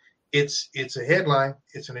 But it's a headline.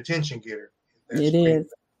 It's an attention getter. It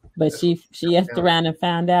is. But she effed around and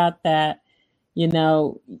found out that, you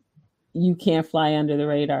know, you can't fly under the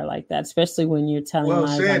radar like that, especially when you're telling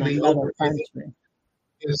lies on another country.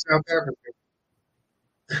 In South Africa.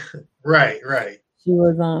 Right. She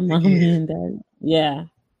was on Mommy and Daddy. Yeah.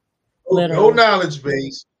 No knowledge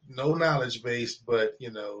base, but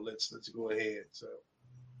you know, let's go ahead. So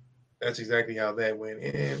that's exactly how that went.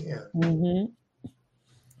 And yeah.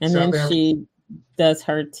 And then she does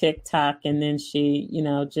her TikTok, and then she, you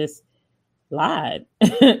know, just lied.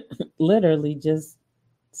 Literally just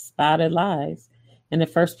spouted lies. And the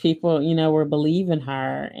first people, you know, were believing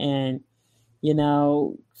her and, you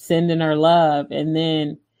know, sending her love. And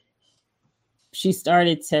then she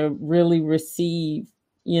started to really receive,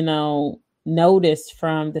 you know, notice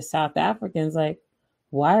from the South Africans, like,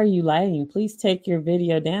 why are you lying? Please take your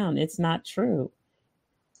video down. It's not true.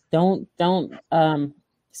 Don't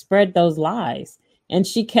spread those lies. And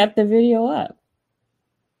she kept the video up.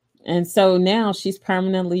 And so now she's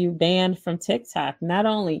permanently banned from TikTok. Not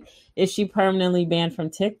only is she permanently banned from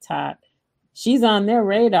TikTok, she's on their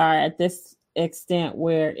radar at this extent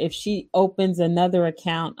where if she opens another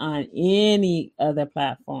account on any other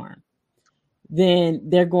platform, then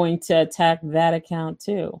they're going to attack that account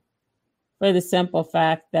too. For the simple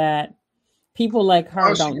fact that people like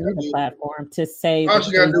her don't need a platform to say. All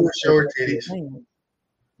she gotta do is show her titties.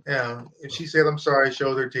 Yeah, if she said, "I'm sorry,"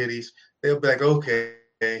 show her titties, they'll be like, "Okay."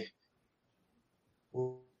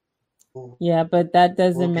 Yeah, but that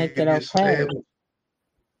doesn't make it okay.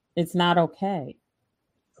 It's not okay.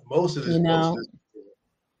 Most of this,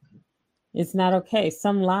 it's not okay.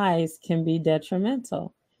 Some lies can be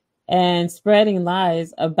detrimental, and spreading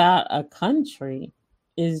lies about a country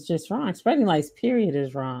is just wrong. Spreading lies, period,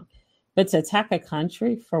 is wrong. But to attack a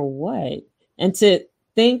country for what? And to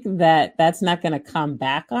think that that's not going to come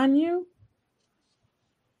back on you?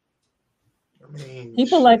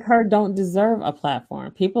 People like her don't deserve a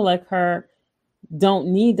platform. People like her don't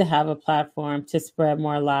need to have a platform to spread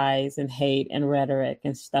more lies and hate and rhetoric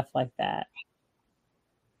and stuff like that.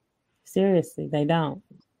 Seriously, they don't.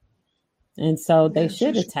 And so they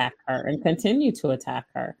should attack her and continue to attack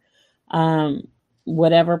her.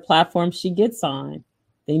 Whatever platform she gets on,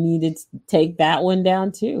 they needed to take that one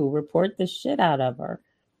down too. Report the shit out of her.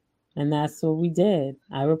 And that's what we did.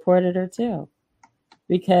 I reported her too.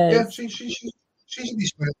 Because she should be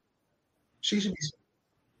spread. She should be.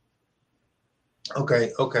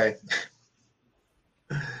 Okay.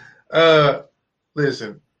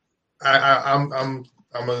 Listen, I'm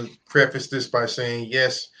gonna preface this by saying,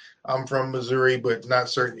 yes, I'm from Missouri, but not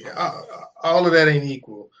certain. All of that ain't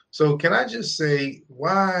equal. So can I just say,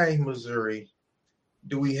 why Missouri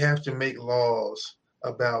do we have to make laws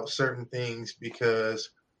about certain things?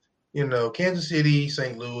 Because, Kansas City,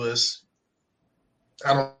 St. Louis,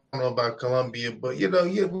 I don't know about Columbia, but,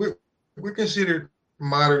 yeah, we're considered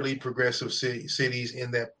moderately progressive cities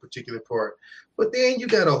in that particular part. But then you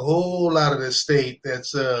got a whole lot of the state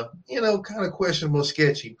that's, kind of questionable,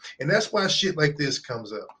 sketchy. And that's why shit like this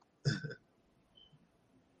comes up.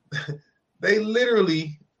 They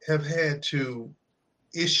literally have had to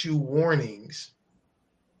issue warnings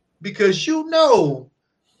because hey,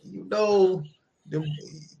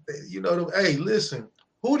 listen,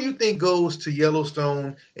 who do you think goes to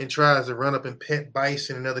Yellowstone and tries to run up and pet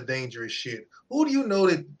bison and other dangerous shit? Who do you know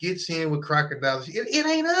that gets in with crocodiles? It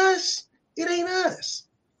ain't us. It ain't us.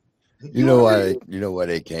 You know why? You know why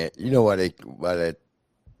they can't? You know why they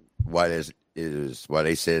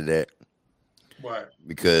said that? Why?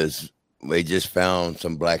 Because they just found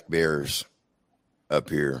some black bears up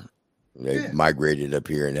here. They migrated up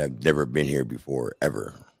here and have never been here before,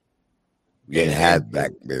 ever. We didn't have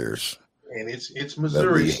black bears. And it's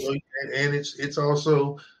Missouri, and it's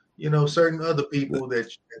also, certain other people that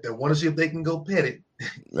want to see if they can go pet it.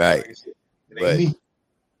 Right. But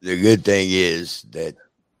the good thing is that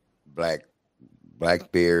black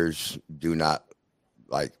bears do not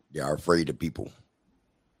they are afraid of people.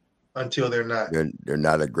 Until they're not. They're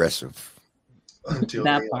not aggressive. Until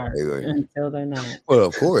that part. Until they're not. Well,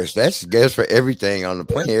 of course, that's for everything on the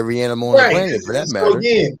planet, every animal on the planet, for that matter. So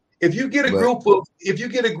again, if you get a group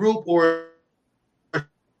or a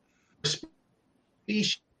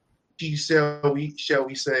species, shall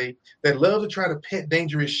we say, that love to try to pet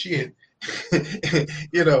dangerous shit,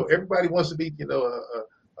 everybody wants to be,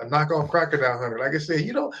 a knockoff crocodile hunter. Like I said,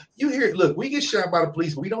 you hear, look, we get shot by the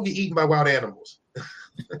police, but we don't get eaten by wild animals.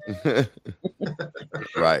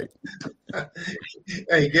 Right.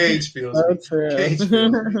 Hey, Gage feels so me. true. Gage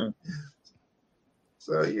feels me.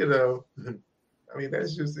 So, I mean,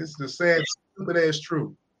 it's the sad, stupid ass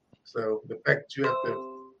truth. So the fact that you have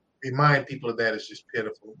to remind people of that is just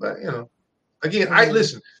pitiful. But, again, I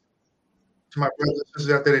listen to my brothers and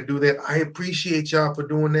sisters out there that do that. I appreciate y'all for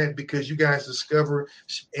doing that because you guys discover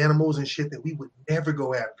animals and shit that we would never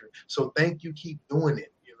go after. So thank you. Keep doing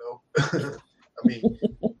it, I mean,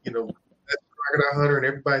 that's crocodile hunter and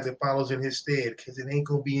everybody that follows in his stead, because it ain't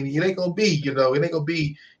gonna be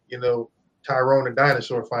Tyrone the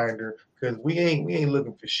dinosaur finder, because we ain't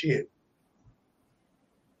looking for shit.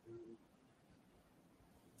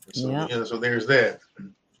 So, so there's that.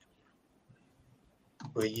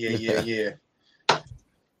 But yeah.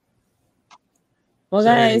 Well, so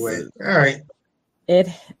guys, anyway, all right.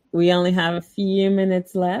 We only have a few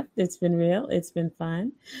minutes left. It's been real. It's been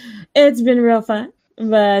fun. It's been real fun.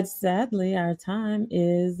 But sadly, our time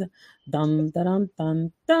is done.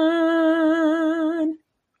 Done.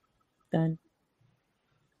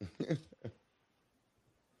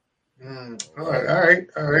 All right.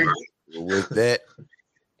 With that,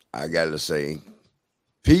 I gotta say,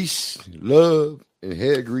 peace, love, and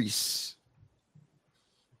hair grease.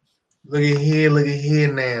 Look at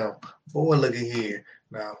here now. Boy, look at here.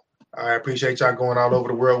 Now, I appreciate y'all going all over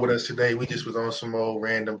the world with us today. We just was on some old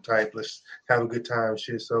random type. Let's have a good time,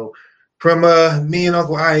 shit. So from me and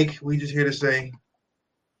Uncle Ike, we just here to say.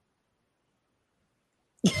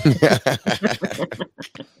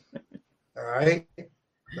 All right.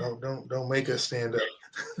 Don't make us stand up.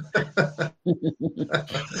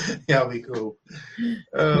 Y'all be cool.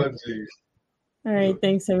 Oh, geez. All right.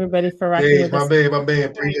 Thanks, everybody, for rocking with us. My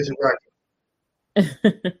babe. Appreciate you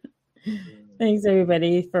rocking. Thanks,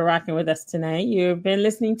 everybody, for rocking with us tonight. You've been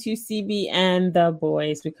listening to CB and the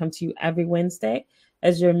Boys. We come to you every Wednesday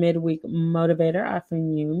as your midweek motivator,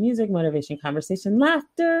 offering you music, motivation, conversation,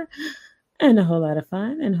 laughter, and a whole lot of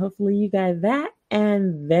fun. And hopefully you got that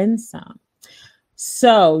and then some.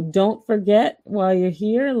 So don't forget, while you're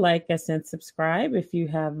here, like us and subscribe if you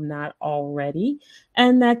have not already.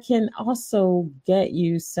 And that can also get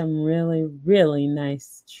you some really, really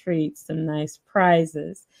nice treats, some nice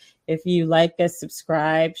prizes. If you like us,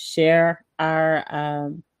 subscribe, share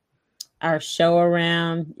our show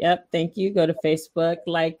around. Yep, thank you. Go to Facebook,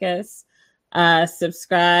 like us,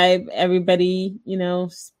 subscribe. Everybody,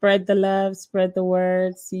 spread the love, spread the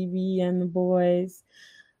word. CB and the Boys.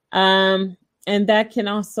 And that can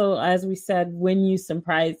also, as we said, win you some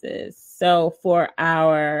prizes. So for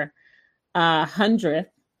our 100th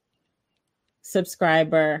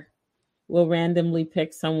subscriber, we'll randomly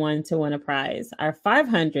pick someone to win a prize. Our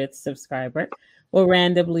 500th subscriber will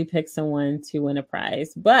randomly pick someone to win a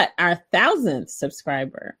prize. But our 1,000th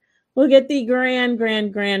subscriber will get the grand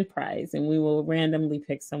prize, and we will randomly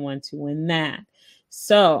pick someone to win that.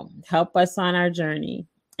 So help us on our journey,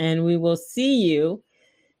 and we will see you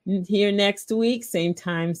here next week, same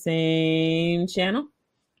time, same channel.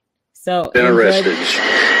 So been arrested,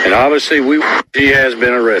 and obviously she has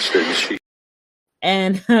been arrested.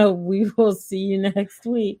 And we will see you next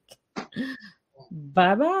week.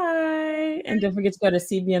 Bye-bye. And don't forget to go to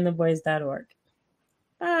cbandtheboys.org.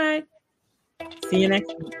 Bye. See you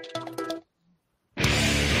next week.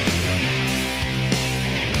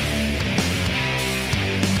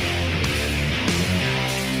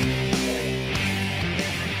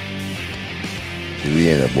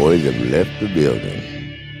 CB and the boys have left the building.